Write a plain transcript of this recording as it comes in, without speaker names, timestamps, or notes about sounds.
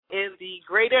the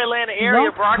Greater Atlanta area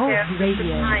broadcast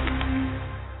Radio. tonight.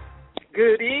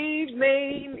 Good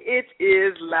evening. It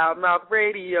is Loudmouth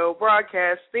Radio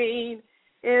broadcasting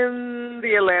in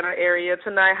the Atlanta area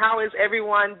tonight. How is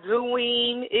everyone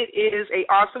doing? It is an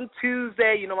awesome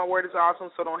Tuesday. You know my word is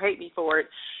awesome, so don't hate me for it.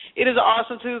 It is an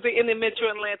awesome Tuesday in the metro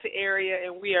Atlanta area,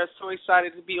 and we are so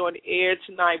excited to be on the air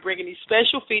tonight, bringing these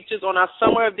special features on our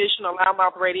summer edition of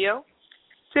Loudmouth Radio.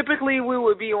 Typically, we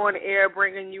would be on air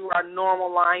bringing you our normal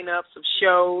lineups of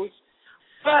shows,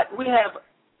 but we have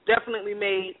definitely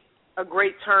made a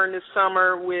great turn this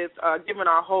summer with giving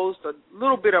our host a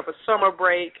little bit of a summer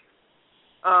break.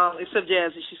 Except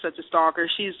Jazzie, she's such a stalker.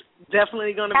 She's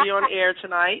definitely going to be on air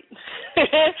tonight.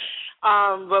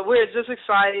 But we're just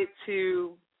excited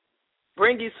to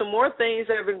bring you some more things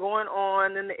that have been going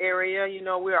on in the area. You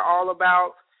know, we're all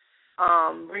about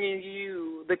bringing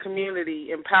you the community,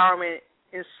 empowerment,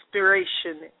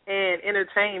 inspiration, and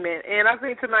entertainment. And I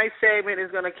think tonight's segment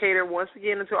is going to cater once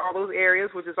again into all those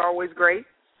areas, which is always great.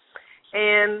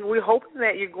 And we're hoping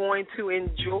that you're going to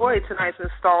enjoy tonight's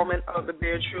installment of The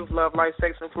Bare Truth, Love, Life,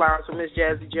 Sex, and Flowers with Miss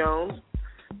Jazzie Jones.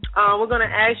 We're going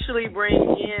to actually bring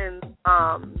in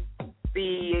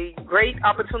the great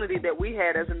opportunity that we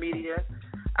had as a media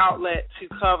outlet to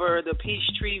cover the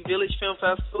Peachtree Village Film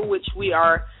Festival, which we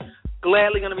are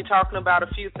gladly going to be talking about a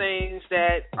few things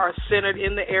that are centered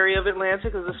in the area of Atlanta,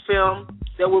 because this film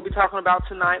that we'll be talking about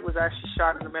tonight was actually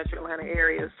shot in the metro Atlanta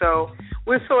area. So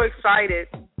we're so excited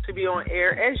to be on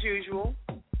air as usual,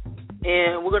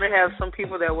 and we're going to have some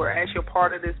people that were actually a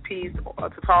part of this piece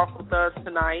to talk with us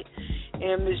tonight,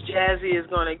 and Miss Jazzie is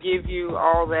going to give you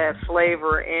all that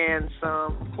flavor and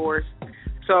some, of course.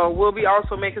 So we'll be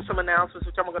also making some announcements,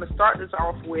 which I'm going to start this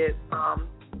off with,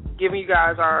 giving you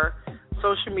guys our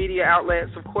social media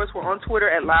outlets. Of course, we're on Twitter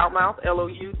at Loudmouth,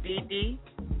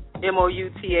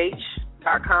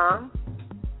 LOUDDMOUTH.com,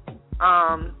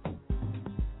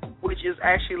 which is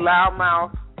actually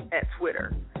Loudmouth at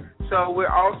Twitter. So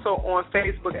we're also on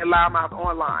Facebook at Loudmouth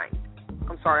Online.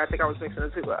 I'm sorry, I think I was mixing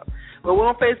the two up. But we're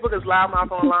on Facebook as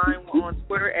Loudmouth Online. We're on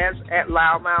Twitter as at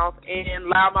Loudmouth,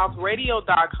 and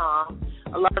loudmouthradio.com.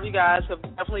 A lot of you guys have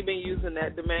definitely been using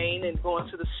that domain and going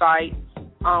to the site,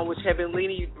 which have been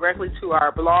leading you directly to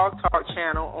our Blog Talk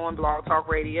channel on Blog Talk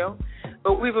Radio.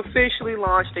 But we've officially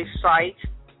launched a site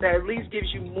that at least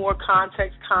gives you more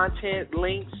context, content,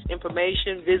 links,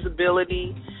 information,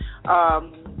 visibility,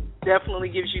 definitely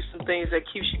gives you some things that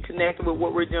keeps you connected with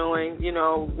what we're doing. You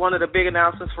know, one of the big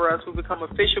announcements for us, we've become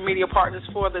official media partners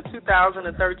for the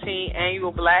 2013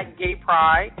 annual Black Gay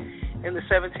Pride in the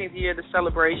 17th year of the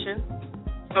celebration.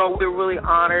 So we're really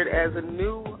honored as a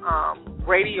new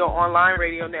online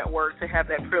radio network to have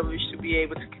that privilege to be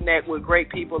able to connect with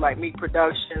great people like Meek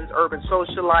Productions, Urban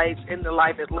Socialites, In the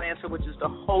Life Atlanta, which is the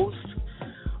host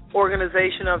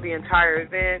organization of the entire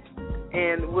event.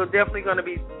 And we're definitely going to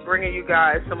be bringing you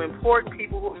guys some important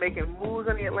people who are making moves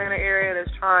in the Atlanta area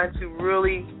that's trying to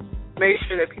really make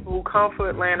sure that people who come for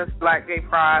Atlanta's Black Gay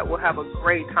Pride will have a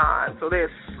great time. So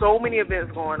there's so many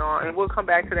events going on, and we'll come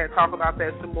back to that and talk about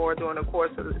that some more during the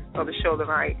course of the show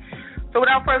tonight. So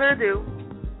without further ado,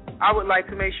 I would like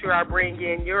to make sure I bring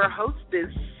in your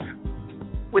hostess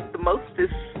with the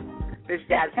mostest, Miss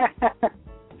Jazzie.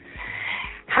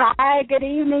 Hi, good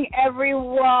evening,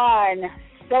 everyone.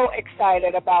 So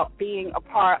excited about being a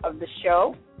part of the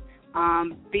show,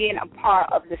 being a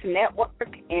part of this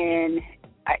network, and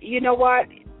you know what?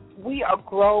 We are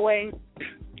growing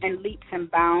in leaps and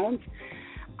bounds,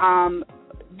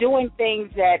 doing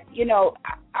things that, you know,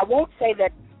 I won't say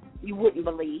that you wouldn't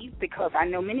believe, because I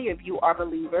know many of you are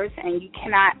believers, and you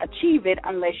cannot achieve it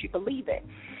unless you believe it.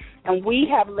 And we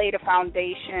have laid a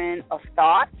foundation of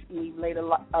thoughts, we've laid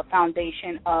a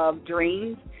foundation of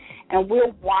dreams, and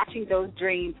we're watching those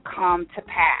dreams come to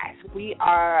pass. We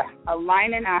are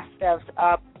aligning ourselves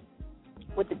up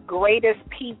with the greatest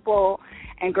people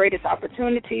and greatest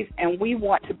opportunities, and we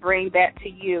want to bring that to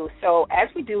you. So as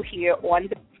we do here on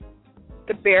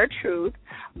the Bare Truth,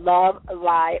 Love,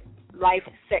 Life,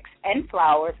 Sex, and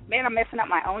Flowers. Man, I'm messing up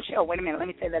my own show. Wait a minute, let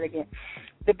me say that again.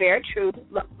 The Bare Truth,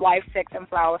 Life, Sex, and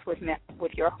Flowers with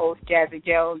your host, Jazzie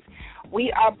Jones.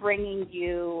 We are bringing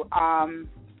you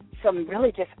some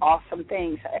really just awesome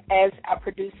things. As our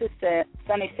producer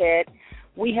Sunny said,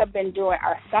 we have been doing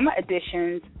our summer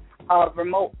editions of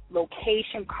remote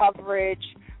location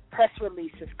coverage, press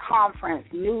releases,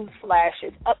 conference, news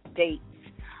flashes, updates,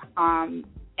 and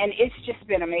it's just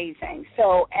been amazing.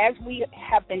 So as we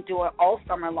have been doing all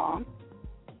summer long,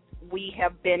 we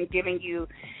have been giving you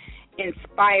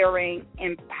inspiring,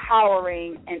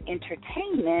 empowering, and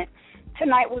entertainment.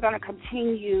 Tonight we're going to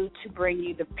continue to bring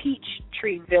you the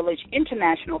Peachtree Village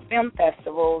International Film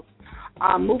Festival's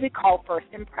movie called First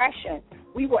Impression.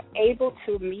 We were able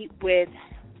to meet with,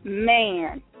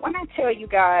 man, when I tell you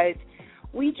guys,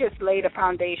 we just laid a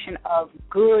foundation of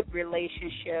good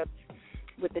relationships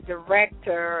with the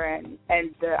director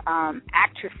and the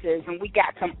actresses, and we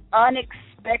got some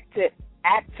unexpected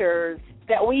actors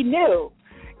that we knew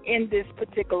in this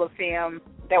particular film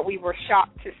that we were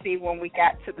shocked to see when we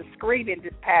got to the screening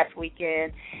this past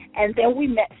weekend. And then we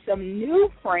met some new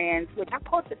friends, which I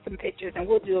posted some pictures, and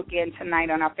we'll do again tonight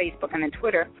on our Facebook and on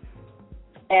Twitter,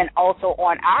 and also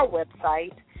on our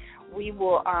website. We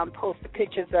will post the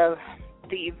pictures of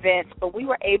the events, but we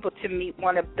were able to meet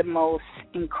one of the most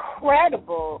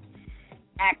incredible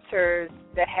actors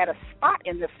that had a spot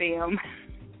in the film,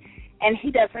 and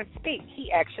he doesn't speak.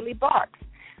 He actually barks.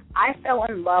 I fell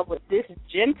in love with this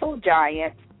gentle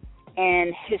giant,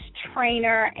 and his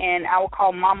trainer, and I will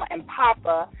call Mama and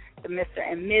Papa, the Mr.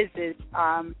 and Mrs.,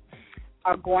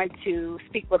 are going to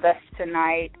speak with us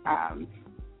tonight,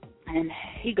 and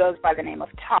he goes by the name of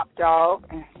Top Dog,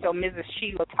 and so Mrs.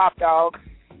 Sheila Top Dog.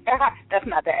 That's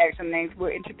not the actual names. We'll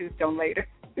introduce them later.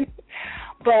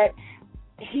 But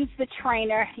he's the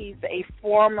trainer. He's a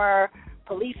former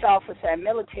police officer and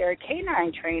military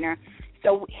canine trainer.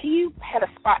 So he had a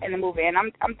spot in the movie, and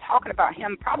I'm talking about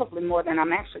him probably more than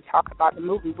I'm actually talking about the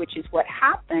movie, which is what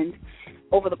happened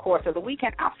over the course of the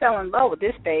weekend. I fell in love with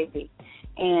this baby.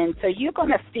 And so you're going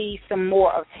to see some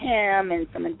more of him and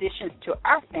some additions to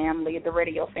our family, the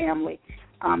radio family,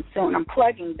 soon. I'm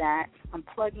plugging that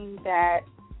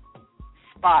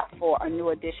spot for a new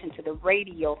addition to the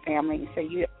radio family. So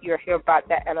you'll hear about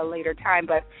that at a later time.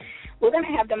 But we're going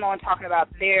to have them on talking about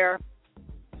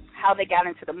how they got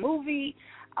into the movie,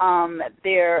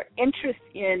 their interest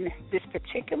in this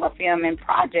particular film and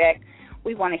project.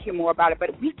 We want to hear more about it.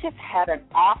 But we just had an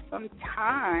awesome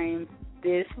time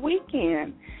this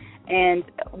weekend. And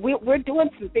we're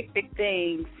doing some big, big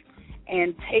things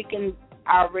and taking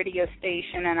our radio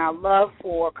station and our love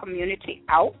for community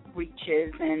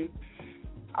outreaches and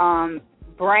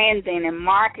branding and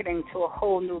marketing to a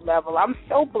whole new level. I'm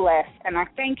so blessed, and I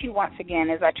thank you once again,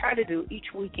 as I try to do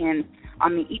each week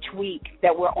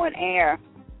that we're on air.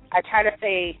 I try to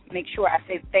make sure I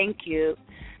say thank you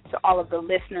to all of the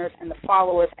listeners and the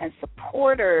followers and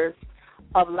supporters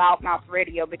of Loudmouth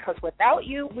Radio, because without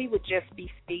you, we would just be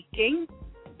speaking,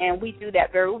 and we do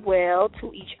that very well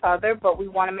to each other, but we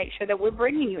want to make sure that we're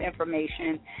bringing you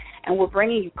information and we're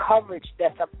bringing you coverage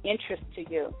that's of interest to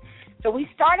you. So we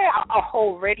started a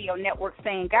whole radio network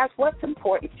saying, guys, what's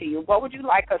important to you? What would you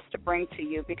like us to bring to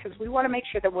you? Because we want to make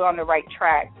sure that we're on the right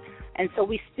track. And so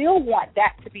we still want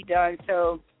that to be done.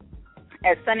 So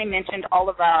as Sunny mentioned, all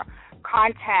of our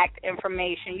contact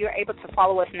information, you're able to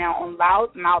follow us now on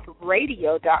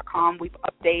loudmouthradio.com. We've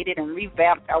updated and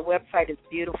revamped our website. It's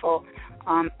beautiful.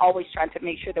 Always trying to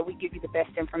make sure that we give you the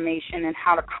best information and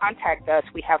how to contact us.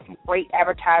 We have some great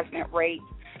advertisement rates.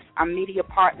 Our media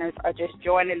partners are just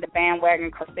joining the bandwagon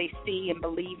because they see and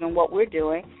believe in what we're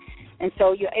doing. And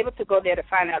so you're able to go there to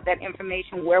find out that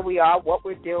information, where we are, what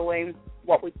we're doing,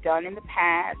 what we've done in the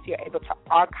past. You're able to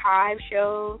archive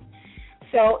shows.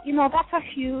 So, that's a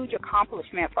huge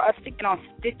accomplishment for us to get on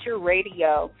Stitcher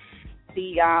Radio,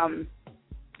 the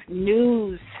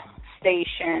news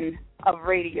station of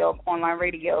radio, online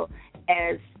radio,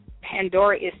 as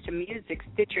Pandora is to music,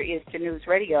 Stitcher is to news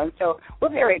radio. And so we're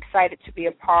very excited to be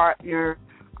a partner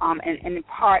and a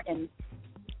part in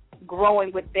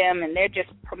growing with them, and they're just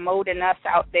promoting us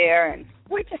out there, and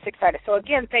we're just excited. So,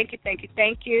 again, thank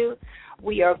you.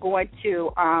 We are going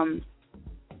to,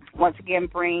 once again,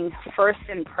 bring First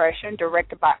Impression,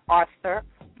 directed by Arthur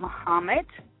Muhammad.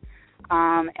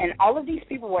 And all of these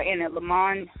people were in it.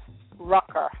 Lamont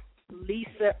Rucker,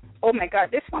 Lisa. Oh, my God,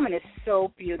 this woman is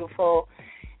so beautiful.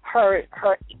 Her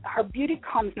beauty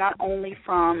comes not only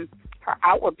from her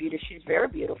outward beauty, she's very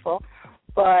beautiful,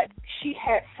 but she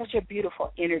had such a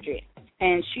beautiful energy,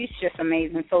 and she's just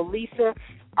amazing. So Lisa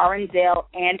Arundel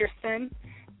Anderson,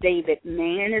 David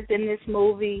Mann is in this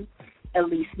movie,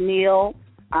 Elise Neal,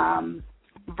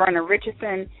 Verna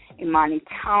Richardson, Imani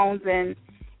Townsend.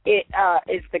 It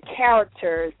is the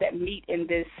characters that meet in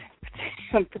this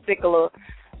particular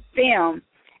film.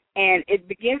 And it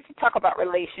begins to talk about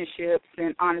relationships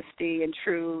and honesty and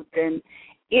truth, and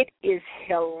it is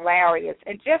hilarious.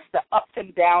 And just the ups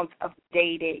and downs of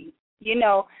dating.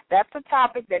 That's a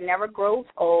topic that never grows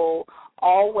old.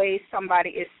 Always somebody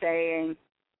is saying,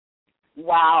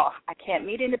 wow, I can't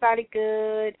meet anybody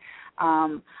good.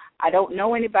 I don't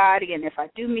know anybody, and if I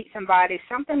do meet somebody,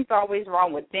 something's always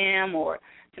wrong with them, or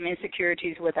some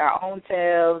insecurities with our own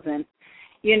selves. And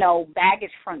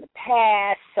baggage from the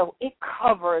past. So it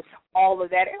covers all of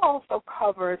that. It also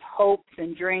covers hopes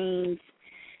and dreams.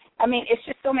 I mean, it's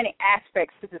just so many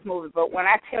aspects to this movie. But when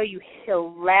I tell you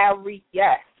hilarious,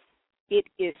 it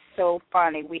is so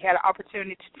funny. We had an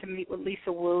opportunity to meet with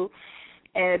Lisa Wu,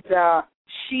 and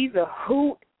she's a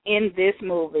hoot in this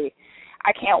movie.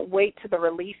 I can't wait to the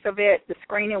release of it. The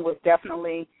screening was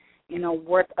definitely,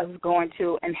 worth us going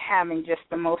to and having just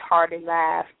the most hearty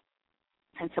laugh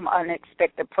and some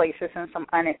unexpected places and some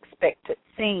unexpected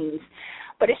scenes.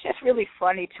 But it's just really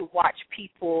funny to watch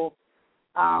people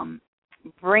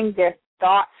bring their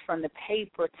thoughts from the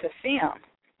paper to film.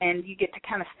 And you get to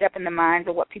kind of step in the minds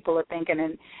of what people are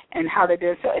thinking and how they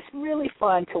do it. So it's really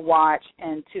fun to watch,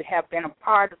 and to have been a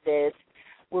part of this,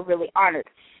 we're really honored.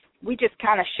 We just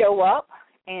kind of show up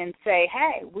and say,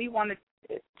 hey, we wanted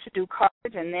to do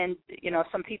coverage, and then,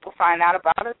 some people find out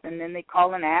about us, and then they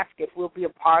call and ask if we'll be a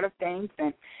part of things.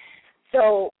 And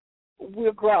so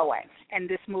we're growing, and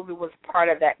this movie was part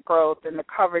of that growth and the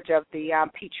coverage of the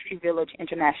Peachtree Village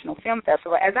International Film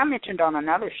Festival. As I mentioned on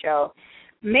another show,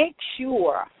 make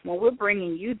sure when we're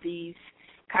bringing you these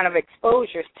kind of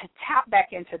exposures to tap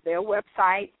back into their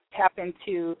website, tap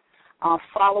into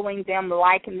following them,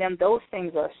 liking them. Those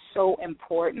things are so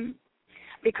important,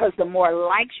 because the more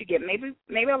likes you get, maybe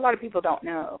a lot of people don't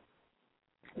know,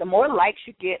 the more likes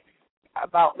you get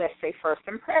about, let's say, first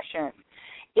impressions,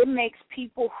 it makes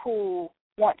people who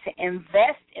want to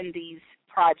invest in these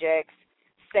projects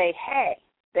say, hey,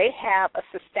 they have a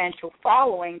substantial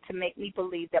following to make me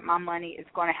believe that my money is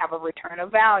going to have a return of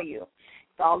value.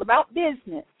 It's all about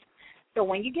business. So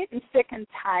when you're getting sick and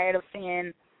tired of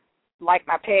saying, like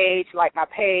my page,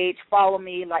 follow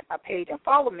me, like my page, and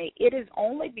follow me, it is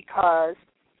only because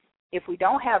if we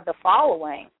don't have the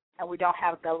following and we don't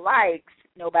have the likes,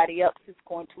 nobody else is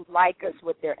going to like us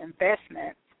with their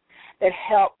investments that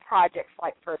help projects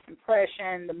like First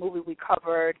Impression. The movie we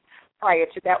covered prior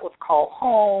to that was called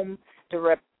Home,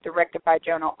 directed by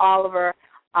Jonah Oliver.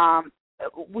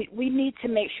 We need to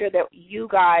make sure that you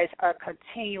guys are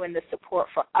continuing the support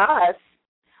for us,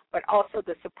 but also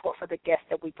the support for the guests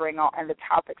that we bring on and the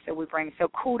topics that we bring. So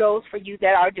kudos for you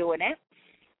that are doing it.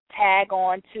 Tag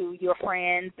on to your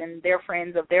friends and their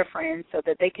friends of their friends so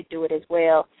that they could do it as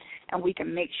well, and we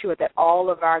can make sure that all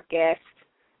of our guests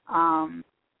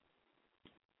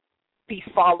be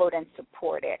followed and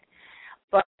supported.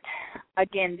 But,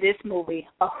 again, this movie,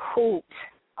 a hoot.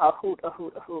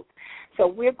 So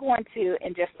we're going to,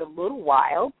 in just a little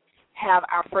while, have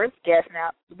our first guest.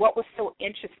 Now, what was so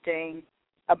interesting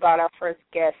about our first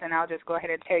guest, and I'll just go ahead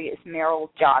and tell you, is Merrill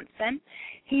Johnson.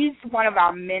 He's one of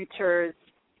our mentors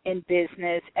in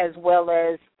business as well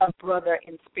as a brother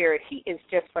in spirit. He is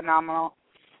just phenomenal,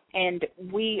 and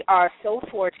we are so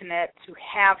fortunate to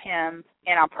have him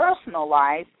in our personal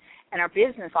lives and our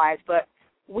business lives, but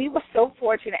we were so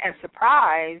fortunate and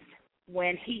surprised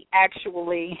when he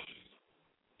actually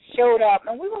showed up,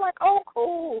 and we were like, oh,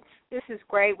 cool, this is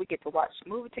great. We get to watch the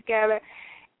movie together,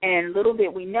 and little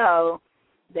did we know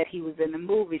that he was in the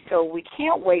movie. So we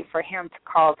can't wait for him to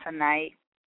call tonight,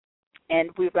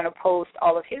 and we're going to post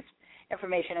all of his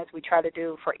information as we try to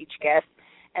do for each guest,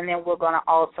 and then we're going to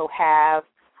also have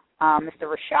Mr.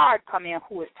 Rashad come in,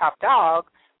 who is Top Dog,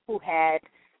 who had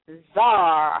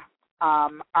Czar,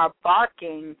 our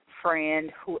barking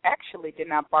friend, who actually did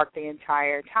not bark the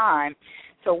entire time.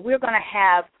 So we're going to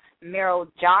have Merrill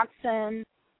Johnson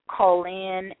call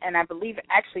in, and I believe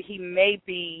actually he may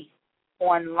be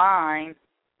online,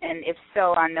 and if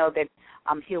so, I know that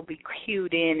he'll be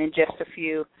queued in just a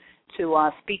few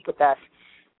to speak with us.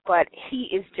 But he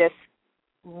is just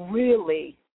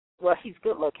really, well, he's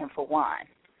good looking for one.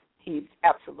 He's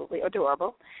absolutely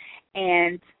adorable,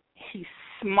 and he's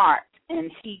smart,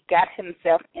 and he got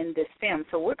himself in this film.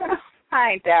 So we're going to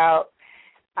find out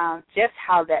just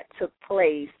how that took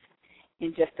place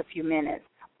in just a few minutes.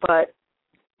 But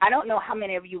I don't know how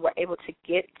many of you were able to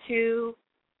get to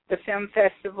the film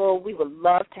festival. We would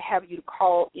love to have you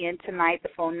call in tonight. The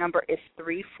phone number is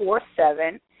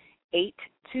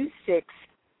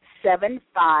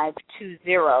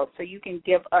 347-826-7520. So you can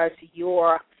give us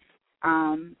your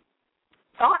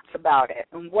thoughts about it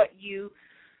and what you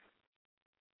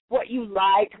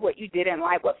liked, what you didn't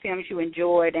like, what films you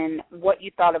enjoyed, and what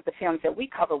you thought of the films that we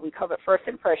covered. We covered First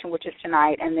Impression, which is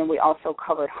tonight, and then we also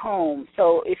covered Home.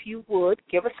 So if you would,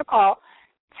 give us a call,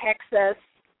 text us,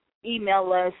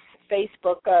 email us,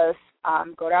 Facebook us,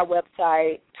 go to our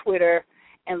website, Twitter,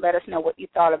 and let us know what you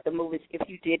thought of the movies if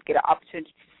you did get an opportunity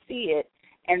to see it.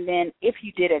 And then if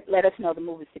you didn't, let us know the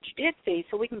movies that you did see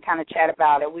so we can kind of chat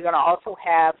about it. We're going to also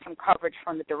have some coverage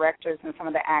from the directors and some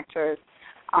of the actors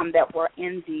that were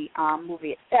in the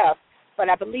movie itself. but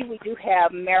I believe we do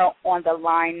have Meryl on the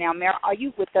line now. Meryl, are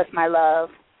you with us, my love?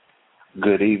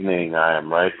 Good evening. I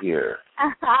am right here.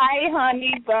 Hi,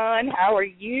 honey bun. How are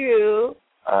you?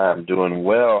 I'm doing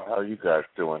well. How are you guys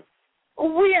doing?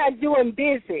 We are doing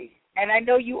busy, and I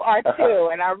know you are too,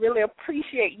 and I really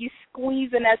appreciate you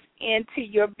squeezing us into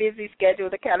your busy schedule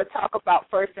to kind of talk about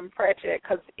First Impression,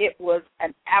 because it was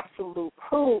an absolute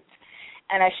hoot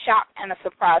and a shock and a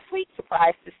surprise, sweet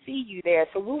surprise to see you there.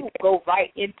 So we will go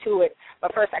right into it.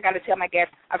 But first, I got to tell my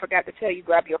guests, I forgot to tell you,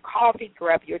 grab your coffee,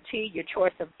 grab your tea, your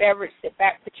choice of beverage, sit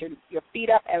back, put your feet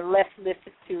up, and let's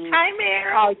listen to... Hi,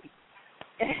 Meryl.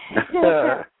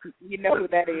 You know who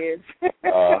that is.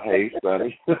 Hey,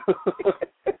 Sonny.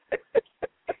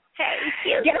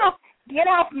 Hey, get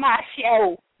off my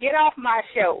show. Get off my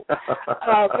show.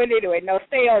 But anyway, no,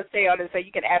 stay on, and so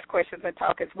you can ask questions and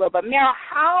talk as well. But Meryl,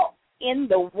 how in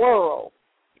the world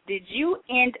did you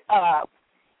end up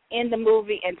in the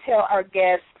movie, and tell our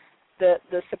guests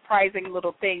the surprising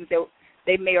little things that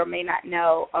they may or may not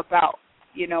know about,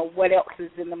 you know, what else is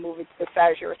in the movie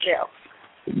besides yourself?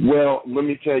 Well, let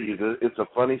me tell you, it's a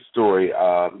funny story.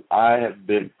 I have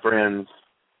been friends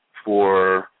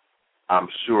for, I'm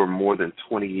sure, more than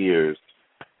 20 years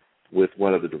with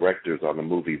one of the directors on the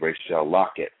movie, Rachel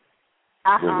Lockett,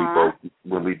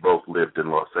 when we both lived in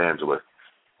Los Angeles.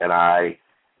 And I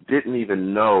didn't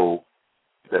even know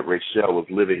that Rachel was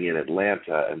living in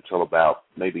Atlanta until about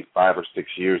maybe 5 or 6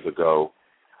 years ago.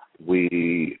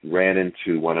 We ran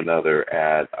into one another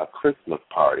at a Christmas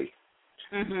party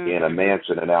in a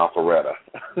mansion in Alpharetta.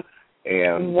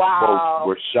 And both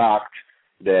were shocked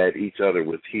that each other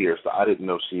was here. So I didn't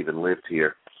know she even lived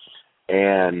here.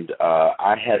 And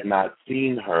I had not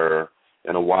seen her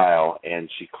in a while, and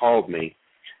she called me,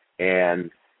 and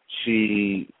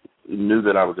she knew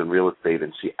that I was in real estate,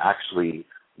 and she actually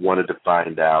wanted to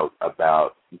find out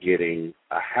about getting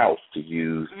a house to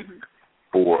use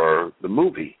for the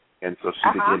movie. And so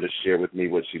she began to share with me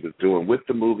what she was doing with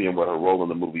the movie and what her role in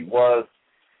the movie was,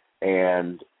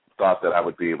 and thought that I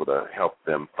would be able to help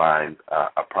them find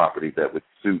a property that would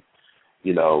suit,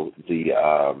 you know,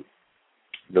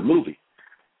 the movie.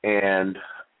 And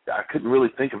I couldn't really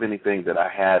think of anything that I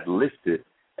had listed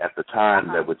at the time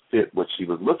that would fit what she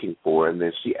was looking for. And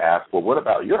then she asked, well, what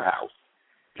about your house?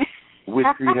 Which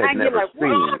she had never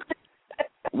seen.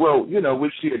 Well, you know,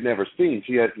 which she had never seen.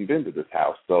 She hadn't been to this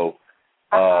house. So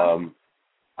I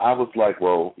was like,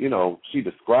 well, you know, she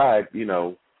described, you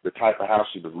know, the type of house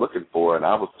she was looking for, and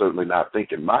I was certainly not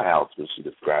thinking my house when she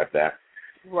described that.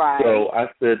 Right. So I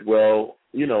said, well,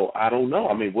 you know, I don't know.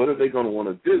 I mean, what are they going to want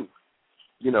to do?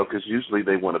 You know, because usually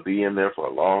they want to be in there for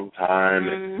a long time.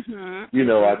 And, you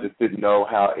know, I just didn't know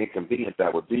how inconvenient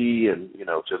that would be and, you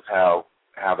know, just how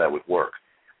that would work.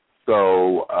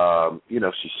 So, you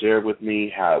know, she shared with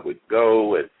me how it would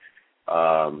go,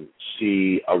 and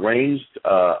she arranged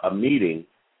a meeting,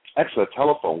 actually a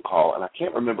telephone call, and I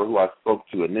can't remember who I spoke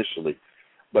to initially,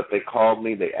 but they called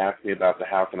me, they asked me about the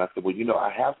house, and I said, well, you know,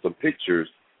 I have some pictures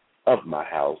of my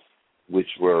house, which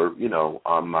were, you know,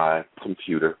 on my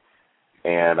computer.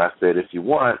 And I said, if you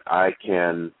want, I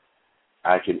can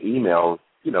email,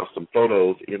 you know, some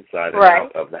photos inside and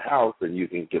out of the house, and you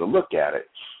can get a look at it.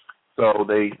 So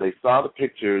they saw the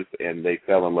pictures, and they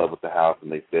fell in love with the house,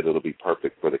 and they said it'll be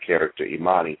perfect for the character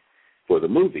Imani for the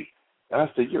movie. And I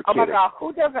said, you're kidding. Oh, my God,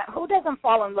 who doesn't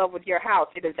fall in love with your house?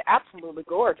 It is absolutely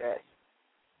gorgeous.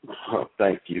 Oh,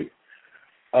 thank you.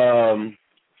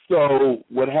 So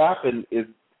what happened is,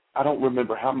 I don't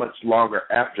remember how much longer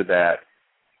after that,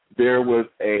 there was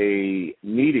a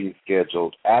meeting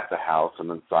scheduled at the house, and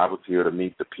then so I was here to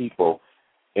meet the people.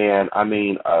 And, I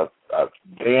mean, a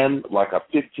van, like a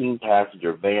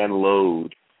 15-passenger van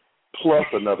load, plus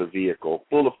another vehicle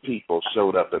full of people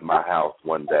showed up at my house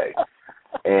one day.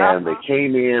 And they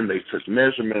came in, they took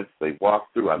measurements, they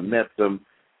walked through, I met them.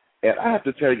 And I have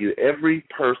to tell you, every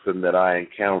person that I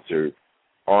encountered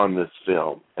on this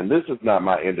film, and this is not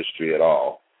my industry at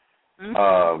all,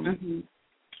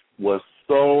 was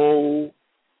so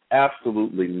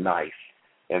absolutely nice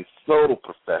and so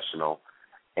professional,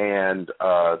 and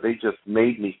they just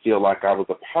made me feel like I was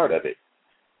a part of it.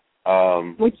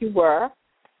 Which you were?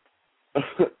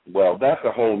 Well, that's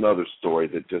a whole nother story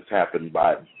that just happened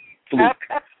by fluke.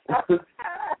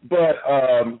 But,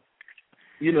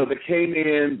 you know, they came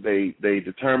in, they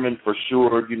determined for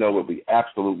sure, you know what, we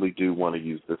absolutely do want to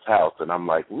use this house. And I'm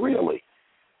like, really?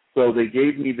 So they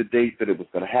gave me the date that it was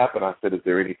going to happen. I said, is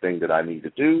there anything that I need to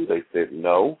do? They said,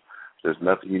 no, there's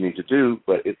nothing you need to do,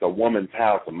 but it's a woman's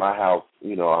house, and my house,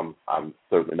 you know, I'm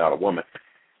certainly not a woman,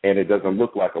 and it doesn't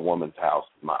look like a woman's house.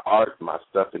 My art, my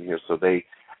stuff in here, so they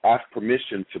asked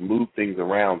permission to move things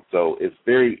around. So it's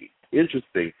very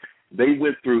interesting. They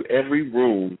went through every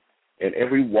room and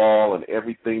every wall and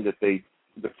everything that they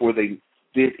before they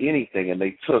did anything, and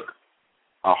they took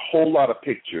a whole lot of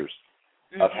pictures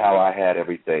of how I had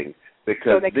everything,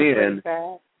 because then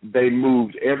they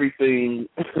moved everything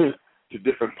to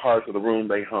different parts of the room.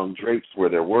 They hung drapes where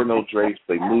there were no drapes.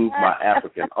 They moved my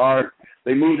African art.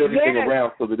 They moved everything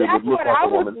around so that it would look like a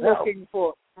woman's house.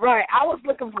 Right, I was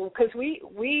looking for, because we,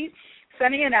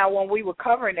 Sonny and I, when we were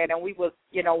covering it and we were,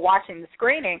 watching the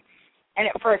screening, and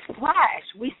at first flash,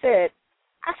 I said,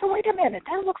 wait a minute,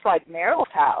 that looks like Meryl's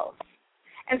house.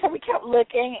 And so we kept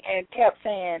looking and kept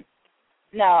saying,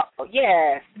 no,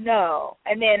 yes, no.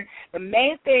 And then the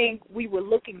main thing we were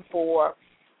looking for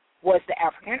was the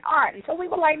African art. And so we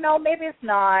were like, no, maybe it's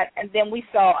not. And then we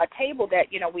saw a table that,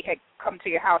 we had come to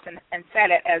your house and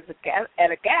sat at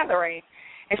at a gathering.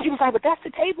 And she was like, but that's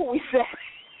the table we sat.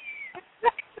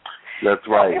 That's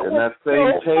right. And that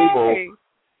same table,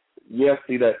 yes,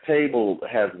 see, that table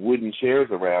has wooden chairs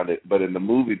around it, but in the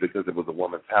movie, because it was a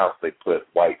woman's house, they put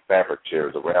white fabric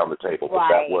chairs around the table, but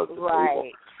that was the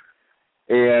table.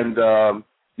 And,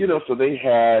 so they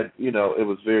had, it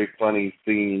was very funny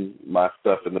seeing my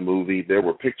stuff in the movie. There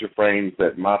were picture frames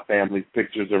that my family's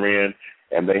pictures are in,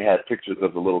 and they had pictures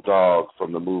of the little dog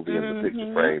from the movie in the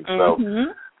picture frame. So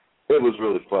it was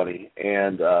really funny.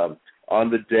 And on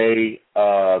the day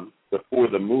before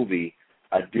the movie,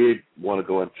 I did want to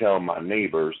go and tell my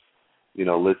neighbors,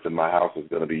 listen, my house is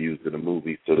going to be used in a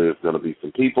movie, so there's going to be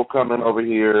some people coming over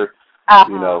here,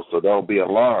 so don't be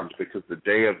alarmed, because the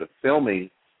day of the filming,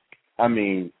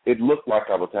 it looked like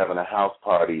I was having a house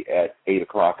party at 8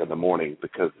 o'clock in the morning,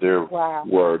 because there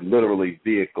were literally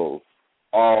vehicles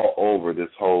all over this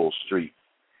whole street.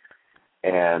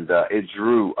 And it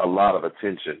drew a lot of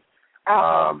attention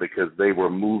because they were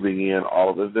moving in all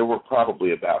of this. There were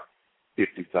probably about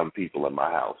 50-some people in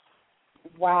my house.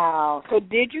 Wow. So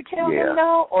did you tell them,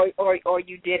 though, or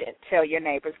you didn't tell your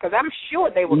neighbors? Because I'm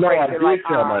sure they were crazy. No, I did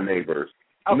tell my neighbors.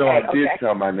 Okay, I did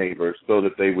tell my neighbors so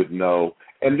that they would know.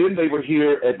 And then they were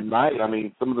here at night.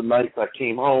 Some of the nights I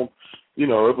came home, it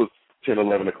was 10,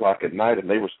 11 o'clock at night, and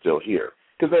they were still here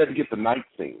because they had to get the night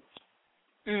scenes.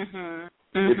 If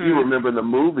you remember in the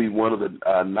movie, one of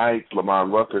the nights,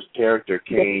 Lamont Rucker's character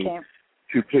came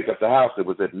to pick up the house. It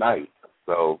was at night.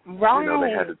 So,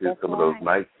 they had to do some of those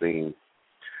night scenes.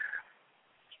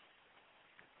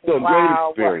 So great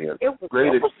experience. Well,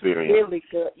 it was really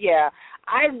good. Yeah.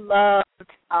 I loved,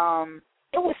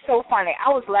 it was so funny. I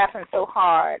was laughing so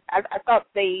hard. I thought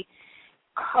they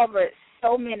covered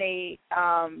so many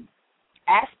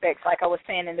aspects, like I was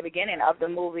saying in the beginning of the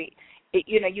movie.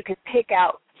 You could pick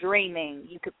out dreaming.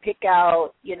 You could pick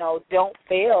out, don't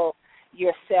fail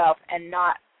yourself and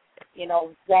not,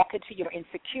 walk into your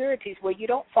insecurities where you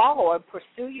don't follow or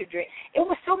pursue your dream. It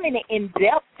was so many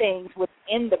in-depth things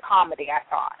within the comedy, I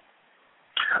thought.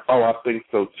 Oh, I think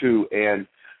so, too. And,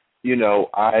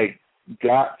 I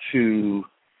got to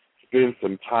spend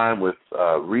some time with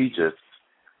Regis,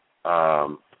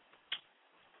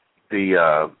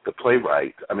 the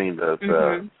playwright,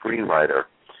 the screenwriter.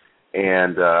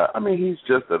 And, he's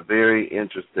just a very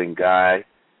interesting guy,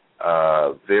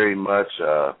 very much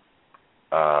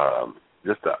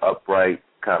just an upright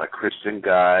kind of Christian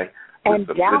guy with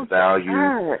some good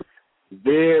values.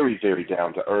 Very, very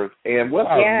down to earth. And what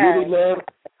I really love,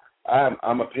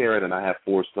 I'm a parent and I have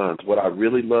 4 sons. What I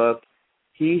really love,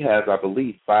 he has, I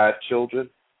believe, 5 children,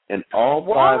 and all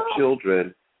 5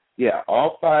 children,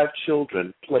 all 5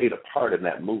 children played a part in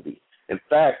that movie. In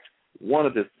fact, one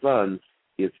of his sons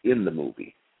is in the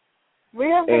movie.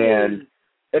 Really? And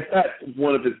in fact,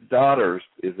 one of his daughters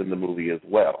is in the movie as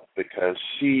well, because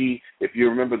she, if you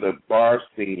remember the bar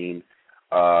scene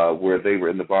where they were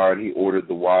in the bar and he ordered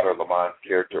the water, Lamont's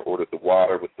character ordered the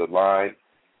water with the line,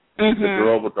 the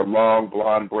girl with the long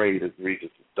blonde braid is Regis'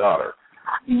 daughter.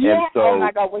 Yeah, and so, oh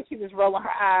my God, when she was rolling her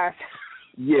eyes.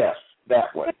 Yes,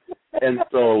 that one. And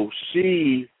so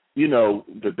she,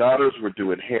 the daughters were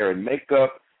doing hair and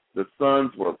makeup, the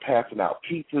sons were passing out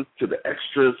pizzas to the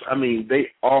extras. They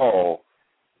all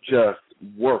just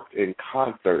worked in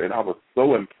concert, and I was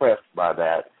so impressed by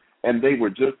that. And they were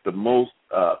just the most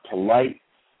polite,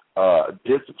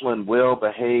 disciplined,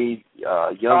 well-behaved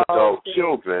young adult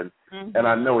children, and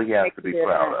I know he has to be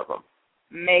proud of them.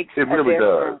 It really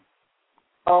does.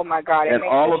 Oh my God! And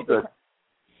all of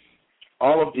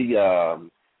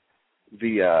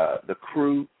the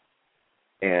crew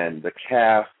and the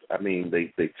cast.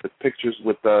 They took pictures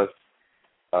with us.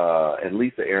 And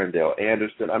Lisa Arundel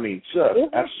Anderson.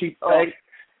 She thanked.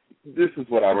 This is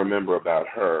what I remember about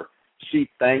her. She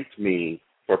thanked me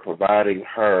for providing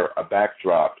her a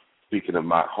backdrop. Speaking of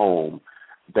my home,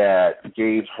 that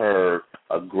gave her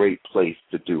a great place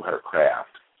to do her craft.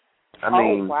 I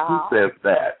mean, wow. who says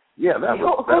that? Yeah, that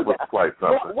was quite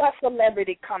something. What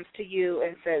celebrity comes to you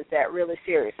and says that really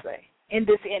seriously in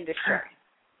this industry?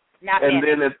 Not and many.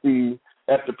 then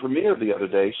at the premiere the other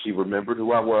day, she remembered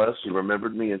who I was. She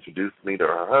remembered me, introduced me to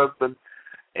her husband,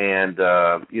 and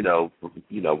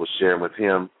was sharing with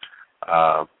him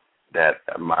that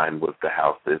mine was the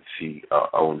house that she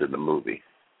owned in the movie.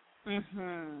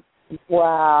 Mhm.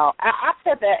 Wow. I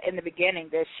said that in the beginning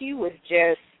that she was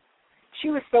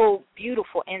so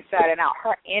beautiful inside and out.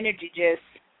 Her energy just,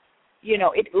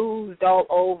 it oozed all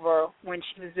over when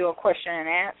she was doing question and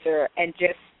answer, and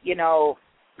just,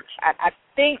 I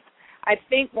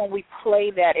think when we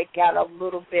play that, it got a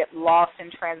little bit lost in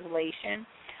translation.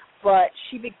 But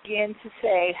she began to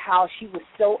say how she was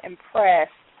so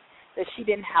impressed that she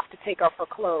didn't have to take off her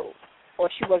clothes, or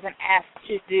she wasn't asked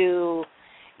to do,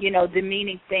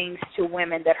 demeaning things to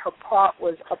women, that her part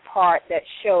was a part that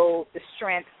showed the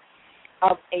strength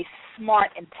of a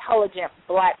smart, intelligent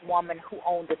black woman who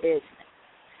owned a business.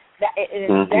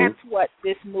 That's what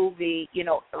this movie,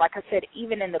 like I said,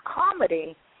 even in the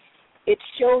comedy, it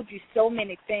showed you so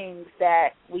many things that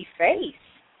we face,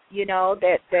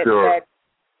 that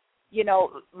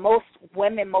most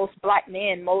women, most black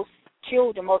men, most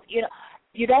children,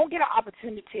 you don't get an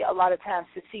opportunity a lot of times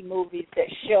to see movies that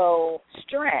show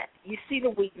strength. You see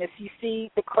the weakness, you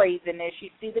see the craziness, you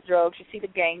see the drugs, you see the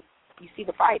gangs, you see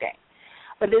the fighting.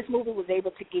 But this movie was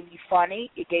able to give you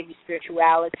funny, it gave you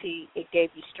spirituality, it gave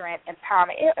you strength,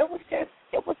 empowerment. It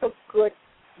was a good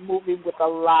movie with a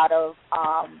lot of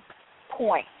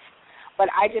points. But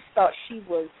I just thought she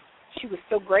was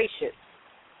so gracious.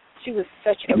 She was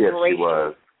such a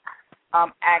gracious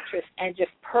actress and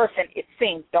just person, it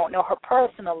seems. Don't know her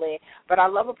personally, but I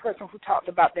love a person who talks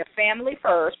about their family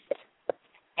first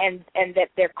and that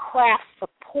their craft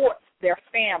supports their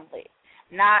family.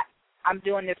 Not, I'm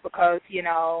doing this because,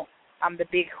 I'm the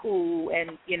big who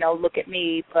and, look at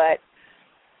me, but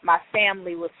my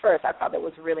family was first. I thought that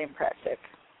was really impressive.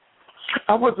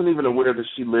 I wasn't even aware that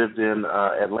she lived in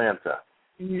Atlanta.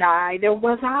 Neither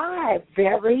was I.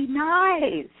 Very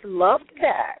nice. Loved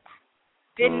that.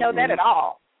 Didn't know that at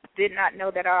all. Did not know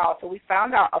that at all. So we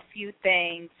found out a few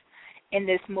things in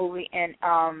this movie and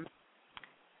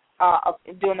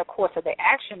during the course of the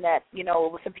action that,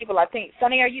 with some people, I think,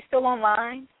 Sonny, are you still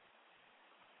online?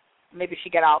 Maybe she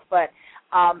got out. But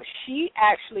she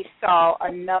actually saw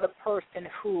another person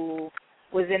who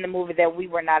was in the movie that we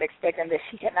were not expecting, that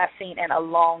she had not seen in a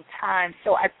long time.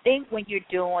 So I think when you're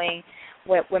doing,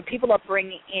 when people are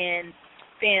bringing in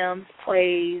films,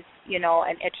 plays, and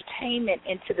entertainment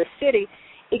into the city,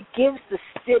 it gives the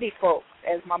city folks,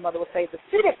 as my mother would say, the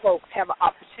city folks have an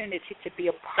opportunity to be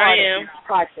a part of this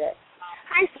project.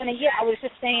 Hi, Sonny. Yeah, I was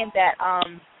just saying that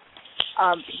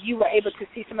you were able to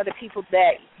see some of the people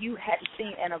that you hadn't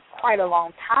seen in quite a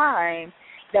long time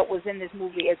that was in this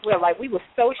movie as well. Like, we were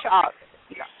so shocked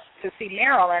to see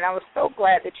Marilyn. I was so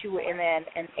glad that you were in there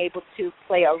and able to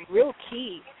play a real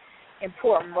key,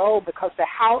 important role, because the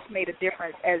house made a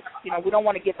difference. As we don't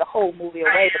want to give the whole movie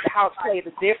away, but the house played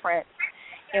a difference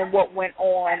in what went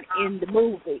on in the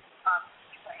movie.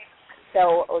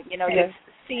 So, just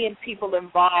seeing people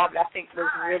involved, I think, was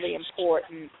really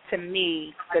important to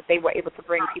me, that they were able to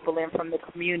bring people in from the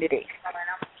community.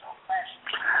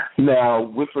 Now,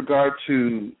 with regard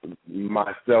to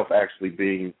myself actually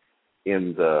being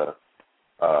in the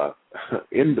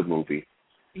movie,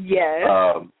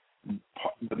 yes.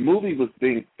 The movie was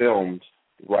being filmed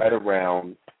right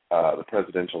around the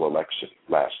presidential election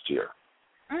last year.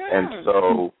 And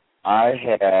so I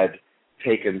had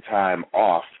taken time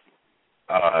off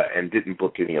and didn't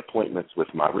book any appointments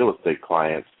with my real estate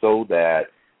clients so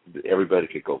that everybody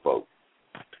could go vote.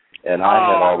 And I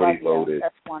had already voted.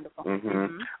 That's wonderful.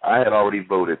 I had already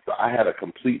voted, so I had a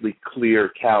completely clear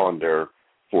calendar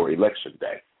for Election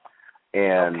Day.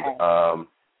 And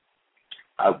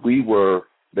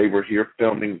they were here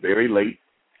filming very late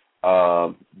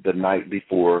the night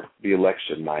before the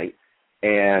election night,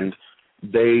 and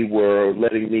they were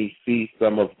letting me see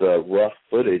some of the rough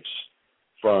footage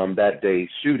from that day's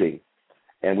shooting.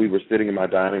 And we were sitting in my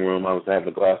dining room. I was having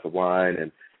a glass of wine,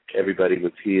 and everybody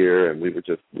was here, and we were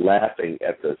just laughing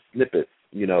at the snippets,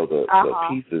 the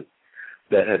pieces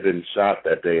that had been shot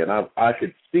that day. And I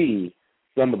could see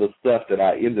some of the stuff that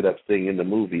I ended up seeing in the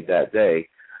movie that day.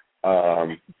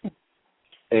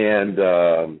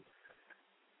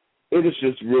 It was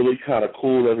just really kind of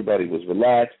cool. Everybody was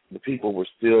relaxed. The people were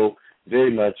still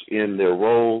very much in their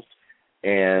roles.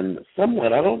 And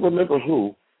someone, I don't remember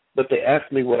who, but they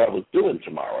asked me what I was doing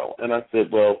tomorrow. And I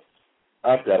said, well,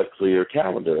 I've got a clear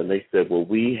calendar. And they said, well,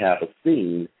 we have a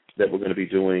scene that we're going to be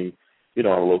doing, on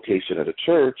a location at a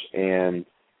church, and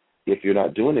if you're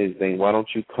not doing anything, why don't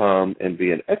you come and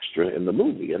be an extra in the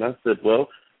movie? And I said, well,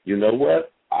 you know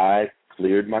what? I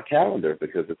cleared my calendar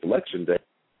because it's election day,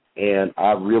 and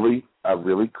I really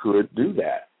could do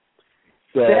that.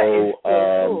 So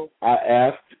cool. I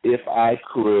asked if I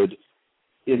could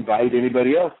invite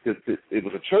anybody else because it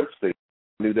was a church thing.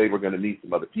 I knew they were going to need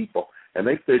some other people, and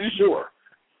they said sure.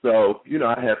 So,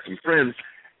 I had some friends,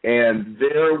 and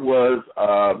there was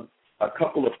a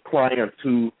couple of clients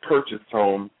who purchased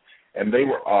homes, and they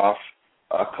were off,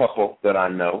 a couple that I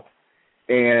know,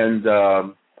 and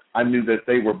I knew that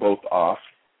they were both off,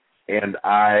 and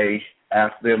I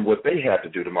asked them what they had to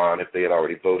do tomorrow and if they had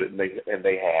already voted, and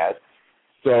they had.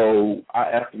 So I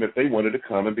asked them if they wanted to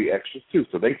come and be extras too.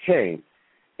 So they came,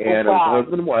 and it was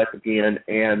husband and wife again,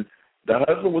 and the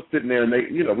husband was sitting there, and they,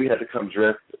 we had to come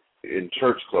dressed in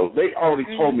church clothes. They already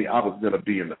told me I was going to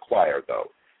be in the choir,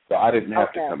 though, so I didn't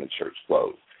have to come in church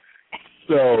clothes.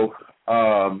 So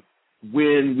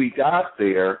when we got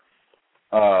there,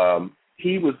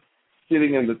 he was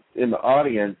sitting in the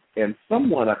audience, and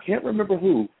someone, I can't remember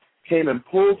who, came and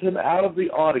pulled him out of the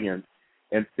audience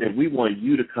and said, we want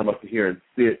you to come up here and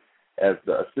sit as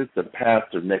the assistant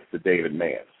pastor next to David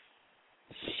Mann.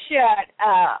 Shut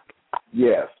up.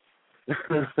 Yes.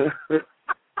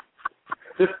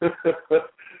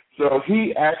 So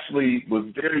he actually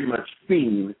was very much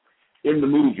seen in the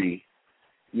movie,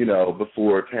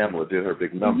 before Tamala did her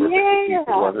big number. He's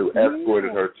the one who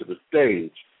escorted her to the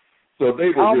stage. So they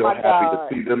were real happy to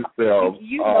see themselves.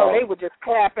 They were just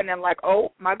clapping and like,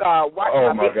 oh, my God.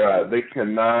 Oh, my God. They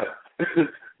cannot.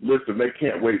 Listen, they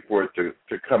can't wait for it to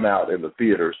come out in the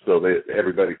theater so that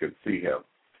everybody can see him.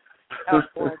 Oh,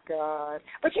 my God.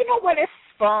 But you know what? It's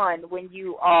fun when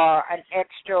you are an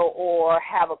extra or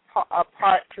have a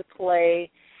part to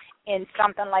play in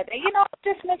something like that. It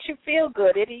just makes you feel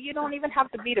good. You don't even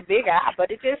have to be the big eye, but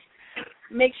it just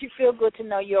makes you feel good to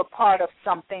know you're a part of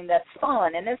something that's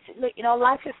fun. And it's,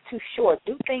 life is too short.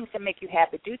 Do things that make you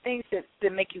happy. Do things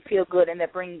that make you feel good and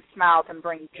that bring smiles and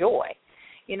bring joy.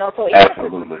 So even if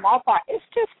it's a small part, it's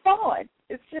just fun.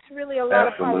 It's just really a lot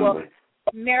of fun. Well,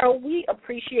 Meryl, we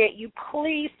appreciate you.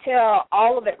 Please tell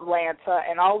all of Atlanta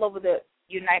and all over the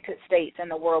United States and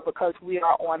the world, because we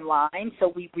are online,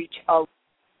 so we reach a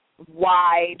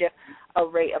wide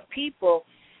array of people.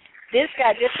 This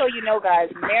guy, just so you know, guys,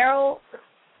 Meryl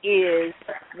is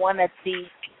one of the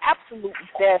absolute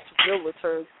best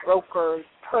realtors, brokers,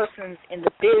 persons in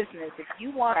the business. If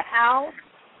you want a house,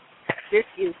 this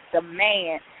is the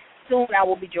man. Soon I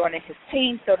will be joining his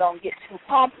team, so don't get too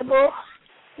comfortable.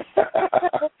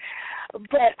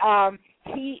 But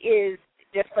he is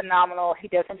just phenomenal. He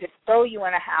doesn't just throw you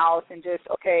in a house and just,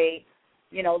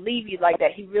 leave you like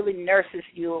that. He really nurses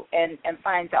you and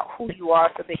finds out who you are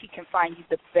so that he can find you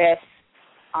the best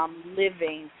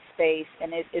living space.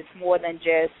 And it's more than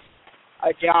just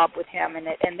a job with him.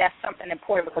 And that's something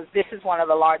important, because this is one of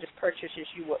the largest purchases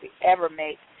you will ever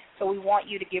make. So we want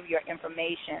you to give your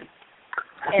information.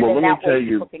 And well, then let me tell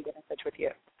people can get in touch with you.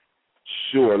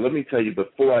 Sure. Let me tell you,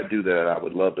 before I do that, I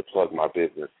would love to plug my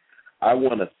business. I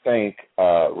want to thank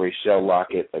Rachelle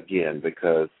Lockett again,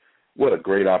 because what a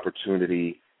great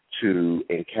opportunity to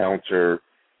encounter,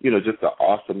 just an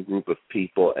awesome group of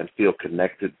people and feel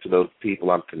connected to those people.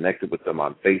 I'm connected with them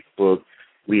on Facebook.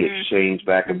 We exchange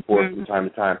back and forth from time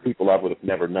to time, people I would have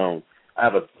never known. I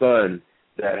have a son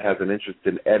that has an interest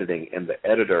in editing, and the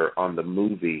editor on the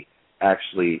movie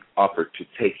actually offered to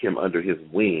take him under his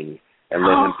wing and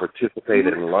let him participate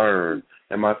and learn.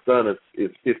 And my son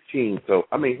is 15, so,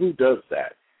 who does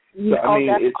that? So,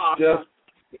 it's awesome.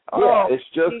 It's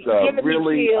just a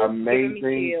really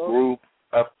amazing group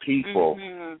of people.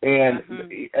 And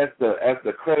as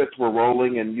the credits were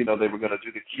rolling, and, they were going to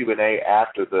do the Q&A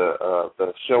after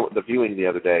the viewing the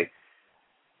other day,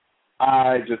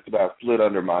 I just about slid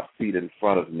under my seat in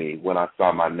front of me when I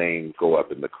saw my name go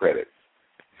up in the credits.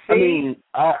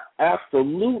 I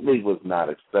absolutely was not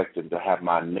expecting to have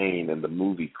my name in the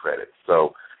movie credits.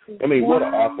 So, what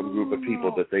an awesome group of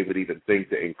people that they would even think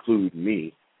to include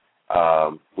me,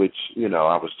 which,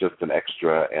 I was just an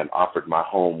extra and offered my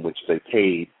home, which they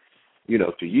paid,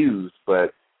 to use,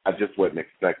 but I just wasn't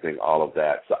expecting all of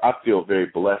that. So I feel very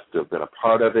blessed to have been a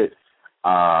part of it.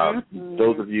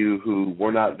 Those of you who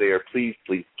were not there, please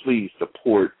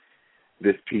support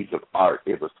this piece of art.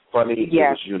 It was funny. Yes. It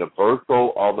was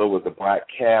universal. Although it was a black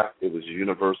cast, it was a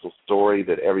universal story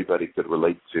that everybody could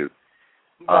relate to.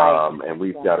 Right. And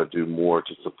we've got to do more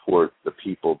to support the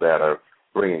people that are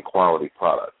bringing quality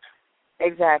product.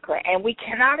 Exactly. And we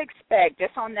cannot expect,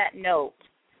 just on that note,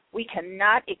 We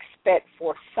cannot expect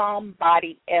for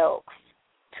somebody else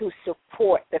to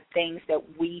support the things that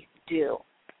we do.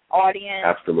 Audience,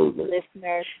 absolutely,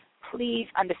 listeners, please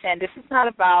understand this is not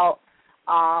about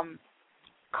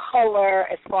color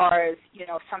as far as,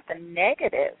 something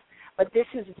negative, but this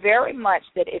is very much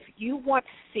that if you want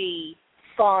to see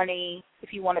funny,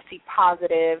 if you want to see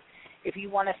positive, if you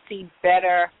want to see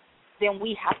better, then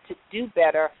we have to do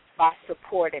better by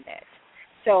supporting it.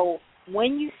 So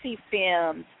when you see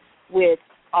films with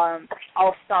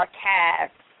all-star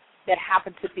cast that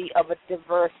happen to be of a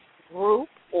diverse group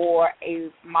or a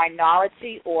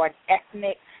minority or an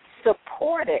ethnic,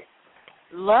 support it.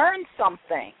 Learn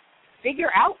something.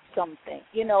 Figure out something,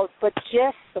 but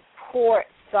just support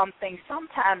something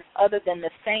sometimes other than the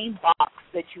same box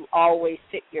that you always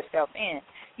sit yourself in.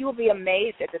 You will be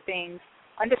amazed at the things.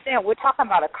 Understand, we're talking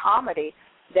about a comedy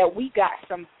that we got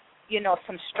some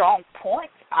strong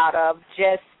points out of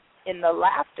just in the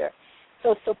laughter.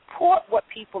 So support what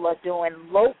people are doing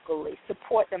locally,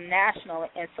 support them nationally,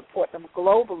 and support them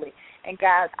globally. And,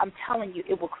 guys, I'm telling you,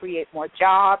 it will create more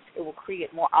jobs. It will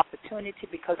create more opportunity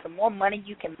because the more money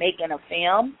you can make in a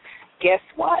film, guess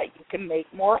what? You can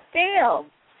make more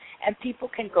films, and people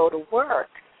can go to work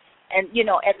and,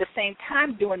 at the same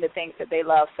time doing the things that they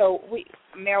love. So,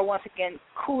 Meryl, once again,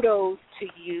 kudos to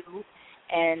you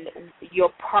and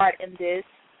your part in this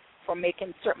for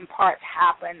making certain parts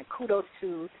happen. Kudos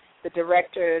to the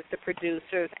directors, the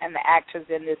producers, and the actors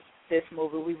in this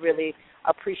movie. We really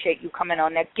appreciate you coming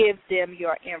on. Now, give them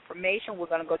your information. We're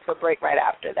going to go to a break right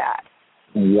after that.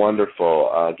 Wonderful.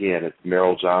 Again, it's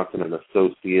Merrill Johnson and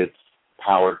Associates,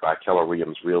 powered by Keller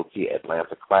Williams Realty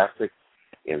Atlanta Classic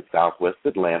in Southwest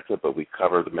Atlanta, but we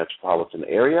cover the metropolitan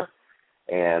area.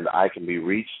 And I can be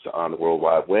reached on the World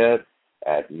Wide Web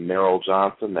at Merrill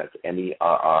Johnson, that's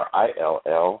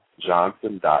MERRILL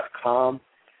Johnson.com,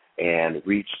 and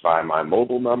reached by my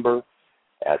mobile number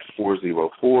at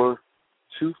 404-246-3333.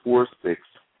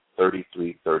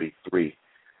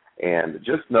 And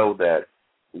just know that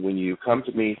when you come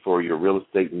to me for your real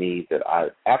estate need, that I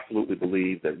absolutely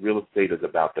believe that real estate is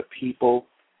about the people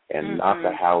and not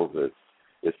the houses.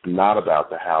 It's not about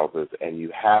the houses, and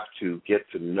you have to get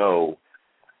to know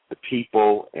the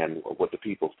people and what the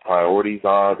people's priorities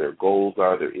are, their goals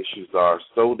are, their issues are,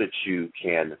 so that you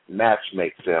can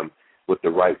match-make them with the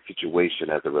right situation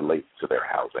as it relates to their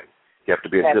housing. You have to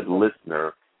be a good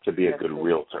listener to be a good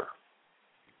realtor.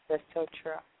 That's so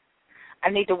true. I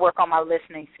need to work on my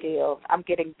listening skills. I'm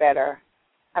getting better.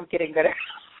 I'm getting better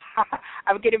at that.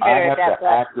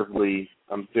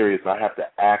 I'm serious, I have to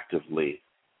actively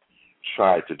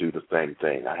try to do the same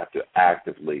thing. I have to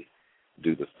actively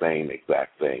do the same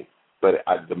exact thing. But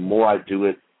the more I do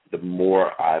it, the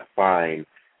more I find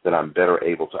that I'm better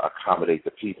able to accommodate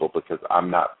the people because I'm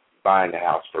not buying a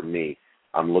house for me.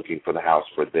 I'm looking for the house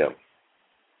for them.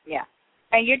 Yeah.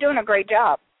 And you're doing a great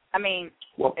job. I mean,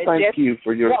 well, thank you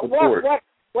for your support.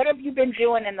 What have you been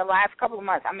doing in the last couple of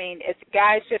months? I mean, it's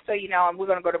guys, just so you know, and we're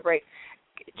going to go to break.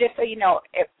 Just so you know,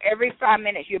 every 5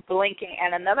 minutes you're blinking,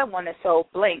 and another one is so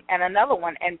blink, and another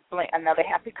one, and blink, another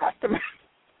happy customer.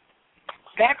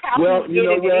 That's how you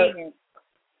know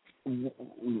what?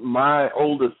 My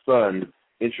oldest son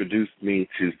introduced me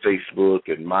to Facebook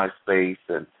and MySpace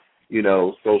and,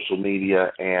 social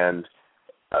media, and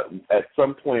at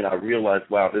some point I realized,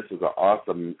 wow, this is an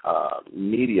awesome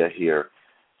media here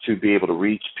to be able to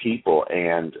reach people,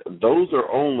 and those are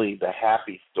only the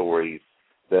happy stories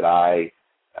that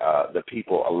that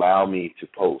people allow me to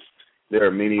post. There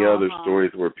are many other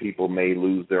stories where people may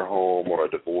lose their home or a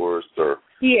divorce or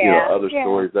other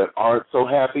stories that aren't so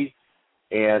happy.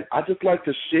 And I just like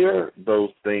to share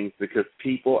those things because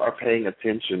people are paying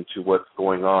attention to what's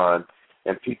going on,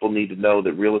 and people need to know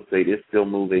that real estate is still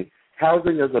moving.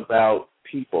 Housing is about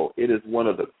people. It is one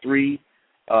of the three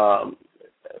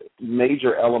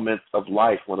major elements of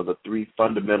life, one of the three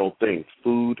fundamental things: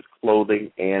 food,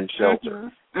 clothing, and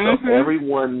shelter. So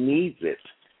everyone needs it.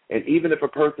 And even if a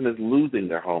person is losing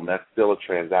their home, that's still a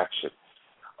transaction.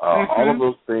 All of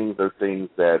those things are things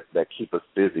that keep us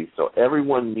busy. So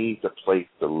everyone needs a place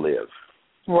to live.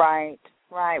 Right.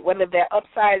 Whether they're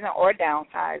upsizing or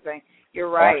downsizing. You're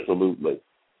right. Absolutely.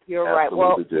 You're right.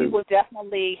 Well, we will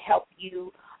definitely help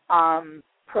you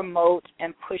promote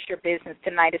and push your business.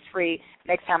 Tonight is free.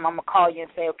 Next time I'm going to call you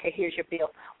and say, okay, here's your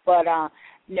bill. But,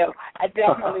 no, I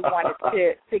definitely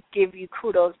wanted to give you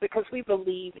kudos because we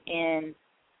believe in,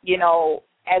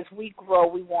 as we grow,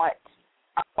 we want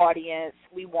our audience,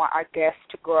 we want our guests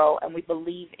to grow, and we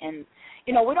believe in,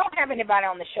 we don't have anybody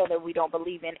on the show that we don't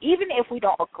believe in, even if we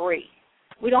don't agree.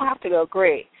 We don't have to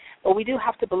agree, but we do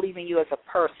have to believe in you as a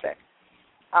person.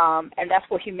 and that's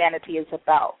what humanity is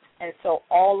about. And so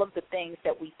all of the things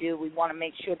that we do, we want to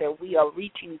make sure that we are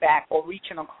reaching back or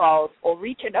reaching across or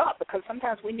reaching up, because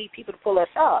sometimes we need people to pull us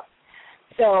up.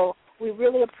 So we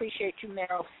really appreciate you,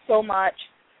 Meryl, so much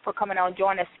for coming on.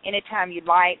 Join us anytime you'd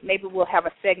like. Maybe we'll have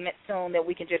a segment soon that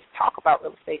we can just talk about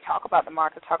real estate, talk about the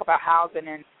market, talk about housing,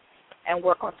 and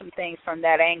work on some things from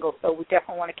that angle. So we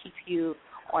definitely want to keep you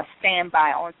on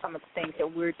standby on some of the things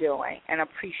that we're doing, and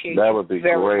appreciate that you would be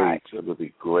very great. much. That would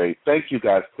be great. Thank you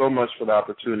guys so much for the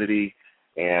opportunity,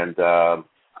 and I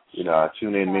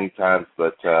tune in many times,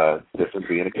 but different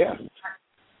being a guest.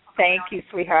 Thank you,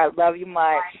 sweetheart. Love you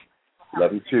much.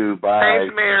 Love you too. Bye.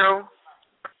 Thanks, Meryl.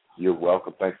 You're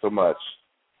welcome. Thanks so much.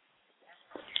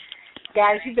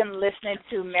 Guys, you've been listening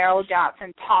to Meryl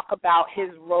Johnson talk about his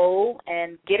role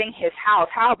and getting his house.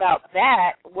 How about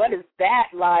that? What is that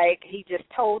like? He just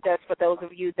told us, for those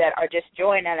of you that are just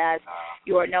joining us,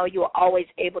 you are always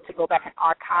able to go back and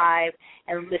archive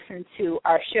and listen to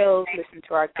our shows, listen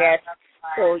to our guests,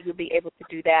 so you'll be able to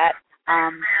do that.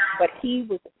 But he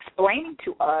was explaining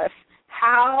to us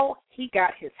how he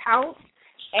got his house,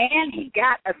 and he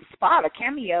got a spot, a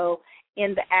cameo,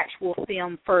 in the actual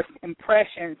film First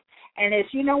Impressions. And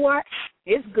you know what?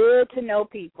 It's good to know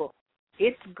people.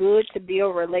 It's good to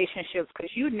build relationships,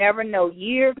 because you never know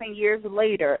years and years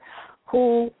later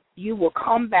who you will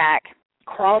come back,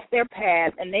 cross their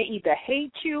path, and they either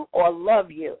hate you or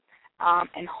love you.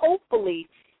 And hopefully,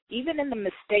 even in the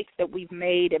mistakes that we've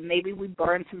made, and maybe we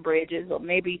burned some bridges, or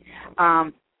maybe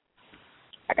I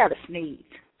got to sneeze.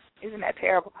 Isn't that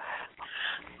terrible?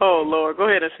 Oh, Lord, go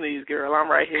ahead and sneeze, girl. I'm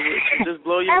right here with you. Just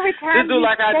blow your... Every time Just do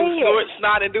like I do, snort, it.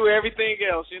 snot, and do everything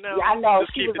else, you know? Yeah, I know.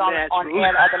 Just She keep was it on air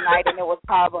the other night, and it was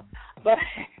horrible. But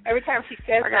every time she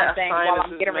says something while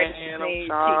I'm getting ready to sneeze,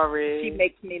 she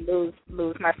makes me lose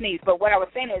my sneeze. But what I was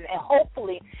saying is, and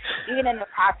hopefully, even in the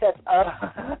process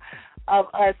of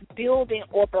us building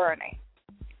or burning,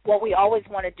 what we always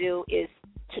want to do is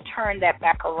to turn that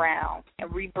back around and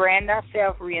rebrand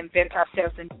ourselves, reinvent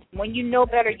ourselves. And when you know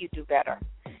better, you do better.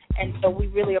 And so we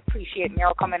really appreciate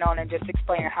Meryl coming on and just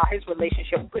explaining how his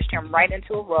relationship pushed him right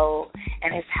into a role,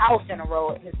 and his house in a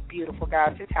role. And it's beautiful,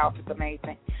 guys. His house is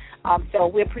amazing. So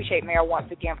we appreciate Meryl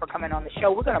once again for coming on the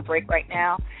show. We're going to break right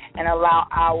now and allow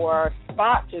our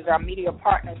sponsors, our media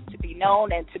partners, to be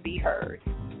known and to be heard.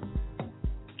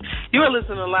 You are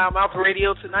listening to Loudmouth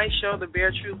Radio. Tonight's show, The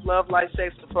Bare Truth, Love, Life,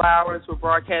 Sex, and Flowers. We're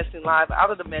broadcasting live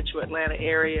out of the metro Atlanta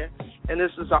area. And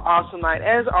this is an awesome night,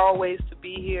 as always, to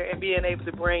be here and being able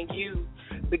to bring you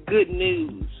the good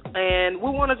news. And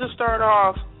we wanted to start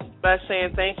off by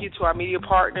saying thank you to our media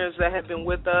partners that have been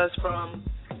with us from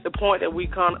the point that we've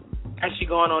actually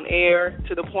gone on air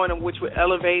to the point in which we're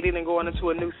elevating and going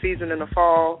into a new season in the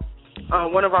fall.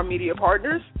 One of our media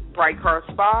partners, Bright Car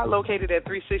Spa, located at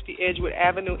 360 Edgewood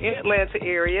Avenue in Atlanta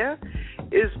area,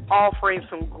 is offering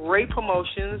some great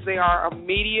promotions. They are a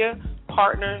media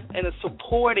partner and a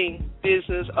supporting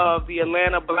business of the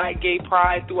Atlanta Black Gay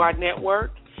Pride through our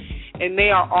network, and they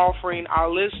are offering our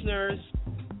listeners,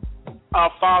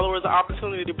 our followers, the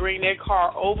opportunity to bring their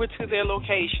car over to their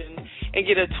location and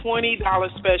get a $20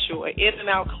 special, an in and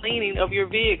out cleaning of your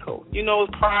vehicle. You know,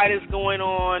 Pride is going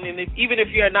on, and even if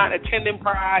you're not attending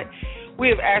Pride, we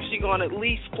have actually gone at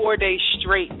least 4 days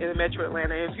straight in the metro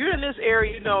Atlanta. If you're in this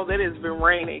area, you know that it's been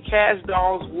raining, cats,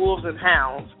 dogs, wolves, and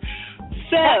hounds.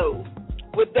 So,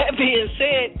 with that being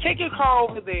said, take your car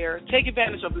over there. Take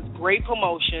advantage of this great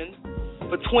promotion.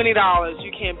 For $20,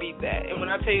 you can't beat that. And when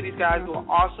I tell you, these guys do an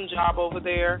awesome job over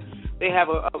there. They have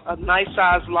a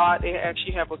nice-sized lot. They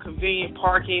actually have a convenient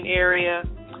parking area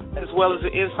as well as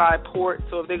an inside port.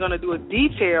 So if they're going to do a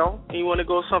detail and you want to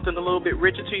go something a little bit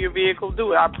richer to your vehicle,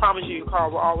 do it. I promise you your car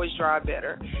will always drive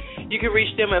better. You can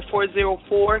reach them at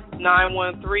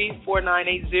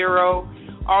 404-913-4980.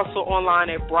 Also online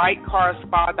at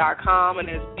brightcarspa.com, and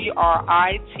it's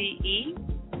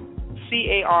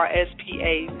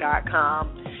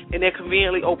BRITECARSPA.com. And they're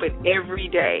conveniently open every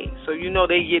day, so you know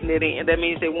they're getting it in. That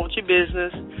means they want your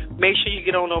business. Make sure you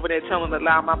get on over there and tell them that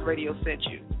Loudmouth Radio sent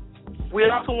you. We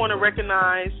also want to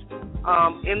recognize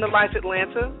In the Life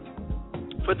Atlanta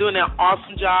for doing an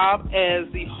awesome job as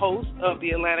the host of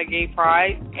the Atlanta Gay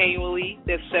Pride annually,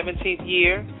 their 17th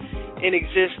year in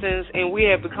existence, and we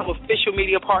have become official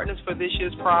media partners for this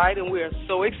year's Pride, and we are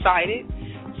so excited.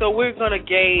 So we're going to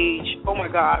gauge, oh my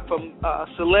God, from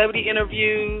celebrity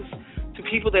interviews to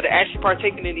people that are actually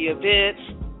partaking in the events,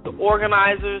 the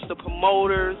organizers, the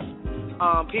promoters,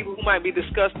 people who might be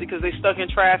disgusted because they stuck in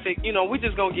traffic. You know, we're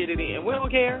just going to get it in. We don't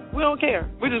care. We don't care.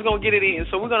 We're just going to get it in.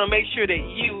 So we're going to make sure that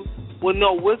you will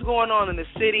know what's going on in the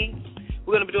city.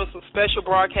 We're going to be doing some special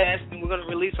broadcasting. We're going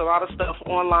to release a lot of stuff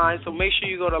online, so make sure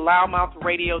you go to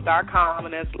loudmouthradio.com,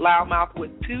 and that's loudmouth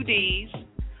with 2 Ds,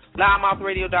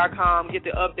 loudmouthradio.com, get the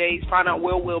updates, find out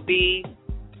where we'll be,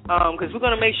 because we're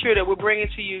going to make sure that we're bringing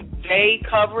to you day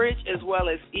coverage as well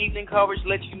as evening coverage,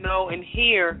 let you know and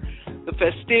hear the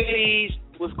festivities,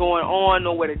 what's going on,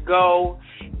 know where to go.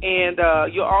 And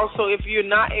you'll also, if you're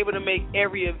not able to make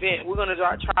every event, we're going to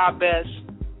try our best,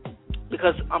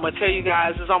 because I'm going to tell you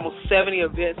guys, there's almost 70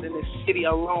 events in this city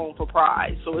alone for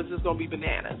Pride, so it's just going to be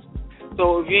bananas.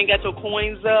 So if you ain't got your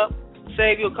coins up,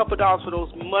 save you a couple dollars for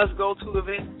those must-go-to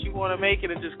events that you want to make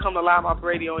it, and just come to Loudmouth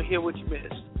Radio and hear what you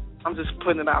missed. I'm just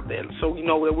putting it out there so you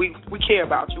know that we care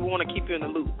about you. We want to keep you in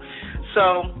the loop.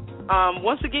 So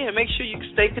once again, make sure you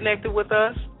stay connected with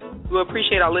us. We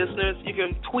appreciate our listeners. You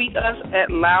can tweet us at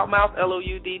Loudmouth,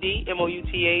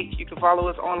 LOUDDMOUTH. You can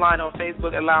follow us online on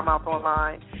Facebook at Loudmouth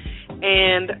Online.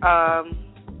 And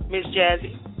Miss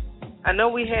Jazzie, I know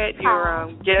we had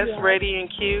your guest ready in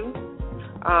queue.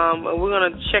 We're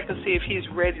going to check and see if he's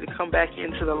ready to come back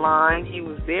into the line. He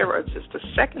was there just a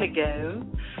second ago.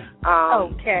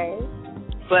 Okay.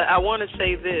 But I want to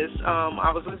say this.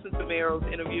 I was listening to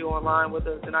Meryl's interview online with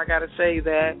us, and I got to say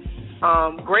that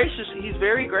he's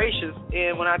very gracious.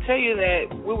 And when I tell you that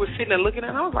we were sitting there looking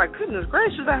at it, I was like, goodness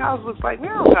gracious, that house looks like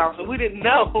Meryl's house. And we didn't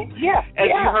know you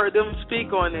heard them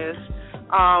speak on this.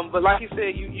 But like you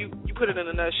said, you put it in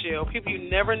a nutshell. People, you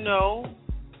never know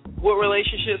what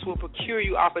relationships will procure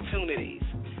you opportunities.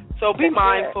 So be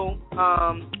mindful.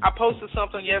 I posted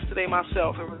something yesterday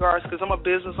myself in regards, because I'm a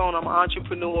business owner, I'm an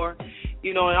entrepreneur,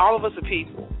 and all of us are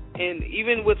people. And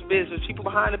even with business, people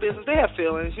behind the business, they have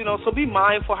feelings, so be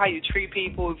mindful how you treat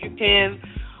people. If you can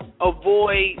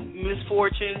avoid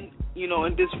misfortune,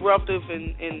 and disruptive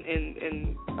and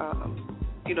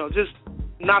just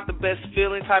not the best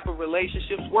feeling type of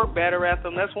relationships, work better at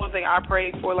them. That's one thing I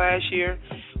prayed for last year,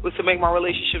 was to make my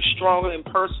relationships stronger in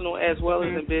personal as well as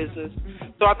in business.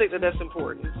 So I think that's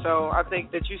important. So I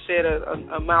think that you said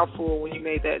a mouthful when you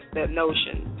made that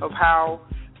notion of how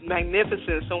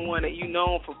magnificent someone that you've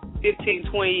known for 15,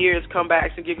 20 years come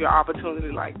back and give you an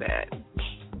opportunity like that.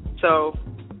 So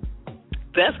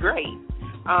that's great.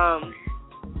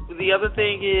 The other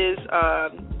thing is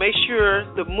make sure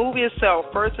the movie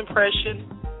itself, First Impression,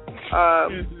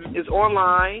 is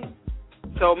online.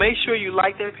 So make sure you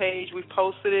like their page. We've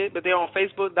posted it, but they're on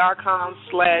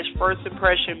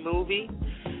Facebook.com/FirstImpressionMovie.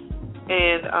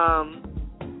 And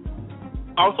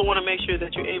also want to make sure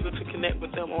that you're able to connect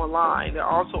with them online. They're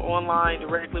also online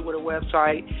directly with a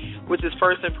website, which is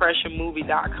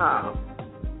FirstImpressionMovie.com.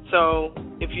 So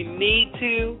if you need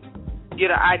to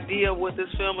get an idea of what this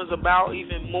film is about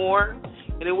even more,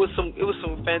 and it was some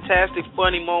fantastic,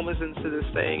 funny moments into this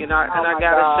thing. And I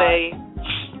gotta say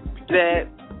that,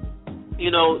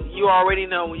 you already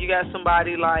know when you got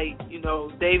somebody like,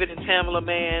 David and Tamela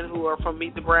Mann, who are from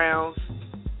Meet the Browns,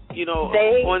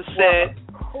 on set.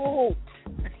 Cool.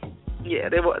 Yeah,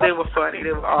 they were funny.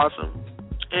 They were awesome.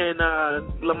 And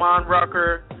Lamont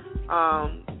Rucker,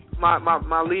 my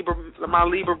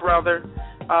Lieber brother,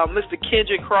 Mr.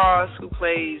 Kendrick Cross, who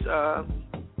plays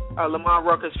Lamont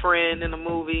Rucker's friend in the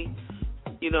movie.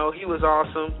 He was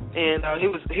awesome, and he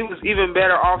was even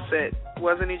better offset,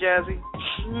 wasn't he, Jazzie?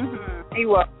 Mm-hmm. He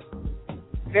was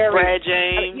very. Brad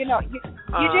James.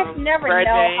 You just never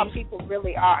know how people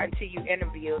really are until you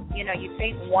interview. You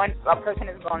think a person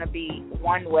is going to be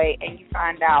one way, and you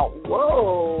find out,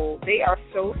 whoa, they are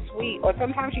so sweet. Or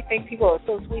sometimes you think people are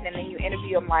so sweet, and then you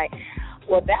interview them like,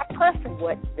 well, that person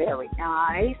was very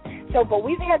nice. So, but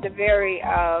we've had the very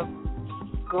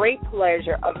great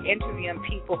pleasure of interviewing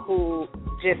people who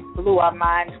just blew our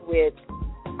minds with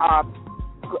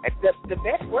the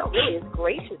best word really is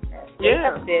graciousness.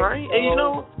 Yeah, right.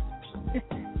 So, and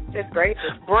just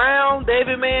gracious. Brown,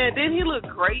 David Mann, didn't he look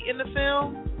great in the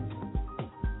film?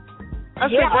 I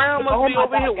said Brown must be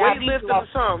over here weightlifting or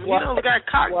something. The guy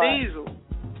cock diesel.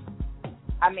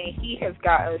 I mean, he has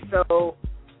gotten so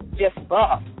just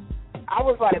buff. I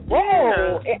was like,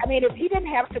 whoa. Yeah. I mean, if he didn't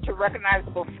have such a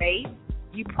recognizable face,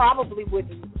 you probably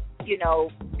wouldn't,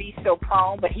 be so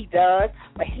prone, but he does.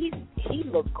 But he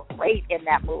looked great in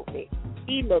that movie.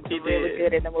 He looked really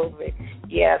good in the movie.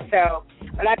 Yeah, so,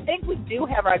 but I think we do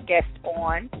have our guest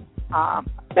on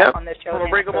the show. We'll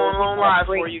bring him on live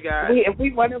for you guys.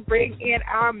 We want to bring in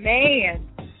our man.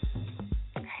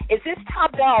 Is this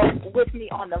Top Dog with me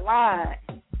on the line?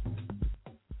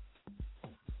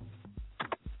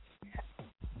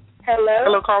 Hello?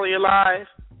 Hello, caller, you're live.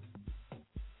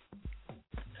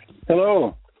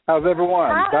 Hello. How's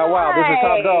everyone? Hi. Wow, this is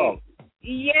Top Dog.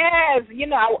 Yes.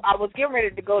 I was getting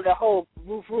ready to go the whole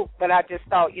woof, woof. But I just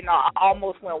thought, I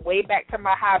almost went way back to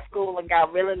my high school and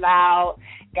got really loud,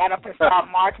 got up and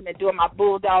started marching and doing my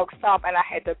bulldog stomp, and I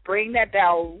had to bring that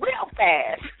down real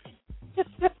fast.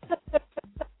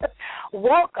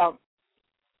 Welcome.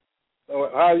 So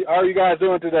how are you guys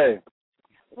doing today?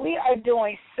 We are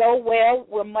doing so well.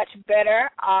 We're much better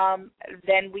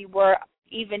than we were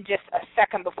even just a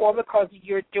second before because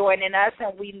you're joining us,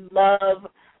 and we love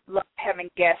having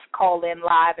guests call in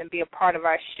live and be a part of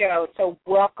our show. So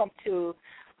welcome to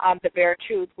The Bare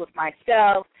Truth with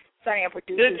myself, Sonny, and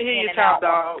producers. Good to hear you, top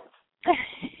dog.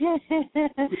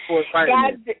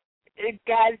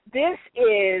 Guys, this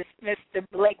is Mr.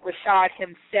 Blake Rashad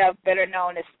himself, better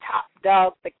known as Top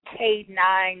Dog, the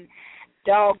K9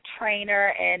 dog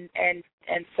trainer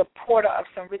and supporter of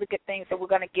some really good things that we're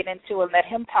going to get into and let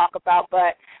him talk about.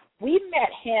 But we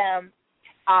met him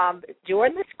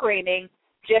during the screening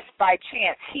just by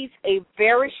chance. He's a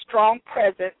very strong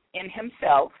presence in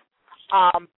himself,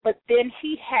 but then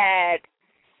he had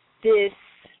this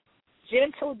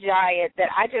gentle giant that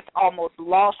I just almost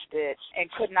lost it and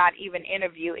could not even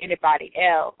interview anybody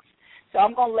else. So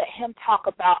I'm going to let him talk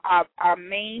about our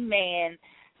main man.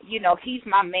 He's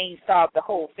my main star of the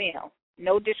whole film.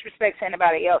 No disrespect to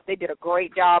anybody else. They did a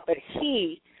great job, but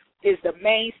he is the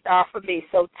main star for me.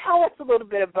 So tell us a little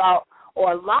bit about,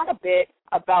 or a lot of it,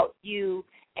 about you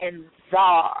and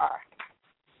Czar.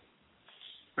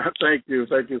 Thank you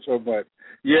so much.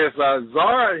 Yes,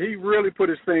 Czar, he really put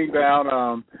his thing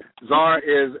down. Czar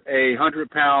is a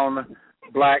 100-pound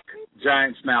black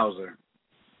giant schnauzer.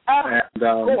 And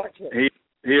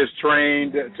he is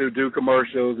trained to do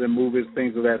commercials and movies,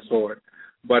 things of that sort.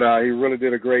 But he really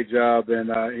did a great job,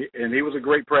 and he was a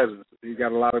great presence. He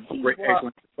got a lot of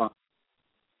excellent response.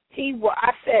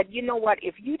 I said, you know what,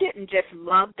 if you didn't just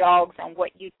love dogs and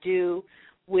what you do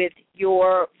with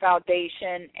your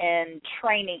foundation and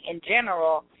training in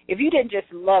general, if you didn't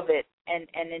just love it and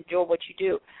enjoy what you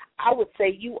do, I would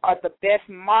say you are the best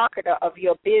marketer of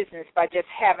your business by just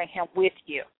having him with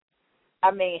you.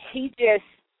 I mean, he just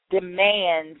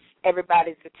demands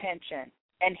everybody's attention.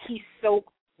 And he's so,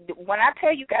 when I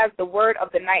tell you guys the word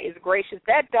of the night is gracious,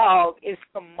 that dog is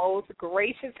the most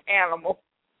gracious animal.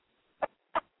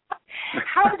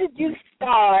 How did you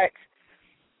start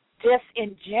just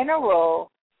in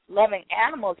general loving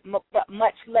animals, but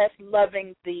much less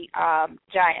loving the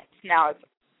giant schnauzer?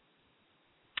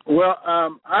 Well,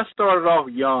 I started off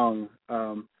young,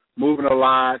 moving a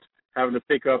lot, having to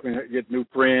pick up and get new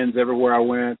friends everywhere I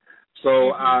went.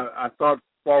 So I thought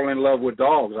falling in love with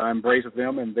dogs. I embraced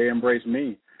them, and they embraced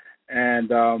me. And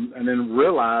then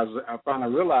I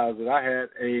finally realized that I had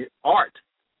a art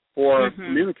for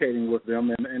communicating with them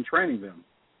and training them.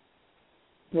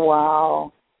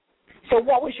 Wow. So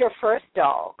what was your first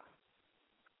dog?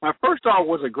 My first dog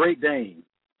was a Great Dane.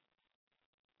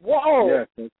 Whoa.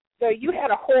 Yes. So you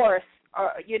had a horse,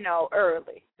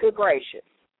 early. Good gracious.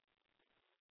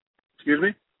 Excuse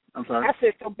me? I'm sorry. I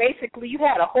said, so basically you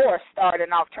had a horse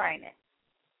starting off training.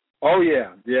 Oh,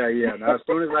 yeah. Now, as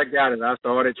soon as I got it, I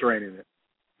started training it.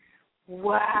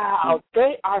 Wow.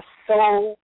 They are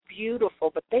so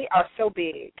beautiful, but they are so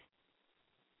big.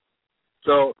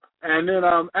 So, and then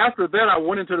after that, I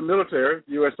went into the military,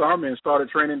 U.S. Army, and started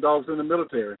training dogs in the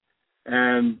military.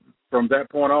 And from that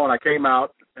point on, I came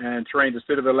out and trained the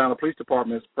City of Atlanta Police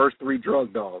Department's first 3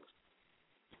 drug dogs.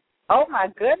 Oh, my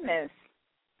goodness.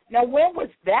 Now, when was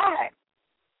that?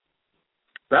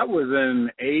 That was in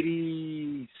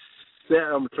 87.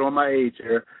 I'm showing my age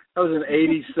here. That was in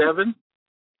 87.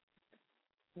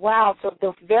 Wow, so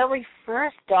the very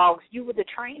first dogs, you were the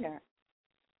trainer.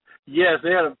 Yes,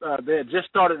 they had just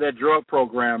started that drug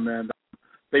program, and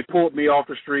they pulled me off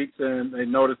the streets, and they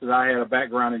noticed that I had a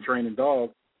background in training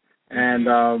dogs, and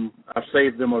I've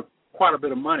saved them quite a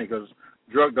bit of money because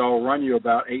drug dogs run you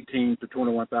about $18,000 to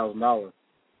 $21,000.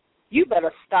 You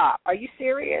better stop. Are you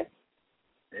serious?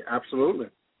 Yeah, absolutely.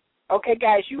 Okay,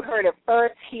 guys, you heard it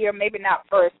first here, maybe not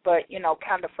first, but,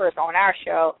 kind of first on our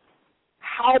show,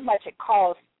 how much it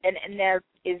costs. And there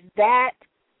is that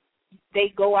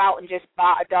they go out and just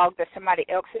buy a dog that somebody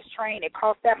else has trained. It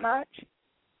costs that much?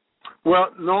 Well,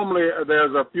 normally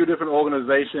there's a few different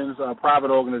organizations,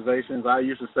 private organizations, I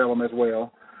used to sell them as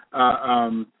well,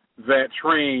 that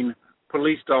train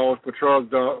police dogs, patrol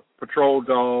dogs,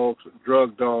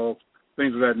 drug dogs,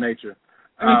 things of that nature.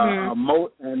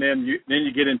 And then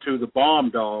you get into the bomb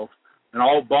dogs, and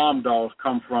all bomb dogs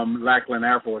come from Lackland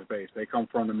Air Force Base. They come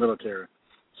from the military.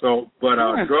 So, but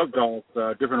drug dogs,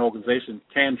 different organizations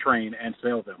can train and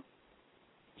sell them.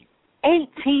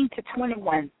 $18,000 to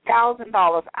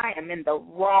 $21,000. I am in the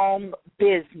wrong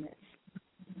business.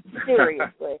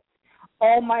 Seriously.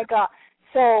 Oh my God.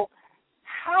 So,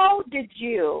 how did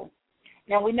you,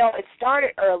 now we know it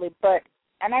started early, but,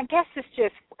 and I guess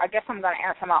I'm going to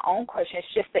answer my own question.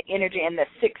 It's just the energy and the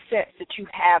sixth sense that you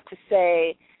have to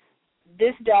say,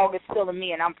 this dog is feeling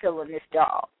me and I'm feeling this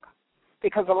dog.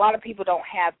 Because a lot of people don't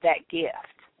have that gift,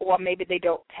 or maybe they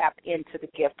don't tap into the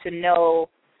gift to know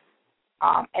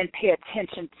and pay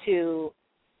attention to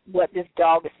what this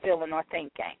dog is feeling or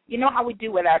thinking. You know how we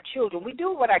do with our children. We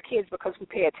do it with our kids because we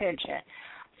pay attention.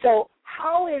 So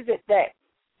how is it that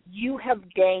you have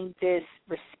gained this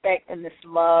respect and this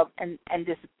love and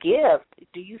this gift,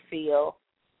 do you feel,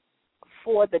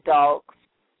 for the dogs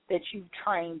that you've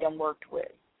trained and worked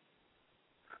with?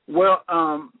 Well,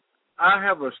 I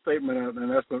have a statement,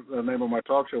 and that's the name of my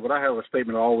talk show, but I have a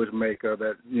statement I always make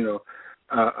that,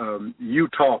 you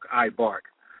talk, I bark.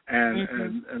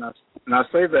 And I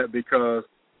say that because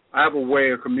I have a way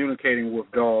of communicating with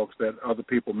dogs that other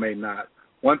people may not.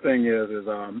 One thing is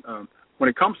when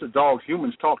it comes to dogs,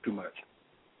 humans talk too much.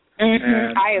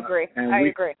 And, I agree.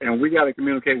 And we got to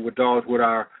communicate with dogs with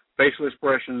our facial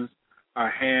expressions, our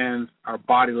hands, our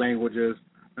body languages,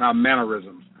 and our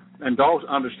mannerisms. And dogs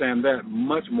understand that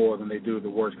much more than they do the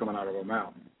words coming out of our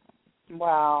mouth.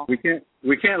 Wow. We can't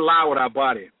lie with our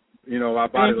body, our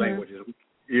body languages,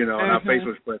 and our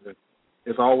facial expressions.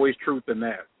 There's always truth in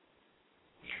that.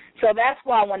 So that's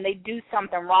why when they do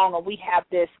something wrong or we have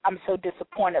this I'm so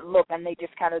disappointed look and they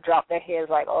just kind of drop their heads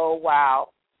like, oh, wow.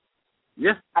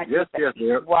 Yes. They're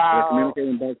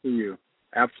communicating back to you.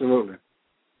 Absolutely.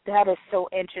 That is so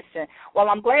interesting. Well,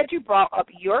 I'm glad you brought up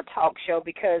your talk show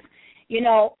because,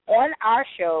 on our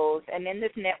shows and in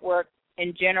this network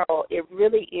in general, it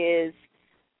really is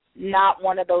not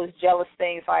one of those jealous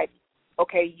things like,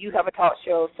 okay, you have a talk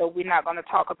show, so we're not going to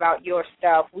talk about your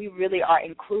stuff. We really are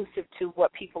inclusive to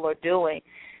what people are doing.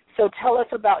 So tell us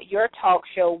about your talk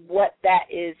show, what that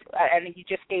is, and you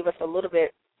just gave us a little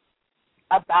bit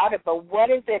about it, but what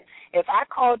is it? If I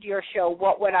called your show,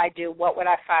 what would I do? What would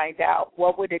I find out?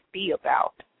 What would it be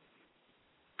about?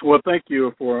 Well, thank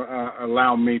you for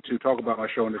allowing me to talk about my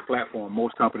show on this platform.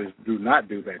 Most companies do not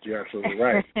do that. You're absolutely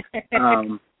right.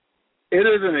 It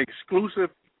is an exclusive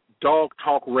dog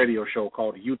talk radio show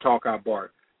called You Talk, I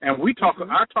Bark. And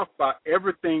I talk about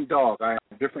everything dog. I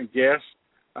have different guests,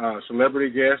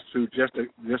 celebrity guests who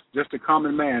just a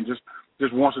common man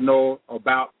just wants to know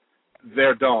about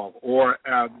their dog, or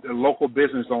a local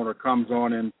business owner comes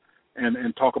on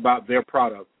and talk about their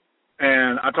product.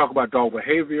 And I talk about dog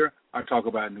behavior. I talk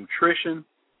about nutrition,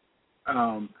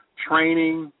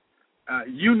 training,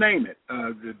 you name it,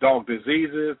 the dog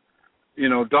diseases.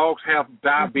 Dogs have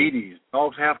diabetes.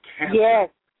 Dogs have cancer. Yes.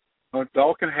 A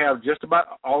dog can have just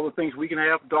about all the things we can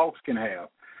have, dogs can have.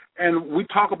 And we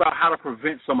talk about how to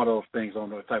prevent some of those things on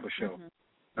that type of show.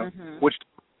 Which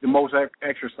the most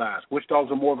exercise, which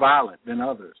dogs are more violent than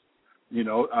others.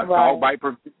 Dog bite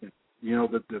prevention,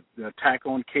 the attack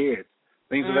on kids,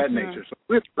 things of that nature. So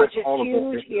which is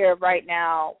huge here right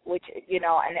now, which,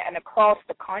 and across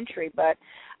the country, but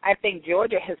I think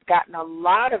Georgia has gotten a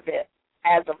lot of it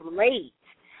as of late,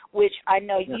 which I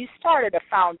know you started a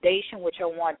foundation, which I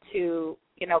want to,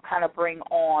 kind of bring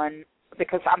on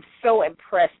because I'm so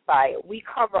impressed by it. We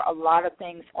cover a lot of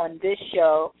things on this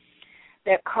show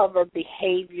that cover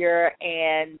behavior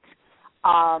and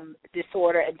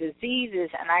disorder and diseases,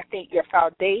 and I think your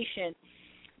foundation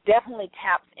definitely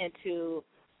taps into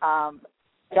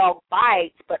dog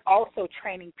bites, but also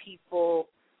training people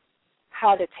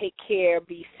how to take care,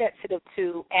 be sensitive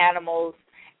to animals,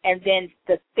 and then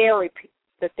the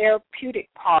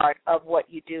therapeutic part of what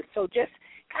you do. So just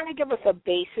kind of give us a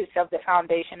basis of the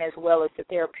foundation as well as the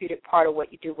therapeutic part of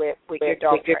what you do with your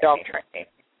dog training.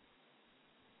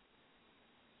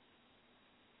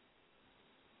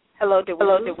 Hello, did we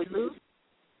lose?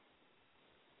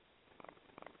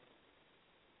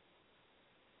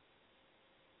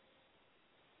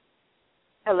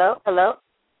 Hello?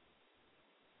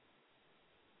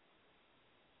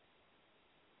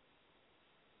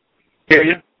 Hear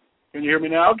you? Can you hear me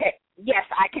now? Okay. Yes,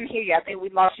 I can hear you. I think we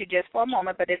lost you just for a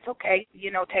moment, but it's okay.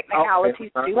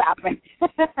 Technicalities do happen.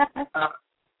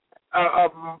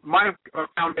 My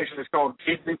foundation is called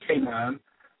Kids and Canine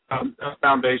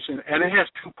Foundation, and it has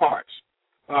two parts.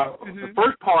 The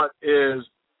first part is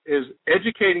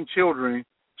educating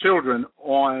children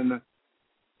on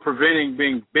preventing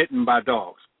being bitten by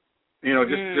dogs.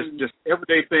 Just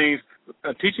everyday things,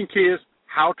 teaching kids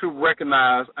how to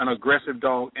recognize an aggressive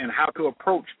dog and how to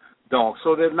approach dogs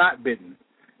so they're not bitten.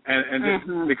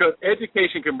 And because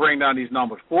education can bring down these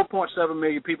numbers. 4.7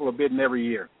 million people are bitten every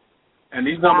year. And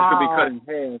these numbers can be cut in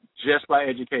half just by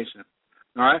education.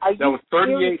 All right? There was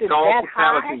 38 dog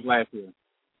fatalities last year.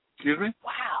 Excuse me?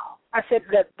 Wow. I said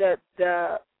that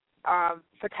the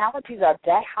fatalities are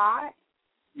that high?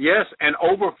 Yes, and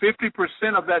over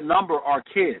 50% of that number are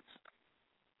kids.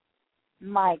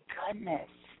 My goodness.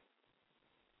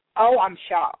 Oh, I'm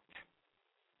shocked.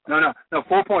 No,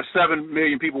 4.7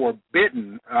 million people were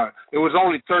bitten. It was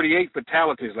only 38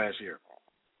 fatalities last year.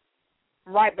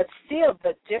 Right, but still,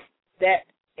 just that,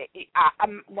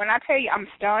 when I tell you I'm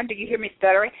stunned, do you hear me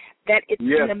stuttering? That it's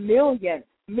in the million.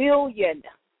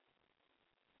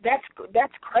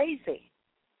 That's crazy.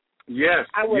 Yes,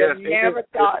 I would have never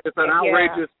thought. It's an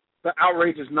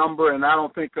outrageous number, and I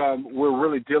don't think we're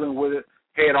really dealing with it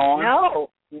head on.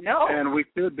 No. And we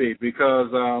should be,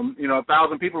 because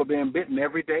 1,000 people are being bitten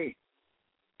every day,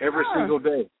 every single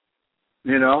day.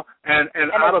 And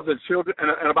out of the children,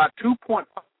 and about 2.5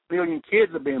 million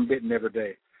kids are being bitten every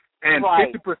day, and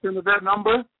 50% of that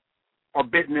number are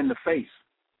bitten in the face.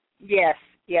 Yes,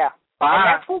 yeah. By and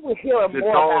that's what we're hearing the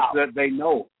more dogs about. that they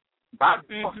know, by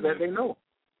dogs that they know,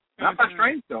 not by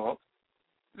strange dogs.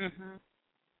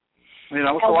 So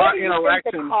our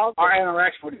interaction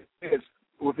with kids,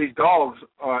 with these dogs,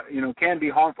 can be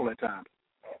harmful at times.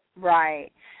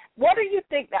 Right. What do you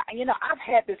think that, I've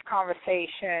had this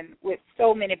conversation with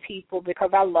so many people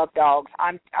because I love dogs.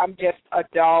 I'm just a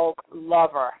dog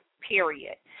lover,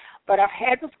 period. But I've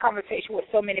had this conversation with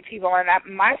so many people, and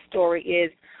my story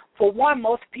is, for one,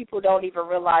 most people don't even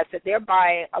realize that they're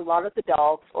buying a lot of the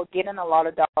dogs or getting a lot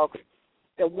of dogs.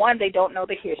 The one, they don't know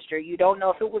the history. You don't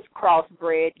know if it was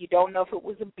crossbred. You don't know if it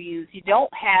was abused. You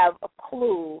don't have a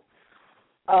clue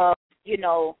of,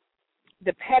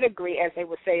 the pedigree, as they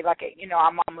would say. Like,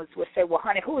 our mamas would say, well,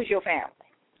 honey, who is your family?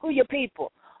 Who are your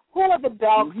people? Who are the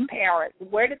dog's parents?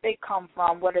 Where did they come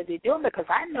from? What are they doing? Because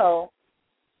I know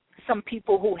some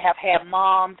people who have had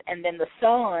moms, and then the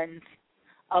sons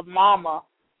of mama,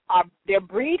 they're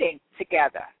breeding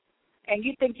together. And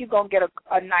you think you're going to get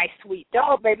a nice, sweet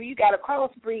dog, baby. You got a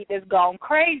crossbreed that's gone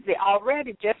crazy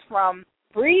already just from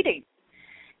breeding.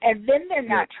 And then they're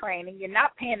not training. You're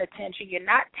not paying attention. You're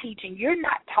not teaching. You're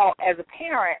not taught as a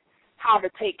parent how to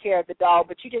take care of the dog,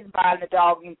 but you're just buying the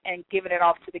dog and giving it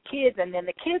off to the kids, and then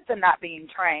the kids are not being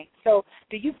trained. So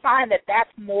do you find that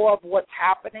that's more of what's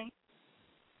happening?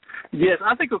 Yes,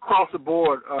 I think across the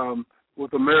board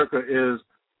with America is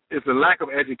the lack of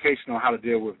education on how to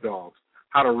deal with dogs,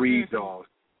 how to read dogs.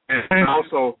 And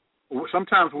also,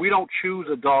 sometimes we don't choose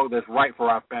a dog that's right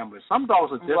for our family. Some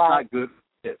dogs are just not good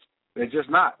for kids. They're just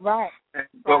not. Right.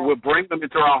 But we'll bring them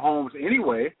into our homes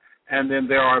anyway, and then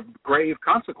there are grave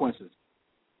consequences.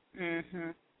 So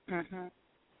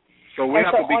we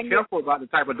have to be careful about the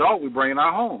type of dog we bring in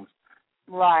our homes.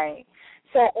 Right.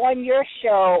 So on your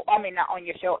show, not on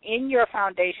your show, in your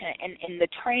foundation and in the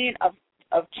training of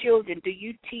children, do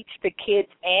you teach the kids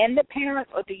and the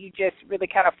parents, or do you just really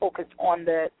kind of focus on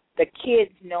the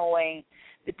kids knowing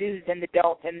the do's and the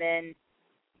don'ts, and then,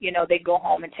 they go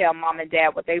home and tell mom and dad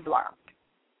what they've learned?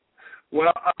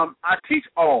 Well, I teach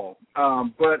all,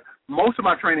 but most of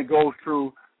my training goes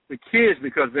through the kids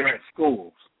because they're at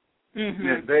schools.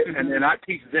 And then I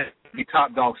teach them to be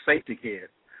top dog safety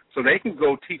kids, so they can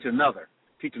go teach another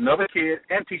kid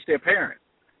and teach their parents.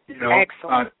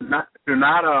 Excellent. Do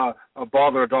not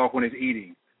bother a dog when it's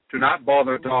eating. Do not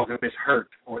bother a dog if it's hurt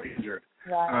or injured.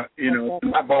 Right. Do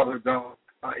not bother a dog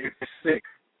if it's sick.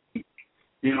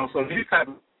 So these type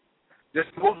of just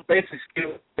most basic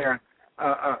skills there.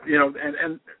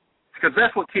 And because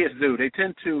that's what kids do. They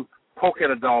tend to poke at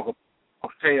a dog, a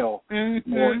tail,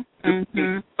 or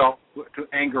to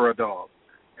anger a dog.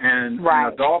 And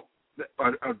a dog,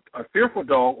 a fearful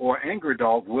dog or angry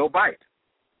dog will bite.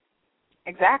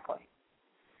 Exactly.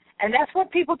 And that's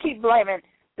what people keep blaming: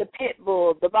 the pit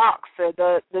bull, the boxer,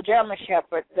 the German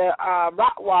Shepherd, the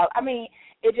Rottweiler.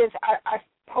 It just, I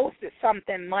posted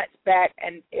something months back,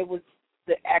 and it was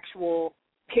the actual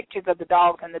pictures of the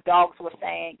dogs, and the dogs were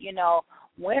saying,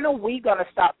 when are we going to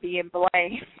stop being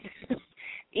blamed?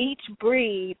 Each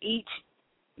breed, each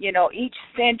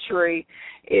century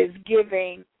is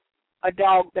giving a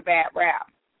dog the bad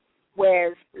rap.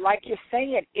 Whereas, like you're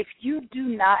saying, if you do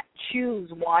not choose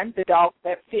the dog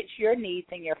that fits your needs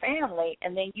and your family,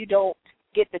 and then you don't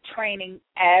get the training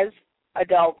as a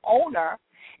dog owner,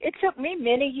 it took me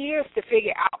many years to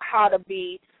figure out how to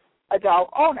be a dog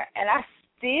owner. And I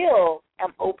still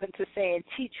am open to saying,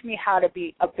 teach me how to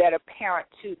be a better parent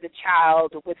to the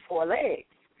child with 4 legs.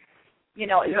 It's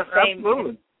the same.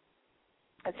 Absolutely.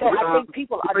 And so I think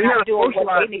people are not doing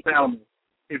what they need to do.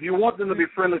 If you want them to be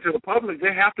friendly to the public,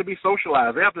 they have to be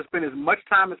socialized. They have to spend as much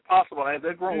time as possible as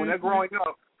they're growing. When they're growing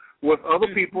up with other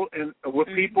people and with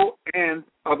people and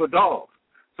other dogs,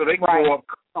 so they can grow up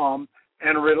calm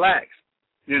and relaxed.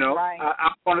 You know, right.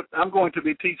 I'm going to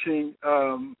be teaching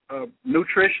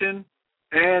nutrition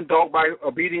and dog bite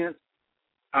obedience.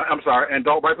 And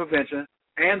dog bite prevention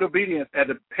and obedience at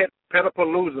the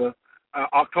Petapalooza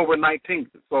October 19th.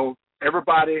 So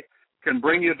everybody can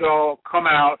bring your dog, come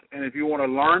out, and if you want to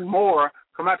learn more,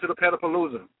 come out to the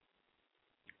Petapalooza.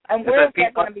 And where is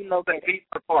that going to be located? At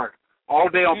Piedmont Park. All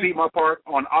day on Piedmont Park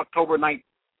on October 19th.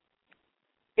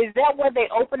 Is that where they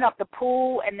open up the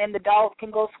pool and then the dogs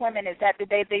can go swimming? Is that the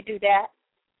day they do that?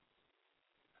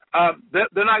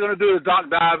 They're not going to do the dock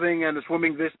diving and the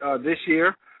swimming this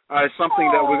year. It's something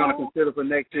that we're going to consider for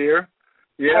next year.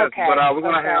 Yes, okay. But we're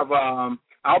going to have.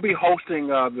 I'll be hosting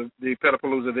the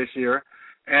Petapalooza this year,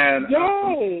 and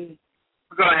yay!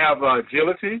 We're going to have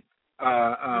agility.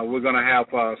 We're going to have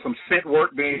some scent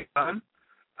work being done.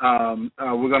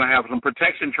 We're going to have some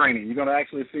protection training. You're going to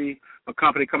actually see a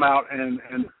company come out and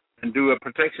do a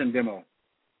protection demo.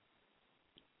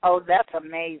 Oh, that's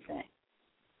amazing.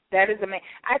 That is amazing.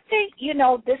 I think,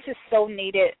 this is so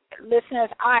needed. Listeners,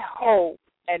 I hope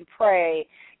and pray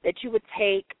that you would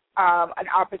take an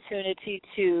opportunity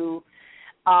to,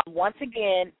 once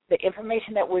again, the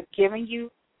information that we're giving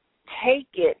you, take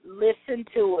it, listen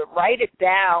to it, write it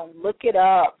down, look it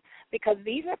up, because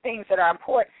these are things that are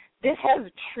important. This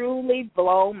has truly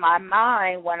blown my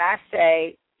mind when I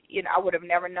say, I would have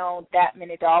never known that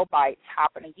many dog bites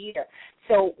happen a year.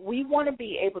 So we want to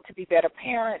be able to be better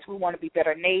parents. We want to be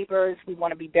better neighbors. We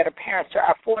want to be better parents to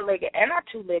our four-legged and our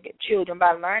two-legged children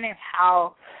by learning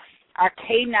how our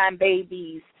canine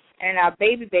babies and our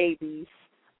baby babies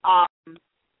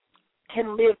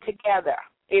can live together.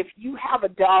 If you have a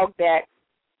dog that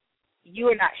you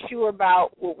are not sure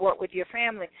about will work with your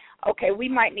family, okay, we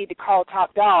might need to call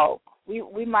Top Dog.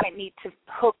 We might need to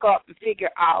hook up and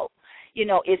figure out,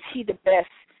 is he the best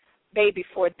baby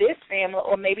for this family,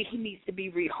 or maybe he needs to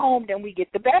be rehomed and we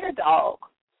get the better dog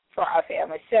for our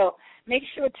family. So make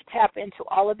sure to tap into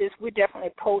all of this. We're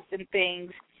definitely posting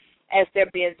things as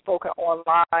they're being spoken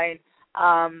online.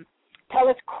 Tell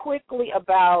us quickly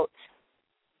about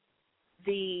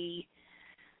the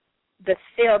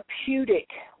therapeutic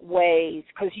ways,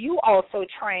 because you also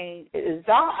train,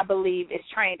 Zah, I believe, is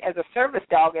trained as a service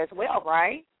dog as well,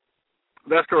 right?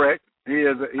 That's correct. He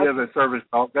is a service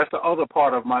dog. That's the other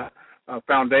part of my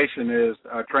foundation is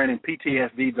training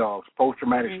PTSD dogs,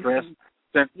 post-traumatic stress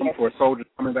syndrome for soldiers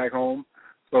coming back home.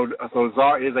 So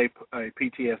Zah is a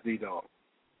PTSD dog.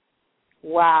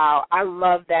 Wow, I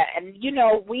love that. And,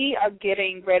 we are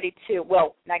getting ready to,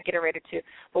 well, not getting ready to,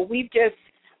 but we've just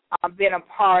been a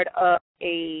part of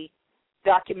a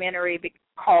documentary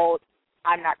called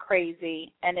I'm Not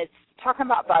Crazy, and it's talking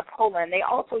about bipolar, and they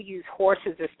also use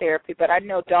horses as therapy, but I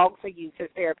know dogs are used as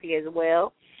therapy as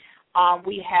well.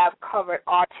 We have covered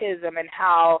autism and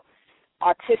how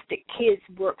autistic kids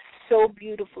work so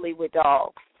beautifully with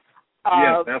dogs.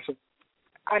 Yes, absolutely.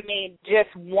 I mean,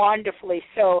 just wonderfully.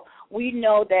 So we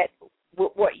know that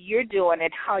what you're doing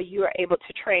and how you're able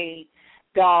to train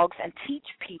dogs and teach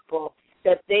people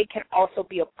that they can also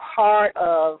be a part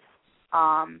of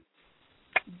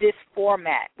this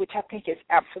format, which I think is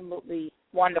absolutely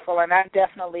wonderful. And I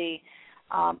definitely,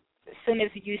 as soon as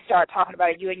you start talking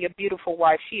about it, you and your beautiful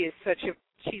wife, she's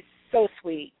so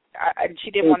sweet. And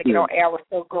she didn't want to get on air. It was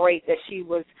so great that she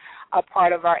was a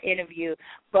part of our interview.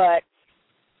 But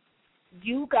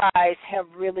you guys have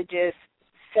really just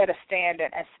set a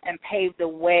standard and paved the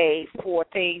way for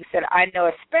things that I know,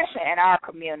 especially in our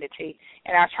community,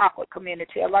 in our chocolate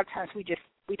community, a lot of times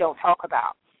we don't talk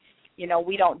about.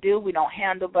 We don't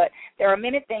handle, but there are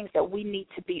many things that we need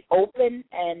to be open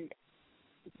and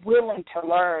willing to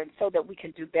learn so that we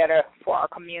can do better for our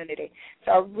community.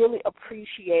 So I really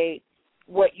appreciate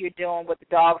what you're doing with the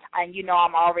dogs. And,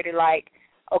 I'm already like,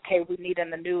 okay, we need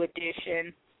a new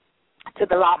addition to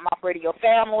the Loudmouth Radio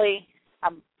family.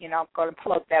 I'm going to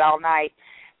plug that all night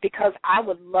because I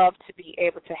would love to be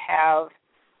able to have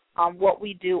what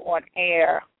we do on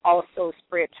air also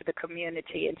spread to the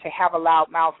community, and to have a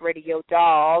Loudmouth Radio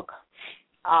dog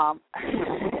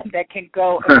that can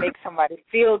go and make somebody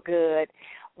feel good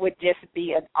would just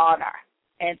be an honor.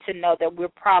 And to know that we're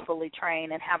properly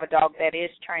trained and have a dog that is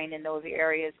trained in those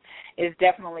areas is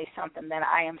definitely something that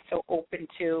I am so open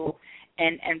to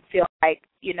and feel like,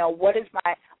 what is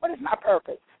my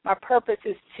purpose? My purpose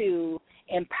is to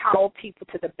empower people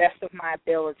to the best of my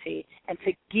ability and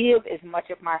to give as much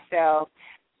of myself,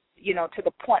 to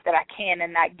the point that I can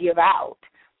and not give out,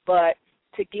 but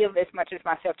to give as much as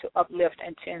myself to uplift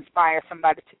and to inspire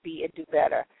somebody to be and do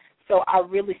better. So I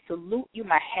really salute you.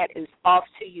 My hat is off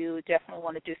to you. Definitely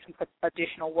want to do some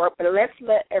additional work. But let's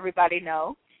let everybody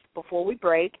know before we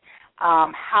break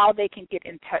how they can get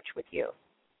in touch with you.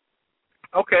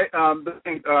 Okay.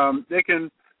 They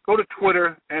can go to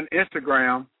Twitter and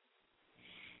Instagram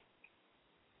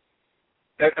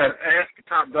at Ask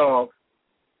Top Dog.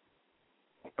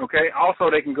 Okay. Also,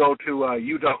 they can go to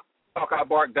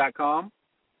utalkoutbark.com.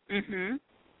 Mhm.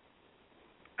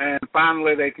 And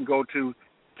finally, they can go to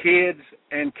Kids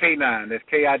and K9. That's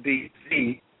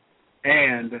KIDC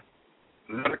and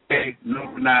letter K,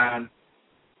 number 9.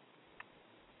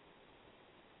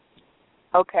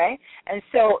 Okay. And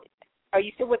so, are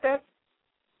you still with us?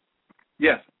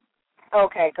 Yes.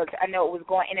 Okay, because I know it was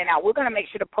going in and out. We're going to make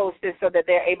sure to post this so that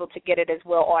they're able to get it as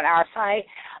well on our site.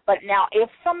 But now, if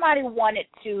somebody wanted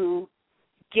to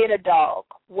get a dog,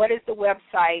 what is the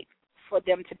website for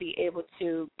them to be able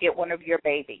to get one of your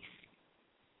babies?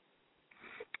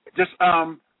 Just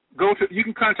go to. You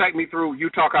can contact me through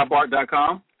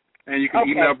utalkoutbark.com, and you can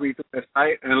email me through that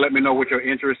site and let me know what your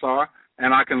interests are,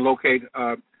 and I can locate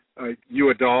you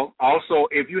a dog. Also,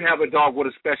 if you have a dog with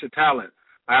a special talent,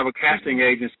 I have a casting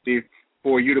agency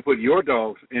for you to put your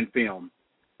dogs in film.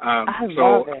 I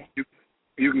love it.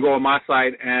 You can go on my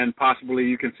site and possibly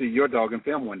you can see your dog in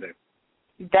film one day.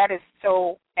 That is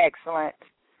so excellent.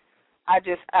 I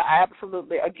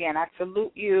absolutely, again, I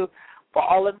salute you for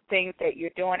all of the things that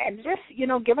you're doing and just,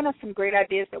 giving us some great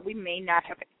ideas that we may not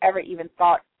have ever even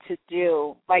thought to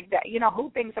do. Like that,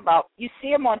 who thinks about, you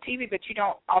see them on TV, but you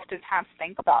don't oftentimes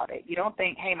think about it. You don't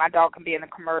think, hey, my dog can be in a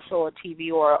commercial or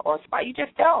TV or spot. You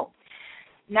just don't.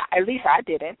 Not, at least I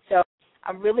didn't. So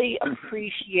I really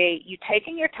appreciate you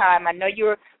taking your time. I know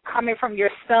you're coming from your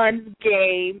son's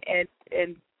game,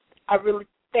 and I really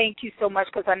thank you so much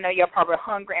because I know you're probably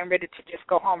hungry and ready to just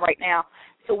go home right now.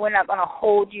 So we're not going to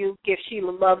hold you. Give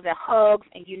Sheila loves and hugs,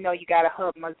 and you got to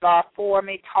hug Mazar for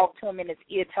me. Talk to him in his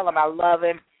ear. Tell him I love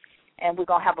him, and we're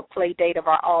going to have a play date of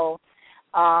our own.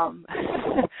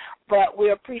 But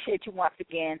we appreciate you once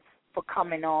again for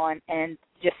coming on, and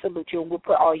just salute you, and we'll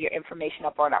put all your information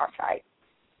up on our site.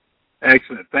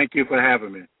 Excellent. Thank you for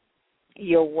having me.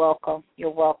 You're welcome.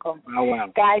 You're welcome. Oh, wow.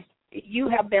 Guys, you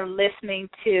have been listening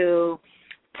to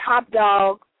Top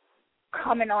Dog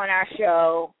coming on our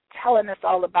show, telling us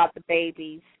all about the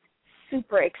babies.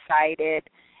 Super excited.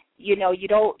 You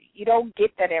don't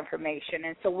get that information,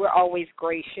 and so we're always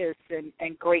gracious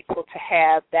and grateful to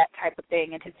have that type of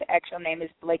thing. And his actual name is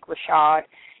Blake Rashad.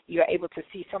 You're able to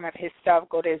see some of his stuff.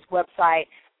 Go to his website.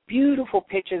 Beautiful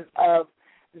pictures of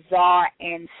Czar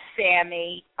and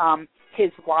Sammy,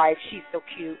 his wife. She's so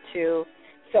cute, too.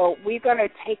 So we're going to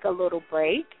take a little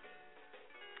break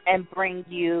and bring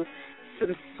you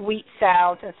some sweet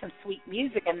sounds and some sweet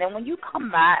music. And then when we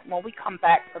come back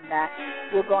from that,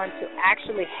 we're going to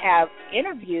actually have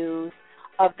interviews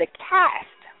of the cast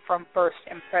from First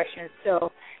Impressions.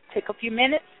 So take a few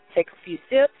minutes, take a few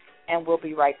sips, and we'll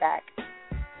be right back.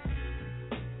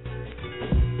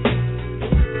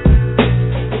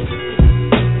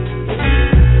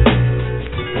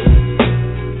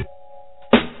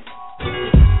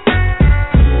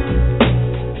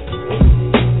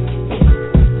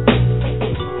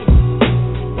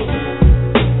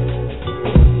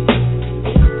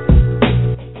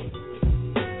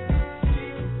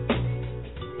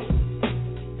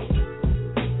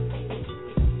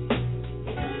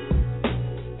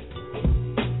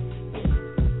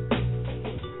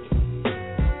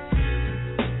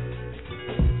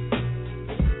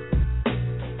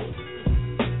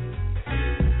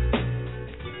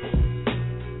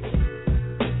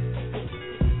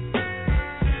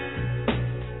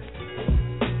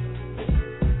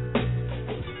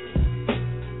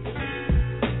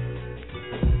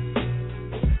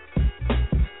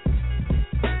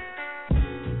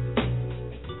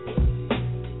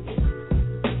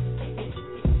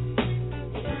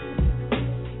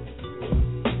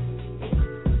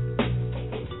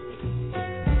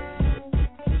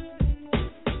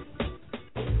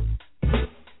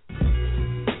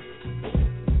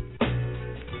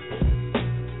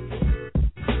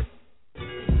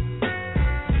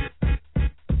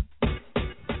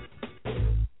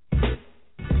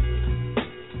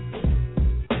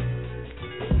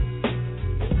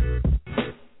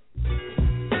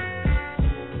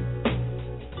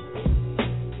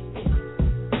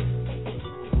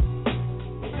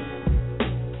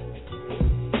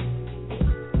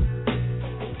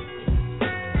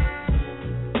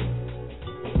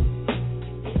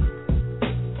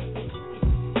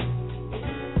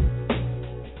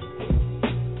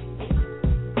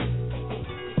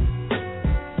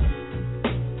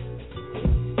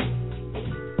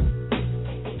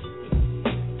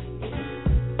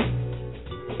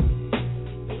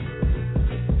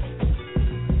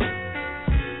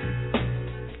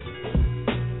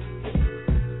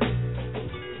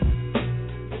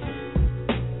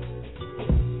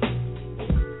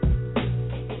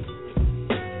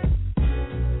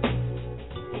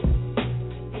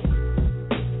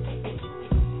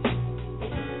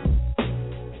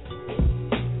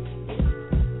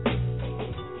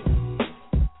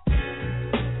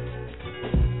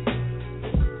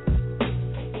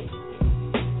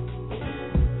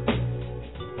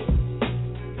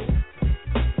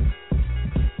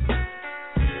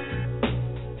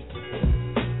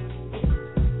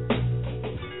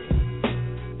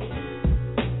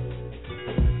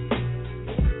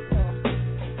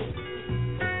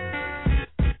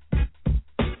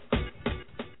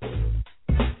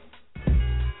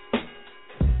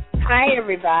 Hi,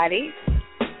 everybody.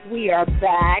 We are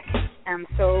back. I'm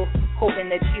so hoping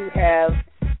that you have,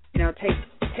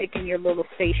 taken your little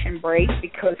station break,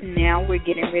 because now we're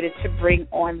getting ready to bring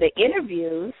on the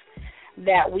interviews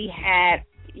that we had.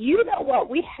 You know what?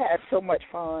 We had so much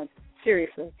fun.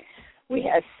 Seriously. We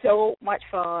had so much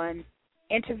fun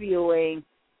interviewing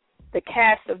the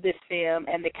cast of this film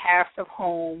and the cast of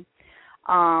Home.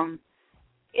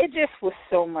 It just was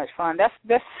so much fun.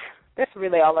 That's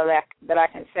really all of that I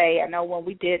can say. I know when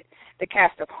we did the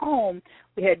cast of Home,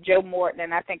 we had Joe Morton,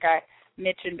 and I think I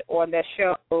mentioned on that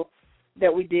show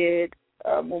that we did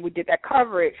when we did that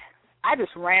coverage, I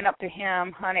just ran up to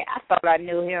him, honey. I thought I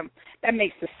knew him. That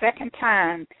makes the second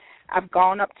time I've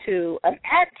gone up to an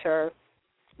actor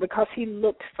because he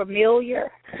looked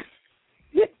familiar.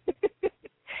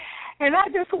 And I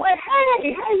just went,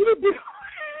 hey, how you doing?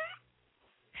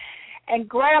 And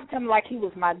grabbed him like he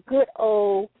was my good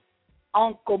old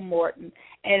Uncle Morton.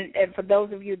 And for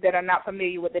those of you that are not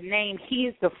familiar with the name, he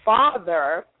is the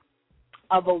father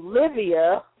of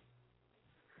Olivia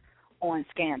on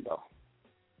Scandal.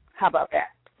 How about that?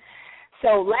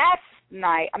 So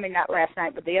not last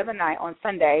night, but the other night on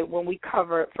Sunday when we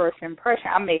covered First Impression,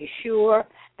 I made sure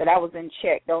that I was in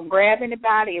check. Don't grab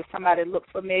anybody. If somebody looks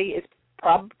familiar, it's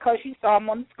probably because you saw them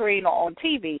on the screen or on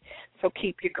TV, so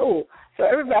keep your cool. So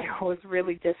everybody was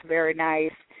really just very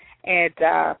nice, and,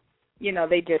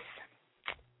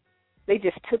 they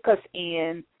just took us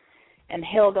in and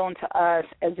held on to us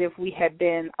as if we had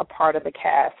been a part of the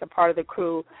cast, a part of the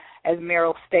crew. As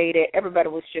Meryl stated, everybody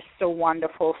was just so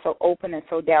wonderful, so open and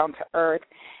so down to earth,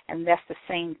 and that's the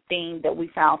same thing that we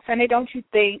found. Sunny, don't you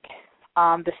think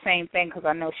the same thing? Because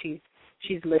I know she's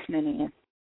listening in.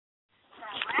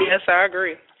 Yes, I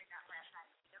agree.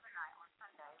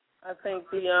 I think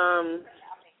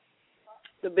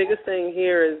the biggest thing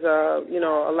here is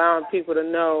allowing people to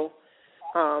know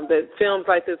that films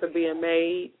like this are being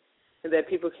made, and that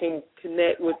people can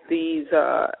connect with these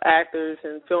actors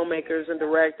and filmmakers and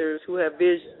directors who have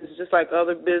visions just like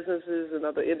other businesses and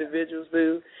other individuals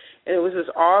do. And it was just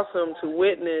awesome to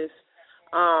witness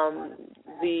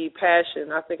the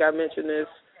passion. I think I mentioned this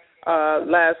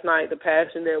last night, the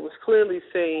passion that was clearly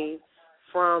seen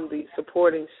from the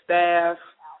supporting staff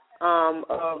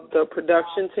of the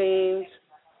production teams.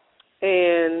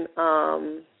 And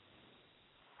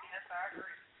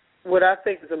what I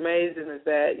think is amazing is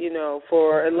that,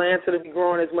 for Atlanta to be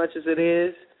growing as much as it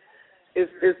is,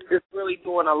 it's really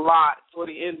doing a lot for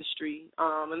the industry.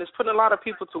 And it's putting a lot of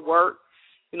people to work.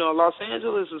 Los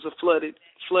Angeles is a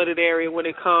flooded area when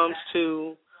it comes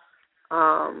to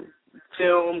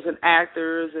films and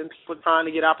actors and people trying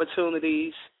to get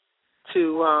opportunities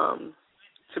to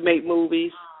make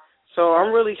movies. So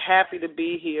I'm really happy to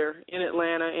be here in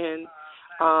Atlanta. And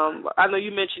I know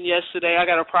you mentioned yesterday I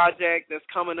got a project that's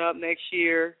coming up next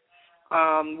year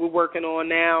we're working on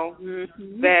now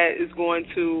that is going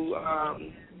to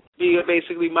be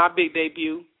basically my big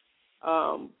debut,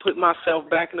 put myself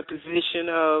back in a position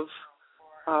of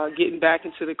getting back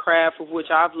into the craft of which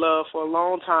I've loved for a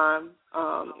long time,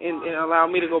 and allow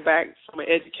me to go back from an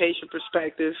education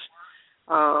perspective,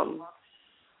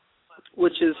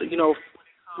 which is,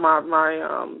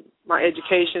 my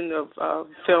education of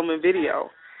film and video.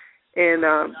 And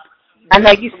I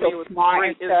know you're so smart.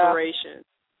 Great inspiration.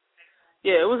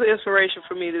 Yeah, it was an inspiration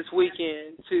for me this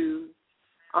weekend to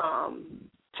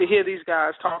hear these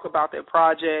guys talk about their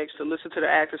projects, to listen to the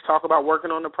actors talk about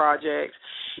working on the projects.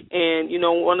 And,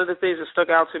 one of the things that stuck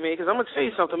out to me, because I'm going to tell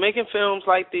you something, making films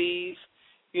like these,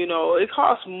 it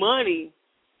costs money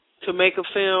to make a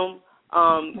film.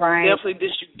 Right. Definitely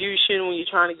distribution when you're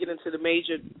trying to get into the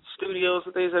major studios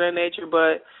and things of that nature.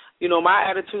 But, my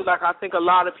attitude, like I think a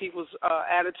lot of people's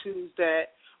attitudes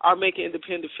that are making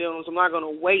independent films, I'm not going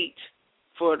to wait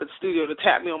for the studio to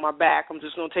tap me on my back. I'm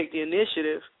just going to take the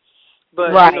initiative.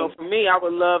 But, right. For me, I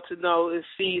would love to know and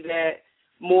see that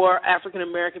more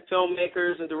African-American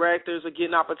filmmakers and directors are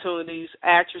getting opportunities,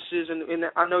 actresses, and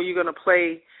I know you're going to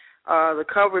play the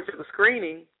coverage of the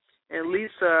screening, and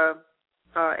Lisa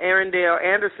Arendelle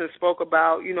Anderson spoke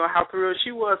about, how thrilled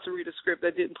she was to read a script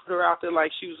that didn't put her out there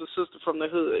like she was a sister from the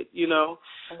hood,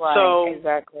 Right, so,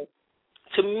 exactly.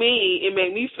 To me, it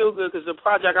made me feel good because the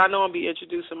project, I know I'll be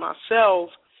introducing myself,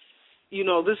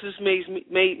 this has made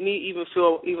me even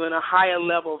feel even a higher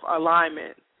level of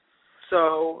alignment.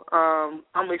 So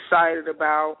I'm excited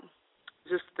about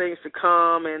just things to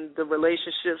come and the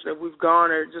relationships that we've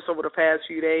garnered just over the past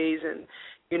few days, and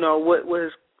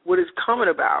what is coming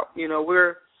about.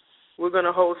 We're going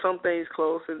to hold some things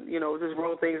close and just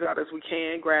roll things out as we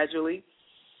can gradually.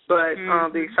 But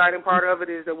the exciting part of it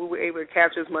is that we were able to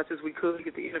capture as much as we could,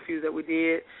 get the interviews that we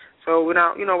did. So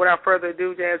without further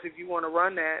ado, Jazz, if you want to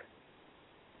run that,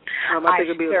 I think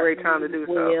it'd be a great time to do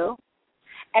so.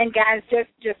 And guys,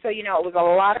 just so you know, it was a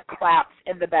lot of claps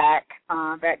in the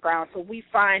background. So we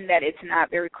find that it's not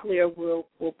very clear. We'll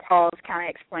pause, kind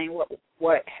of explain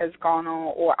what has gone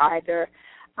on, or either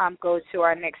go to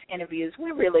our next interviews.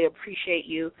 We really appreciate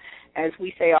you, as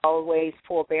we say always,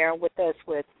 for bearing with us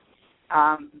with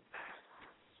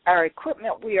our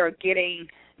equipment. We are getting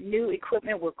new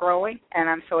equipment. We're growing, and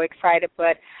I'm so excited.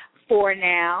 But for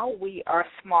now, we are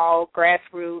small,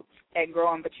 grassroots, and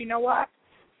growing. But you know what?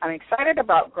 I'm excited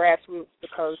about grassroots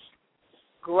because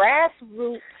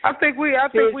grassroots. I think we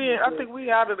out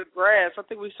of the grass. I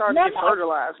think we started to get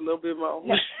fertilized a little bit more.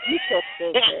 No, you so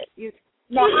stupid.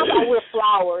 No, how about we're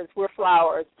flowers? We're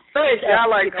flowers. Thank you. I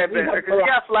like that better because we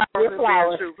got flowers. We're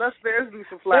flowers. Too. Let's do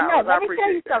some flowers. No, let me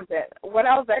tell you something. What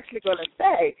I was actually going to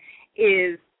say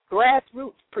is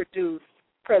grassroots produced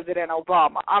President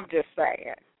Obama. I'm just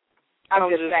saying. I'm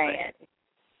just saying.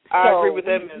 I agree with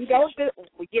that message.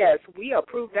 Yes, we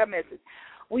approve that message.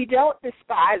 We don't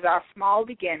despise our small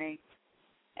beginnings,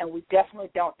 and we definitely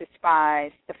don't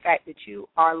despise the fact that you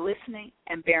are listening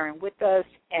and bearing with us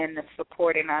and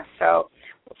supporting us. So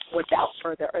without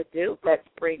further ado, let's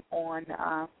bring on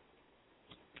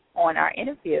our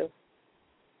interview.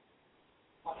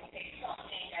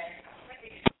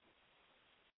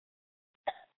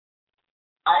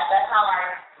 That's how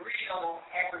I real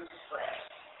every split.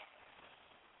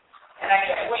 And I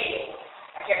kept waiting.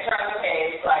 I kept turning the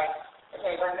page, like,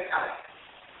 okay, when's it coming?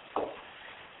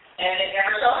 And it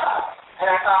never showed up. And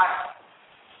I thought,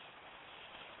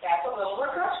 that's a little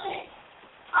refreshing.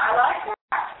 I like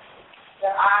that.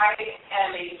 That I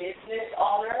am a business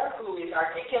owner who is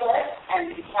articulate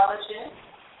and intelligent,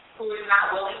 who is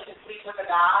not willing to sleep with a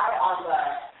guy on the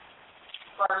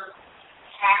first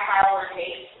half-hour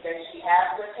date that she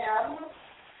has with him.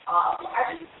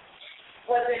 I just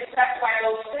was impressed by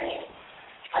those things.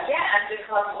 Again,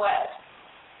 because what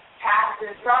passed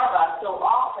in front of us so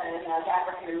often as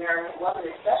African American women,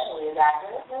 especially, is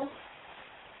activism,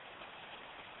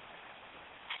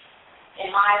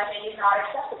 in my opinion, not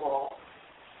acceptable.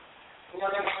 You know,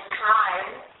 there was a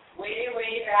time, way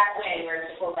back when,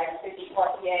 where people like Sidney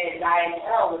Poitier and Diane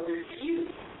L. would refuse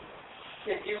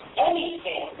to do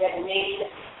anything that made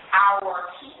our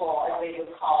people, as they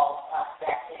would call us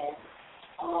back then,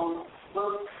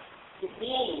 look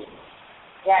demeaned,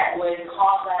 that would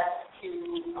cause us to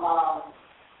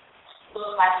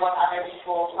look like what other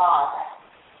people saw us as.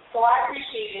 So I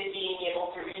appreciated being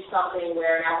able to do something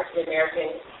where an African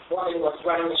American woman was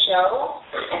running the show,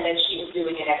 and then she was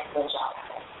doing an excellent job.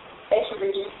 Thank you,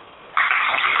 Bridget.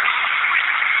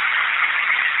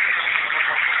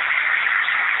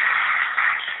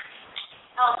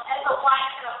 As a wife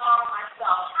and a mom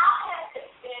myself, how has it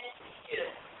been for you,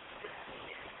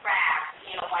 this craft,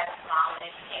 wife and mom, and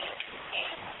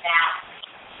now?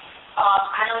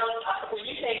 I know when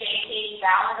you say maintaining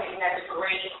balance, I think that's a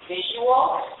great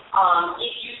visual.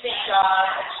 If you think of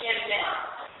a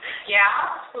gymnast,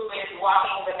 who is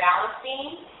walking the balance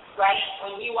beam, right?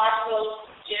 When you watch those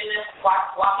gymnasts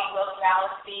walking those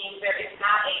balance beams, there is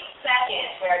not a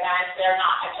second where they're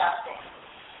not adjusting.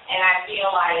 And I feel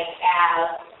like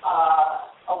as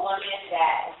a woman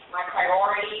that my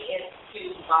priority is to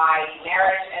my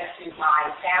marriage and to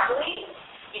my family,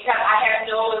 because I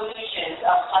have no illusions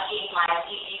of hugging my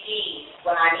DVDs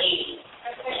when I'm 80.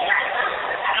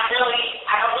 I don't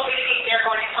really think they're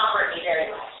going to comfort me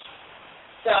very much.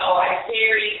 So I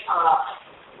very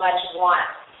much want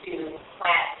to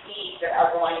plant seeds that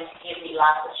are going to give me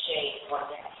lots of shade one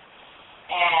day.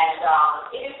 And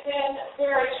it has been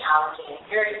very challenging,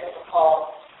 very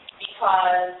difficult,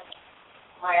 because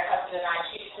my husband and I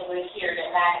choose to live here in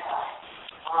Atlanta.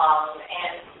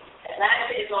 And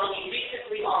Atlanta is only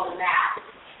recently on the map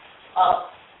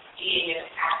of being an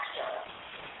actor.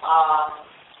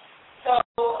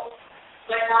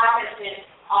 But God has been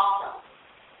awesome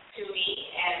to me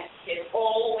and has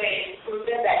always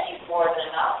proven that He's more than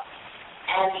enough.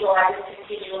 And so I just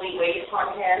continually wait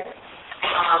upon Him.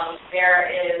 There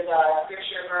is a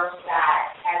scripture verse that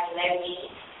has led me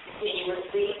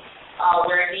continuously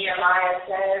where Nehemiah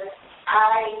says,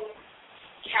 I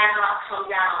cannot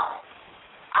come down.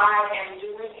 I am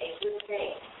doing a good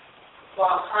thing. So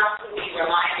I'm constantly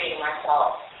reminding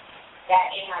myself that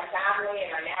in my family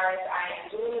and my marriage, I am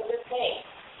doing a good thing.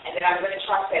 And that I'm going to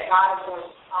trust that God is going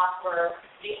to offer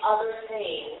the other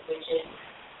thing, which is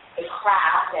the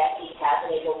craft that He has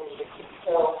enabled me to do.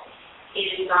 So it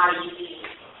is not easy.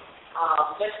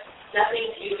 But nothing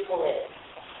beautiful is.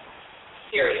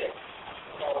 Period.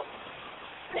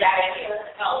 Is that it?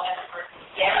 No, that's the first.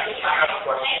 Yes. I have a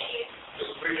question. Thank you.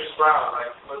 Just previous round,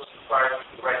 like, what's inspired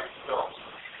you to write films?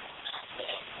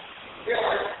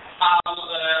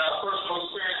 Personal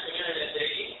experience with internet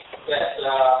dating that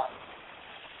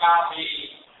found me.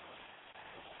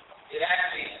 It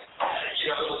actually, it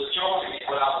was a joke to me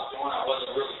what I was doing. I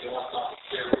wasn't really doing something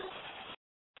serious.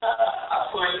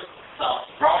 I put some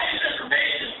wrong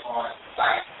information on the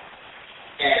site,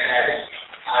 and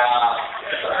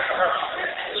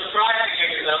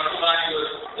surprisingly, because somebody was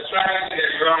attracted to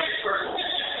that wrong person.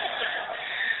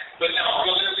 But no,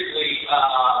 realistically,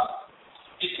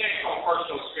 it came from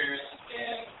personal experience,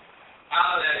 and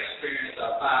out of that experience, I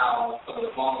found some of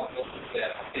the vulnerabilities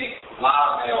that I think a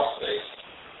lot of males face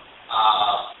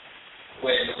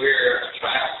when we're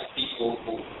attracted to people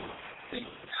who think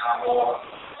have more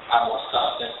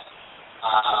substance.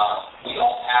 We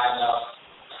don't have enough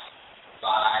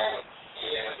vibe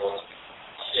or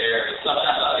share.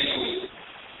 Sometimes I think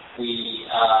we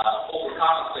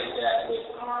overcompensate that with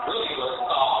really what's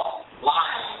called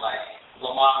lying, like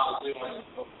Lamar was doing.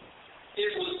 It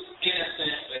was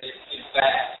innocent, but it, in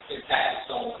fact, impacted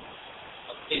someone's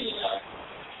opinion of it.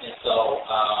 And so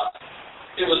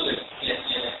it was,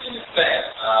 in effect,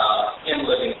 him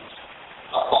living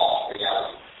a false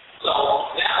reality. So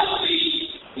that would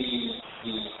be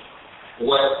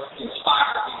what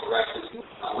inspired me to write this book.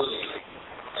 I really,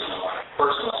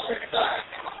 personal experience.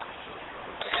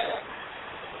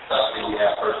 That's the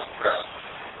first impression.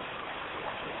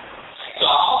 So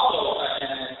also,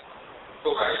 go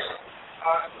right ahead.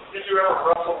 Did you ever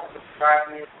wrestle with the guy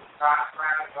who was not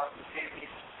trying to be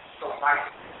so nice?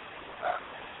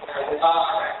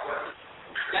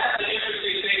 That's the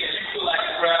interesting thing, is you feel like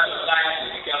the rest of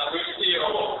nicely because we're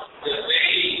still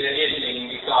debating the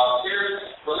ending because there's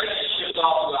relationships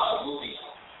all throughout the movie.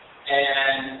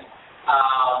 And,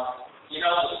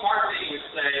 the smart thing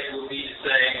would be to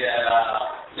say that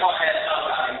don't have to talk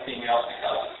about anything else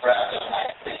because it's wrapped up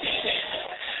nicely.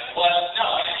 But no,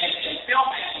 in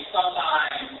filmmaking,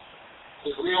 sometimes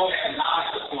the real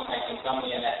economics of filmmaking come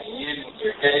in at the end when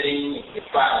you're editing and you're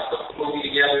trying to put the movie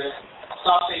together.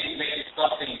 Some things make it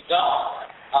something dumb.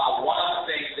 One of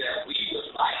the things that we would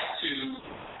like to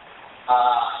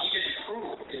even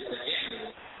improve is the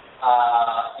ending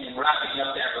in wrapping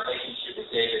up that relationship with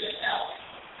David and Alex.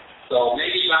 So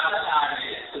maybe by the time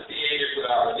it's the theater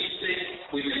with our release date,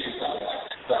 we may do something like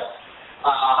that. But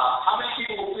how many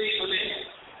people will please believe it?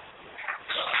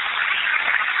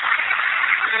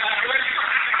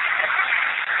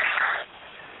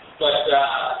 But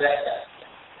that's that.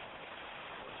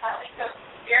 I think that's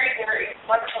very, very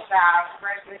wonderful job.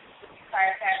 Congratulations to the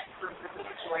entire cast group. I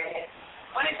really enjoyed it.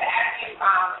 I wanted to ask you,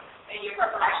 in your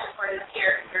preparation for this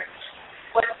character,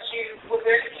 was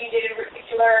there anything you did in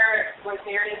particular? Was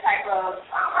there any type of,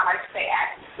 I like to say,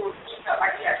 acting tools you felt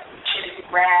like you had to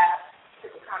grab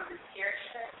to become this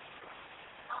character?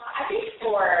 I think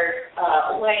for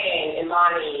playing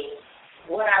Imani,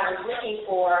 what I was looking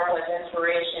for was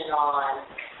inspiration on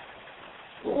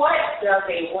what does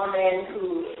a woman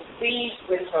who leads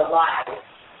with her life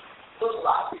look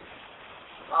like?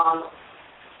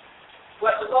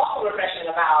 What was also refreshing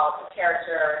about the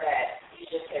character that you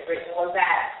just had written was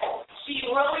that she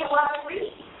really was free.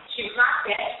 She was not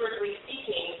desperately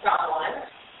seeking someone.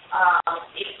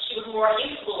 She was more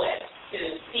influenced to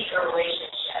seek a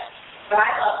relationship. But I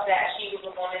love that she was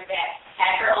a woman that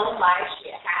had her own life.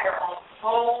 She had her own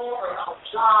home, her own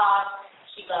job.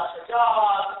 She loved her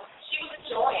dog. She was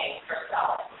enjoying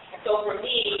herself. And so for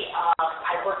me,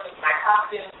 I worked with my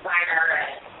costume designer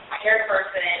and my hair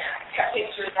person, and I kept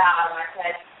pictures out, and I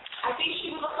said, I think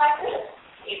she would look like this.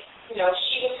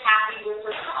 She was happy with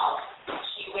herself.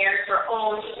 She wears her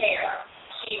own hair.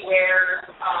 She wears,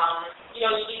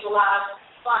 she's a lot of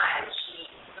fun.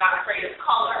 She's not afraid of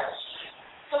color.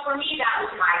 So for me, that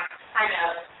was my kind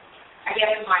of, I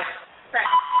guess, my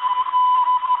preference.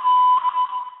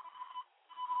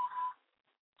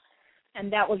 And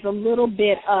that was a little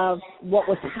bit of what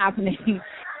was happening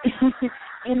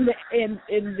in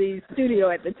the studio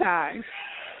at the time.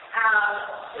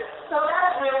 So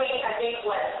that's really, I think,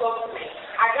 what spoke to me.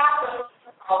 I got the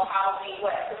probably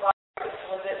what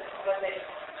was it?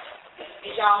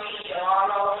 Did y'all meet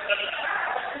Arnold? It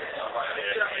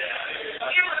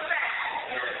was bad.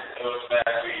 It was bad.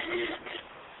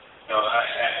 I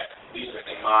had Lisa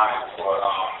in mind for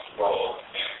role,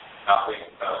 and I think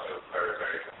that was very,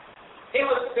 very good. It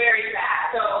was very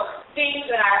bad. So things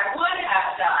that I would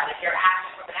have done, if you're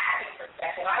asking from an acting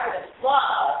perspective, I would have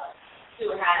loved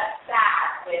to have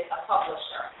sat with a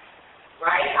publisher,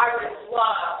 right? I would have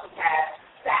loved to have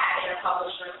sat in a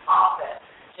publisher's office.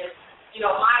 Just,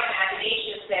 my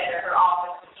imagination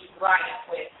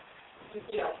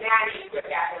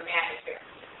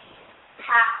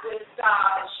would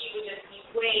stop, and she would just be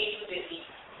way too busy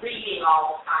reading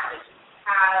all the time. And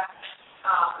have,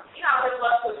 I would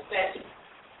love to spend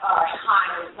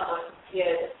time with someone who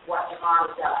did what your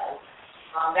mom does.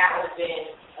 That would have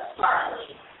been a start for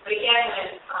me. But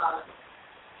again,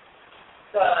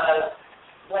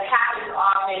 what happens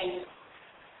often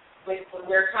when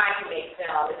we're trying to make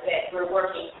film is that we're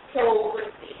working so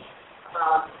quickly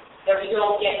that we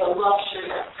don't get the luxury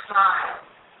of time,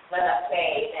 let us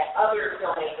say, that other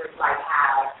filmmakers might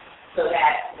have, so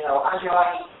that, I'm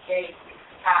already getting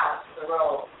 6 pounds to the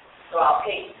road, so I'll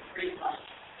take 3 months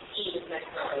to eat as much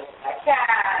as I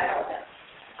can,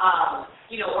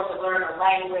 or to learn a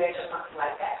language or something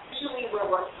like that. Usually we're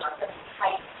working on such a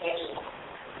tight schedule.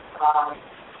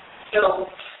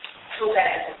 So that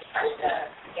answers the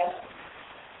question. Yes.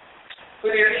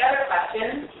 Were there any other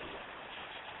questions?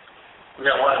 We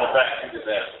got one in the back. You just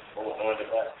asked. One in the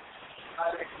back.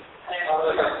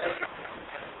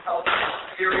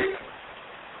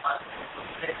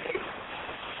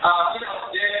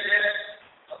 There's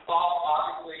a thought,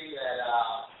 obviously, that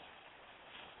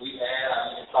we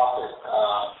had. We talked with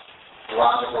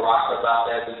Rhonda Baraka about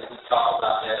that. We talked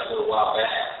about that a little while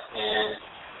back. And,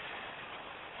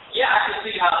 I can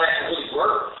see how that really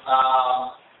works.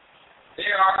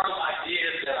 There are some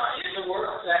ideas that are in the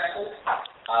works, actually,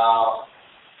 on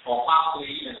possibly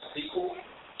even a sequel,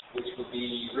 which would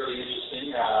be really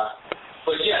interesting.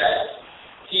 But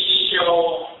TV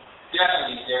show,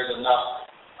 definitely there's enough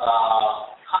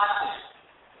content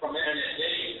from internet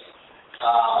days,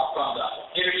 from the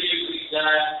interviews we've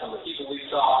done, from the people we've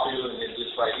talked to, and then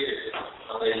just right here,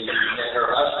 a lady who met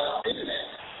her husband on the internet.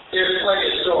 There's plenty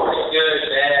of stories,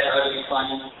 good, bad, ugly,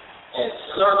 funny, and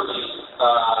certainly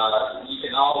you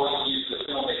can always use the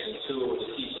filmmaking tool to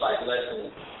teach life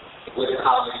lessons with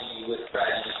comedy, with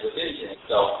tragedy, with anything.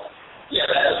 So,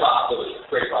 that's a possibility,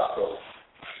 great possibility.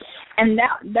 And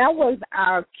that was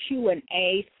our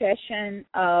Q&A session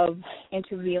of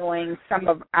interviewing some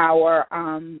of our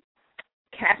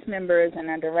cast members and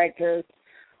our directors.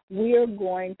 We're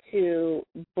going to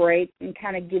break and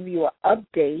kind of give you an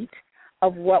update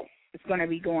of what is going to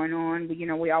be going on.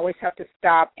 We always have to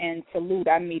stop and salute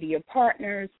our media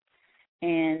partners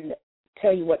and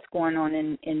tell you what's going on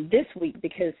in this week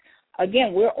because,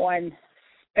 again, we're on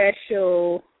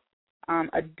special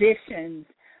editions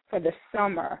for the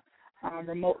summer,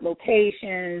 remote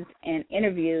locations and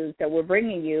interviews that we're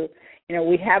bringing you.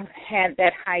 We have had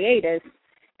that hiatus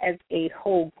as a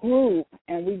whole group,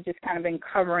 and we've just kind of been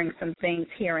covering some things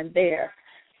here and there.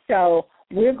 So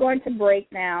we're going to break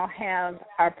now, have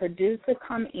our producer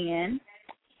come in,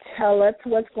 tell us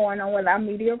what's going on with our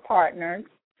media partners,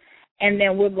 and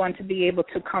then we're going to be able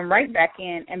to come right back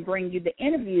in and bring you the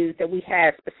interviews that we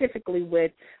had specifically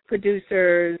with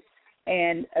producers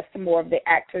and some more of the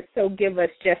actors. So give us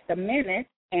just a minute,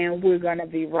 and we're going to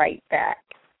be right back.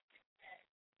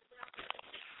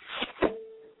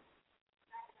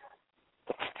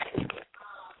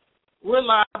 We're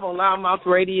live on Loudmouth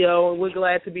Radio, and we're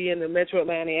glad to be in the Metro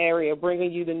Atlanta area,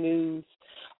 bringing you the news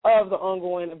of the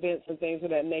ongoing events and things of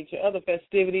that nature, other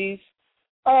festivities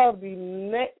of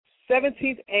the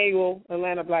 17th annual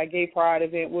Atlanta Black Gay Pride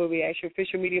event. We'll be actually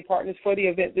official media partners for the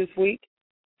event this week.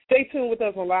 Stay tuned with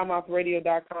us on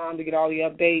loudmouthradio.com to get all the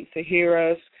updates, to hear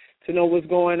us, to know what's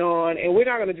going on. And we're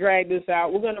not going to drag this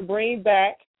out. We're going to bring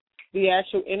back the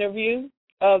actual interview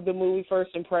of the movie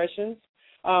First Impressions.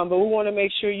 But we want to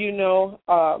make sure you know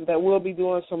that we'll be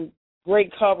doing some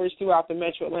great coverage throughout the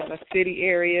Metro Atlanta City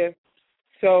area.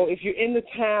 So if you're in the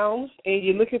town and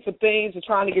you're looking for things and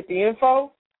trying to get the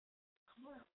info,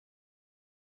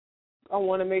 I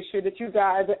want to make sure that you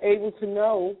guys are able to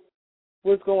know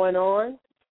what's going on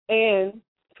and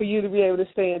for you to be able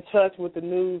to stay in touch with the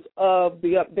news of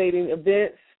the updating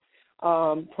events,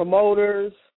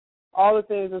 promoters, all the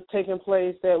things that's taking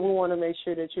place that we want to make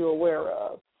sure that you're aware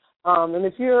of. And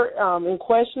if you're in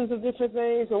questions of different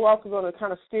things, we're also going to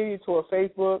kind of steer you to a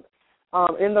Facebook.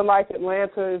 In the Life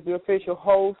Atlanta is the official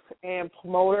host and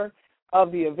promoter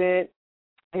of the event,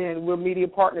 and we're media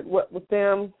partnered with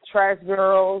them. Trash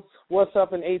Girls, What's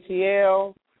Up in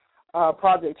ATL,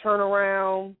 Project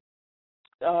Turnaround.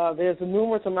 There's a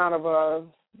numerous amount of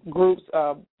groups,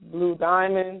 Blue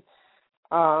Diamond.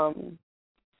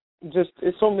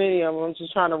 It's so many of them. I'm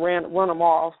just trying to run them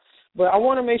off. But I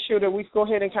want to make sure that we go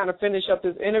ahead and kind of finish up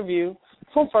this interview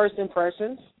from First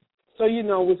Impressions so you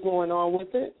know what's going on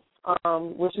with it,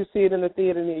 once you see it in the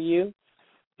theater near you.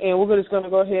 And we're just going to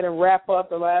go ahead and wrap up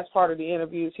the last part of the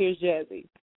interviews. Here's Jazzie.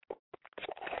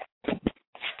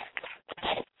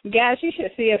 Guys, you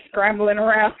should see us scrambling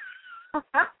around.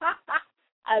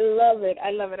 I love it.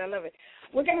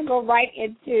 We're going to go right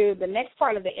into the next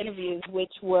part of the interview,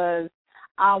 which was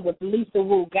with Lisa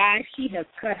Wu. Guys, she has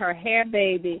cut her hair,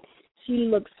 baby. She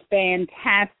looks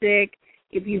fantastic.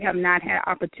 If you have not had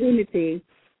opportunity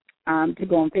to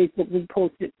go on Facebook, we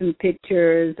posted some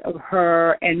pictures of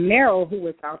her and Meryl, who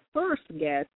was our first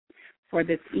guest for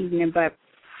this evening. But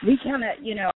we kind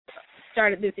of,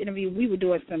 started this interview. We were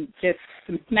doing some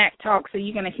smack talk, so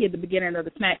you're going to hear the beginning of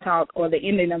the smack talk or the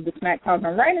ending of the smack talk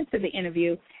and right into the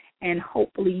interview, and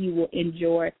hopefully you will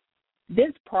enjoy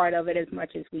this part of it as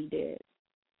much as we did.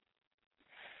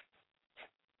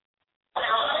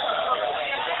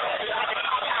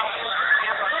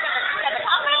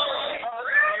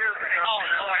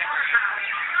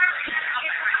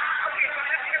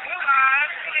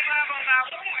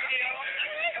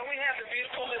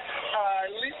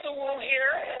 Lisa Wu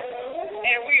here,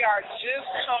 and we are just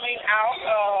coming out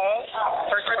of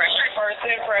First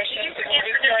Impressions.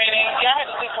 It's training. Y'all had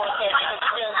to sit for a second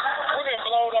because we've been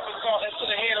blown up into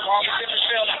the head of all the different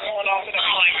films going on today.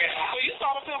 So you saw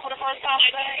the film for the first time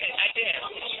today? I did. It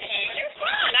was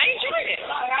fun. I enjoyed it.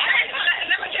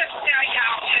 Let me just tell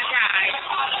y'all, guys,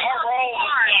 our role was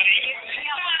funny.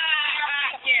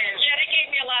 Yeah, they gave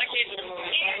me a lot of kids in the movie.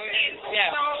 Yeah.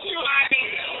 So,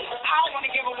 I don't want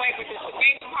to give away with this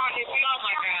baby party. Oh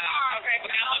my God. Okay,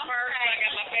 but I got my purse. I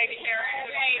got my baby hair. She's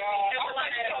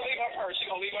gonna leave her purse. She's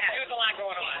gonna leave her. There's a lot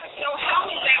going on. So how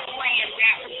was that playing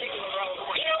that particular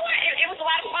role? You know what? It was a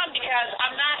lot of fun because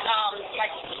I'm not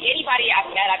like anybody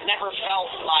I've met. I've never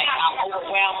felt like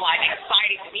overwhelmed, like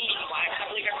excited to meet anyone. I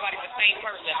believe everybody's the same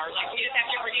person, or like we just have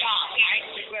different jobs, right?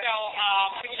 So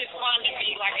it was just fun to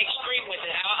be like extreme with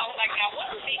it. I was like, now what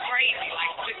would be crazy?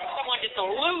 Like someone just to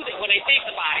lose it when they see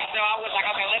somebody. So I was like,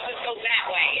 okay, let's just go that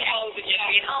way. Opposed to just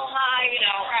being, oh hi,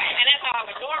 and that's how I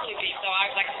would normally be. So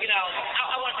I was like,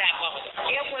 I wanted to have fun with it.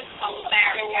 It was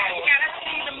hilarious. You gotta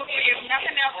see the movie if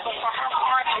nothing else but for her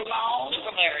heart alone. It's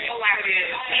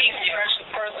hilarious. Thank you.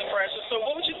 First impression. So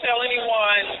what would you tell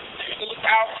anyone to look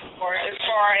out for as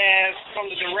far as from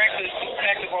the director's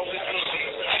perspective of this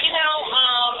movie?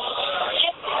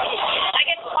 I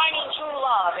guess finding true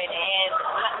love and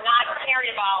not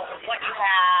caring about what you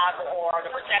have or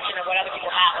the perception of what other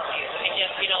people have of you, and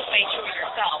just stay true to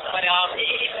yourself. But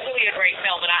it's really a great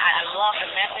film, and I love the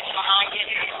message behind it.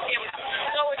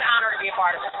 It's always an honor to be a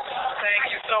part of it.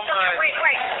 Thank you so much. Wait.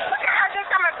 Look at her just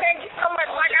coming. Thank you so much.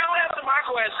 Like I don't answer my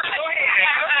question. Go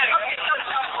ahead. Okay,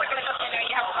 so quickly, you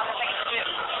have a conversation.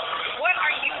 What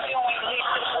are you doing with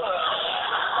the book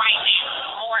right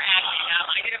now? More acting.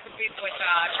 I did a piece with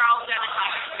Charles Dennis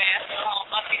Smith called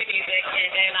Must Be the Music,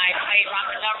 and then I played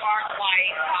Robert Dunbar's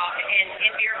wife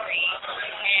in Beer Green,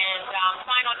 and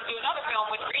signed on to do another film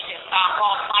with Regis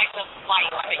called Slice of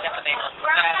Life. I think that's the name.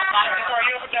 Are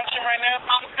you in production right now?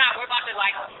 We're about to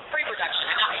pre-production.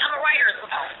 I'm a writer as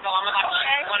well, so I'm about to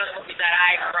one of the movies that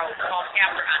I wrote called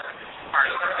Capture Hunt.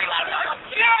 It'll be a lot of fun.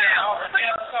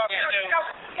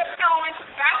 Keep going.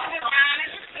 Fashion design.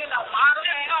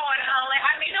 Modeling going.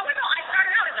 I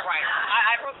started out as a writer.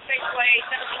 I wrote the stage play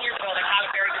 17 years ago that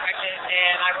Tyler Perry directed,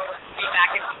 and I wrote a movie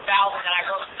back in 2000, and I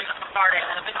wrote started.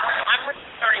 I'm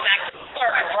starting back to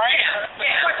start my writer.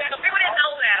 Yeah. People didn't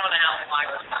know that on the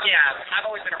Housewives. Yeah, I've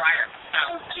always been a writer.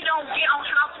 You don't get on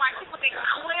Housewives. People think,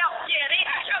 well, yeah, they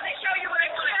show you what they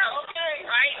want to know. Okay.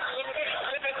 Right?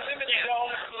 Women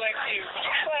don't select you.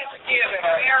 Glad to give it.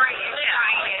 Very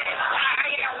excited.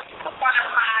 I am one of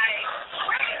my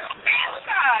friends.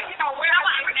 When I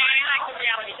like the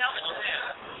reality television too.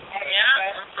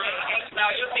 Yeah. No,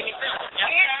 you'll see me soon.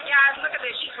 And guys, look at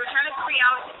this. She's returning to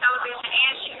reality television,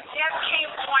 and she just came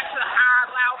on to our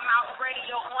Loudmouth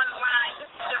Radio online. This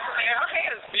is just amazing. Her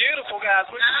hair is beautiful, guys.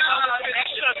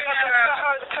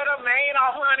 Cut her mane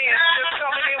off, honey, and just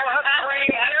coming in with her spring.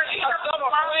 Her summer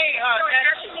fling, honey.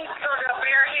 She needs to go to a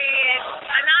bare head.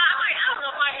 And I don't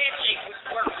know if my head shape would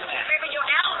work with that. Maybe your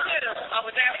attitude. Oh,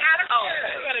 was that attitude? Oh,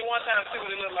 you got it one time, see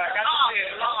what it look like. I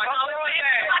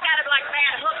got it like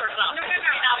bad hook or something.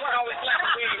 No, always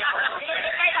left wig.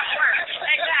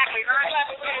 Exactly, right?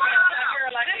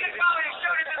 This is probably the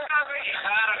shortest discovery.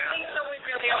 So we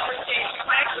really appreciate you.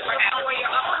 Thank you for all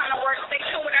your upcoming work. Stay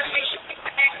tuned with us. Make sure you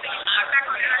connect back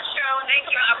on our show. Thank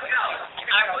you. I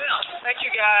will. Thank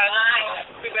you, guys. Bye.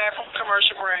 Be back from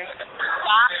commercial break.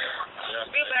 Bye.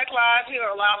 We're back live here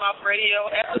on Loudmouth Radio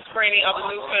at the screening of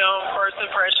the new film, First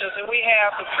Impressions, and we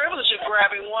have the privilege of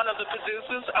grabbing one of the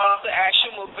producers of the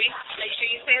actual movie. Make sure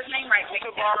you say his name right.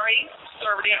 Kabari,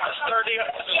 sturdy.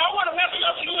 Y'all want to mess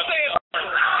up? You say it.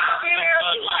 See there?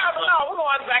 I don't know. We're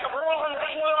going back. I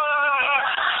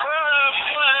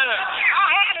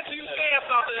had it. You said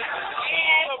something.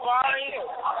 Kabari.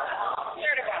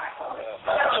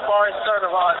 nice set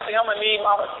of Tim and me.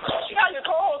 You got your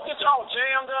co-host get y'all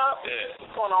jammed up. Yeah.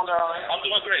 What's going on, darling? I'm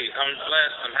doing great. I'm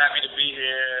blessed. I'm happy to be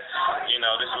here. You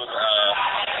know, this was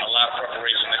a lot of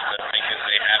preparation to make this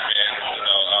day happen. You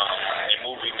know, a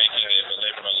movie making is a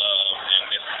labor of love, and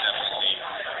this is definitely,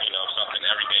 you know, something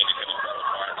every day that could have fell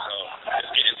apart. So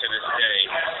just getting to this day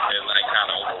is like kind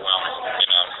of overwhelming. You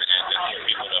know what I'm saying? Just for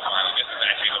people to finally, this is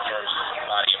actually the first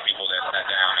body of people that sat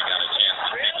down and got a chance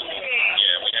to make a movie.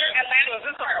 Yeah, we had. Atlanta, is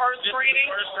this the first screening?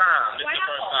 This is the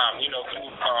first time. You know, through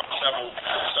several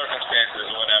circumstances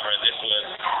or whatever, this was,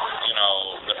 you know,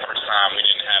 the first time we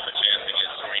didn't have a chance to get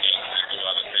screenings and do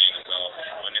other things. So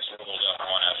when this rolled up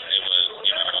on us, it was,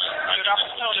 you know, a great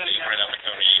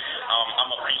opportunity. I'm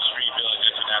a Peachtree Village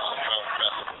International Film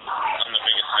Festival. I'm the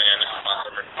biggest fan. This is my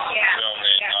third film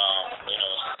that, you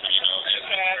know, has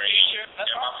been great.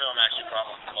 Yeah, my film actually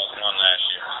probably won last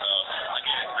year. So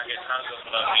I get tons of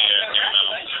love here, and,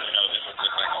 you know, this was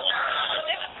just like So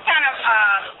this is kind of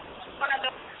one of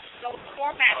those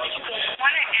formats that you would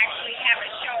want to actually have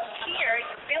it shown here.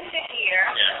 You filmed it here.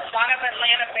 Yeah. A lot of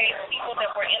Atlanta-based people that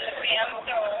were in the film.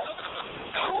 So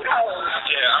kudos.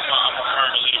 Yeah, I'm a firm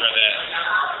believer that,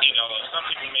 you know, some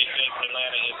people may think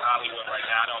Atlanta is Hollywood right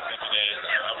now. I don't think it is.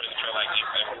 I really feel like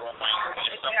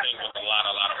it's something with a lot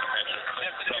of potential.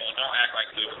 So don't act like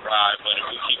we arrived, but if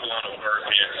we keep going to work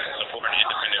here, supporting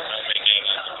independent filmmaking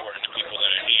and supporting the people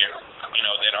that are here, you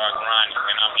know, that are grinding,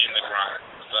 and I'm in the grind.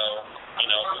 So, you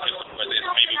know, we can support this.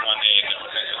 Maybe one day it could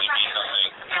potentially be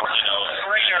something, you know,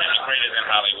 greater than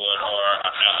Hollywood or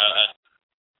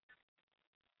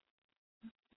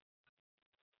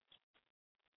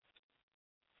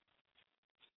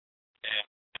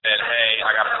that, hey,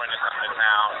 I got a friend that's coming to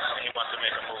town, he wants to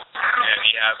make a movie, and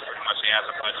he has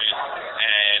a budget,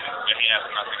 and he has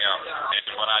nothing else.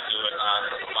 And what I do is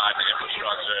I provide the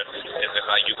infrastructure. It's just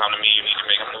like, you come to me, you need to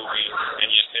make a movie, and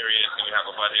you're serious, and you have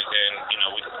a budget, then, you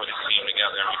know, we can put a team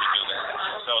together and we can do that.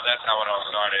 So that's how it all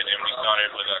started, and we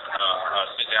started with a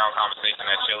sit-down conversation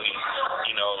at Chili's,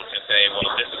 you know, to say,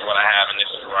 well, this is what I have, and this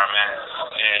is where I'm at.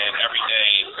 And every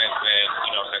day since then,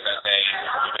 you know, since that day,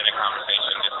 we've been in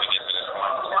conversation just to get to this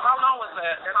point. Well, how long was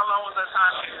that? And how long was that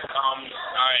time?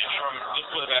 This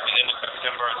was at the end of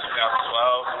September of 2012,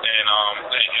 and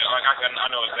like I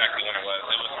know exactly when it was.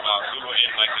 It was about, we were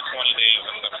in like the 20 days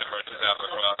of September of 2012.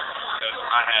 Because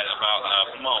I had about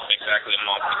a month to kind of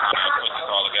put this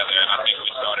all together, and I think we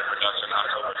started production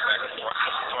October 2nd,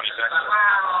 22nd.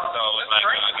 Wow. So it was like,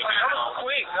 that was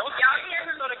quick. That was y'all here.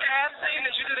 So the casting,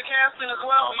 did you do the casting as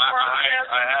well? I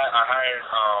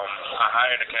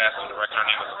hired a casting director. Her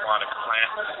name was Wanda Plant,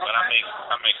 but I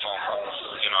make phone calls.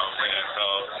 You know what I'm saying? So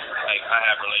like I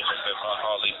have relationships. I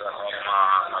call Lisa. I call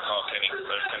Mom. I call Kenny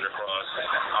Cross.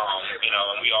 You know,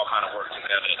 and we all kind of work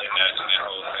together in that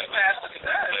whole thing. Fantastic.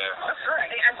 Yeah. That's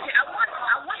great. I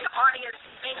want the audience to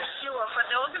make sure, for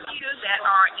those of you that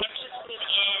are interested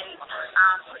in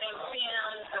putting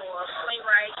films or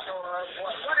playwrights or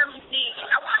whatever you need,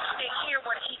 I want you to hear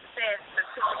what he says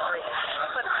specifically.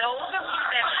 For those of you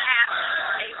that have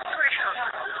a script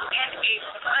and a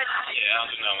budget. Yeah, I don't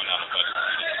do nothing without a budget.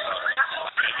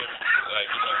 Like,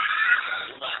 you know,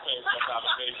 you must pay for a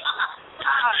conversation.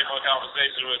 Pay for a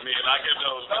conversation with me, and I give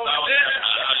those. I was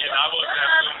that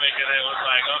filmmaker that was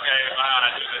like, okay, I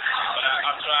do this, but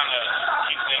I'm trying to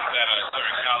keep things at a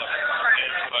certain caliber.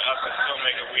 And for us as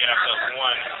filmmakers, we have to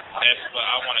but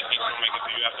I want to teach filmmakers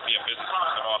that you have to be a business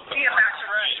person also. Be about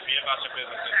your right. Be about your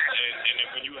business, and then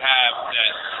when you have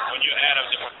that, when you add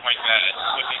up different points that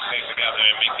put these things together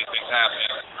and make these things happen,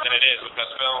 then it is,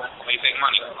 because film, they take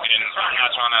money, and I'm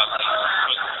not trying to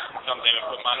put something and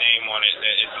put my name on it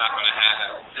that it's not going to have,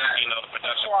 you know, the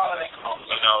production quality,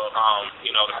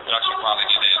 you know, the production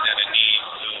quality that it needs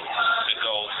to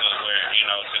go to where, you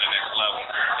know, to the next level.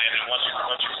 And then once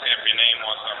you stamp your name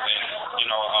on something, you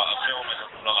know, a film is,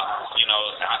 you know,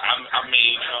 I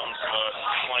made films for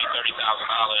 $20,000-$30,000,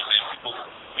 and people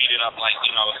beat it up like,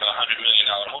 you know, it's $100 million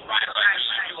movie. It's like,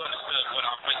 if you understood what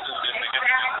I'm going to do this to get to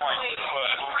this point, but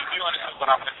if you understood what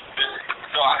I'm going to do,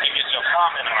 so I can get your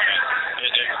comment on it,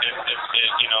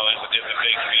 you know, it's a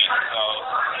big feat. So,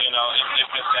 you know, it's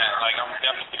just that, like, I'm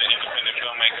definitely the independent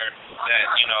filmmaker that,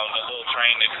 you know, the little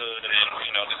train that could, and then,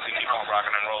 you know, just keep on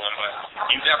rocking and rolling. But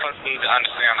you definitely need to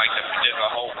understand, like, there's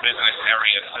a whole business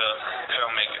area to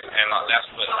filmmaking, and that's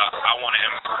what I want to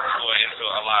employ into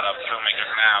a lot of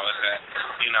filmmakers now, is that,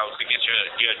 you know, to get your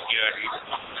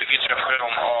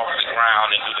film off the ground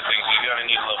and do the things, you're gonna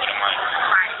need a little bit of money.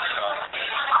 Right. So.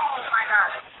 Oh my God.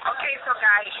 Okay, so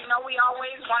guys, you know we we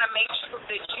always want to make sure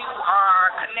that you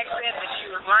are connected, that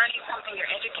you're learning something,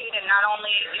 you're educated. Not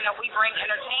only, we bring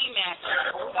entertainment,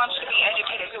 but we want you to be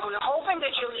educated. So we're hoping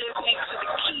that you're listening to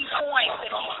the key points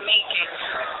that he's making.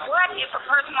 What if a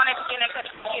person wanted to get in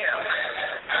touch with you?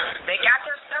 They got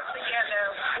their stuff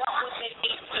together. What would they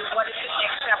need to do? What is the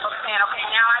next step of saying, okay,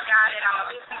 now I got it. I'm a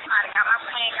business mind. I got my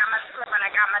plan, got my script, and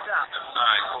I got my duck. All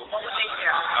right, cool. What would they do?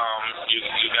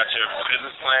 You got your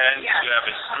business plan, yes. You have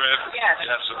a script, yes. You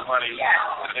have some money, yes.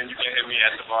 And then you can hit me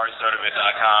at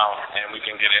thebarrysertivate.com, and we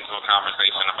can get into a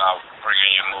conversation about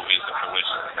bringing your movies to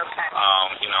fruition. Okay.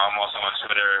 I'm also on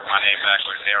Twitter. My name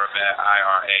backwards, Irabat,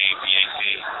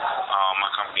 IRABAT. My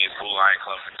company is Blue Lion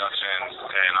Club Productions,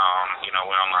 and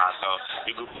we're online. So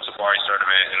you Google Tabari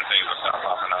Sertivate, and things will start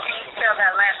popping up. Can you spell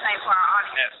that last name for our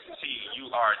audience?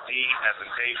 STURD as in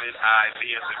David, I,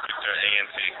 V as in Victor,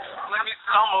 A-N-T. Let me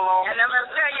stumble on. And I'm going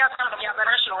to tell y'all something. Y'all better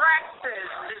practice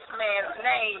this man's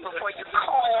name before you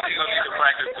call him. You're going to need to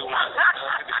practice too much.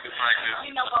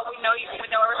 You know what? We know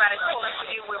everybody's pulling for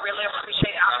you. We really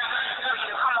appreciate it. For you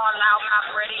to come on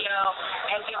Loudmouth Radio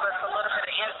and give us a little bit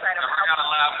of insight about I got a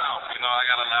loud mouth. I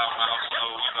got a loud mouth. So,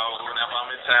 whenever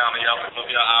I'm in town and y'all pick up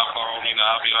your iPhone,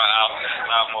 I'll be on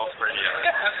Loudmouth Radio.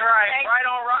 That's right. Thank right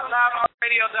on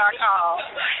loudmouthradio.com.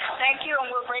 Thank you,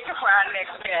 and we'll break it for our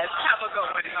next guest. Have a good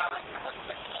one.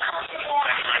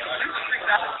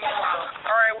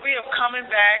 All right, we are coming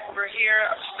back. We're here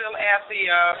still at the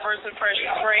First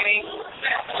Impression training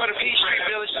for the Peachtree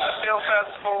Village Film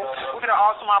Festival. We had an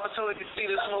awesome opportunity to see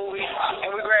this movie,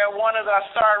 and we grabbed one of the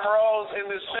starring roles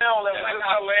in this film that was just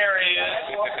hilarious.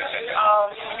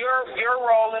 Your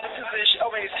role in the position,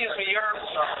 your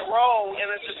role in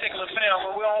this particular film,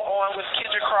 and we're on with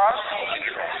Kendra Cross.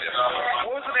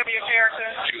 What was the name of your character?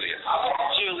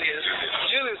 Julius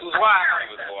was wild. He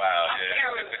was wild, yeah.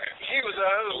 He was a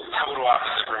who? Total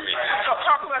opposite from me. So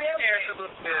talk about his character a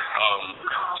little bit.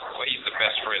 Well, he's the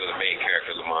best friend of the main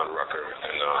character, Lamont Rucker,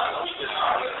 and just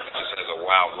has a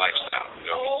wild lifestyle.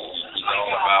 He's all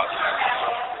about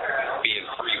being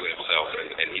free with himself,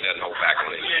 and he doesn't hold back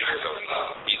on anything. So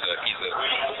he's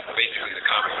basically the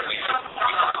comic relief.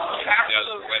 He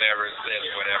does whatever, says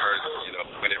whatever,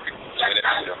 whenever.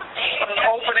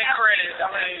 Opening credits. I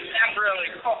mean,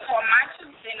 really. For my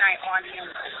Tuesday night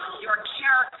audience, your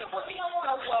character would be so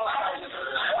well known.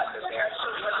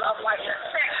 Would love like your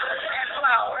sex and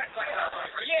flowers.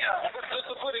 Yeah, just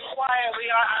to put it quietly,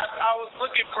 I was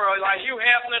looking for like Hugh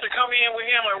Hefner to come in with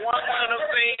him at one of those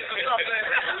scenes or something.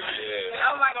 Yeah.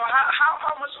 I'm like,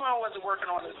 how much fun was it working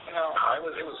on this film? It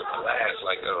was a blast.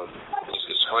 Like,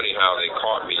 it's funny how they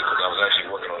caught me because I was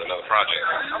actually working on another project.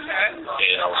 Okay.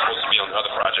 And I was supposed to be on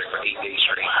another project for 8 days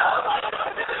straight.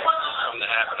 Something that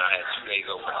happened, I had 2 days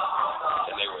open,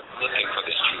 and they were looking for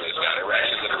this Julius guy. They were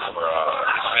actually looking for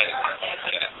Hispanic.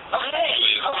 Yeah. Okay.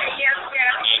 Yes.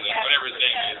 And whatever his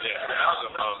name is, yeah. So,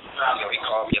 he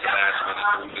called me at the last minute to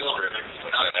move the script. I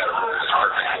said, that role is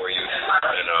perfect for you.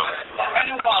 And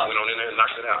went on in there and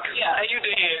knocked it out. Yeah, and you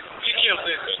did. You killed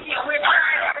it. Yeah, we're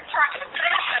trying.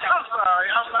 I'm sorry.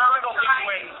 I'm not going to keep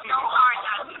waiting. No, I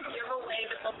give away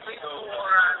the book for people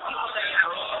that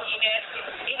haven't seen it.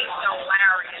 It is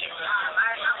hilarious.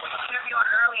 I was interviewing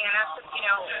earlier, and I said,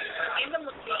 in the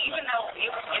movie, even though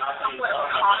it's somewhat of a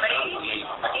comedy,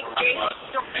 it gave me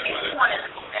one of the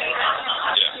it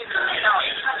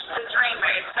touched the dream,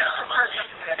 it touched the person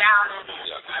down, and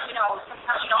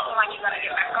sometimes you don't feel like you're gonna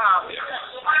get back up. His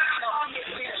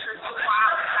picture, it's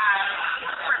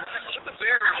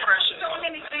very refreshing. So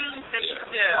many things that you can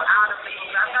pull out of it.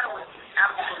 I thought it was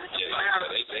absolutely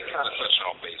hilarious. They kind of touched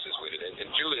all bases with it, and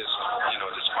Julius,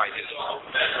 despite his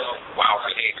wild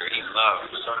behavior, he loves,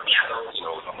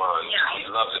 Lamont. He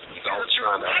loves it. He's always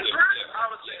trying to uplift him. I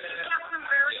would say that.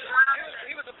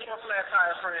 He was a poor flat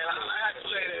tire friend. I have to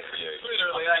say that. Yeah,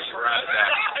 literally, right.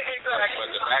 Exactly. But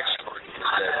the backstory is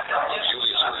that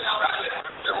Julius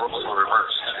the roles were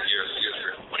reversed years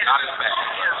ago. Not his back.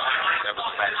 That was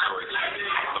the backstory.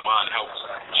 Lamont helped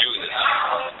Julius.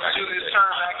 Julius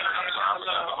turned back in the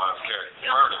Lamont's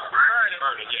character.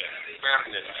 Murder, yeah.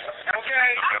 Found it. Okay.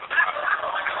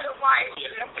 the wife.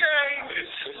 Okay.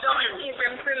 Don't keep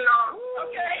him too long.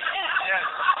 Okay.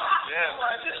 Yeah.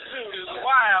 Well, this dude is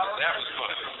wild. That was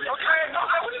fun. Okay. No,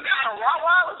 what you got? A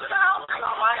Rottweiler in the house?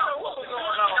 What was going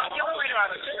on? It was a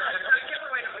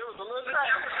little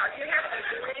you have to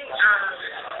really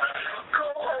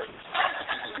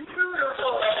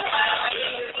beautiful.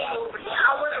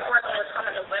 How was it working with some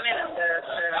of the women of the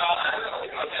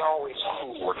It's always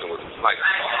cool working with, like,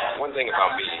 one thing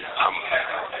about me,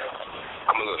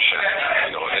 I'm a little shy,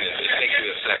 and it takes me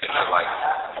a second to, like,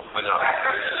 open up.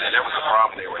 And that was the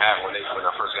problem they were have when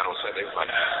I first got on set. They was like,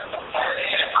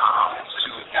 he's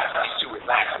too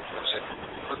relaxed. I said,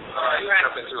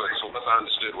 jump into it. So once I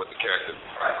understood what the character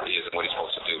is and what he's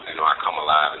supposed to do, I come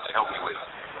alive and to help me with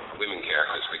women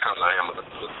characters because I am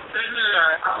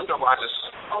I just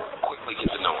quickly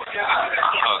get to know them. I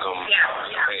hug them.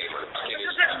 Hey, skinny.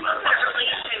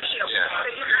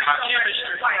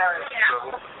 So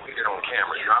we get on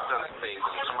camera. I've done some things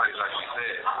and somebody's actually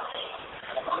said,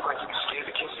 you look like you're scared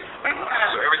to kiss you.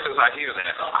 So ever since I hear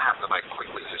that, I have to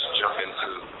quickly just jump into.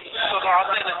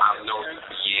 I've known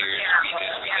for years. We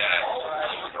this, we that.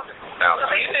 So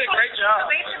they did a great job.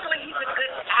 Basically, he's a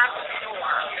good actor.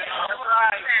 That's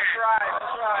right.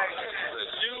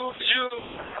 You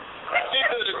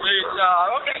did a great job.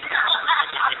 Okay.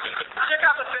 Check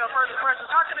out the film, First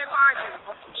Impressions. How can they find you?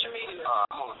 Social media.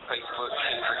 I'm on Facebook,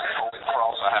 Poet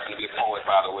Cross. I happen to be a poet,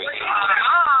 by the way. So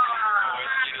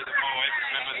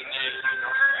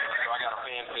I got a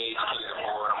fan page, Kenny the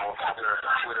Poet. I'm on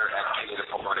Twitter at Kenny the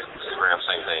Poet. Instagram,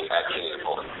 same thing, at Kenny the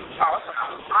Poet. Awesome.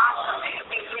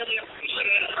 We really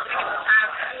appreciate it.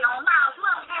 Miles,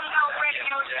 look,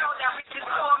 radio show that reaches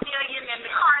 4 million in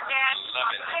the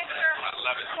Kardashian picture. I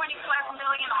love it. 20+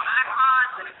 million on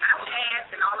iPods and iPads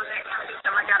and all of that kind of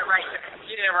stuff. I got it right there.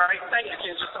 Yeah, right. Thank you,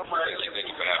 Kendra, so much. Thank you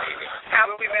for having me.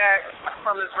 We'll be back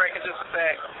from this break in just a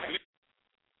sec.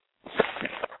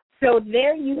 So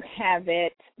there you have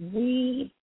it.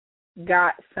 We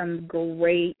got some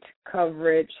great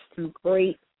coverage, some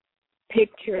great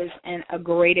pictures, and a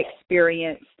great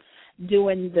experience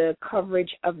doing the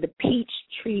coverage of the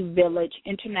Peachtree Village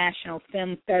International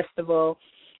Film Festival,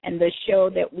 and the show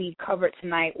that we covered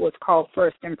tonight was called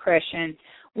First Impression.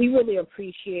 We really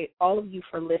appreciate all of you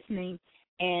for listening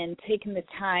and taking the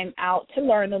time out to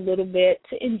learn a little bit,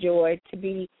 to enjoy, to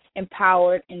be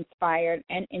empowered, inspired,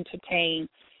 and entertained.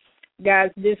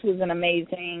 Guys, this was an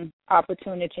amazing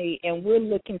opportunity, and we're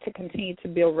looking to continue to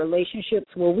build relationships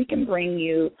where we can bring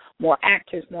you more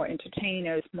actors, more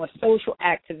entertainers, more social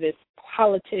activists,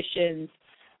 politicians,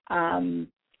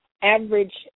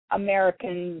 average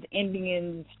Americans,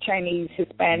 Indians, Chinese,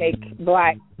 Hispanic,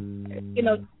 Black,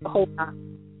 the whole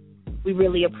time. We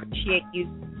really appreciate you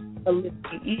for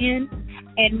listening in,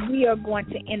 and we are going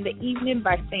to end the evening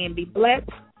by saying be blessed.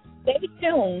 Stay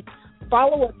tuned.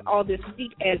 Follow us all this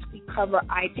week as we cover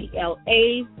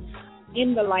ITLA,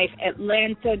 In the Life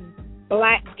Atlanta,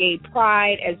 Black Gay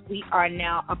Pride, as we are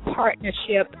now a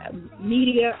partnership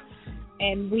media,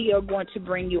 and we are going to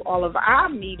bring you all of our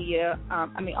media,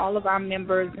 all of our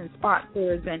members and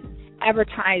sponsors and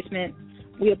advertisements.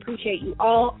 We appreciate you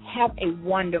all. Have a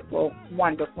wonderful,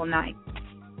 wonderful night.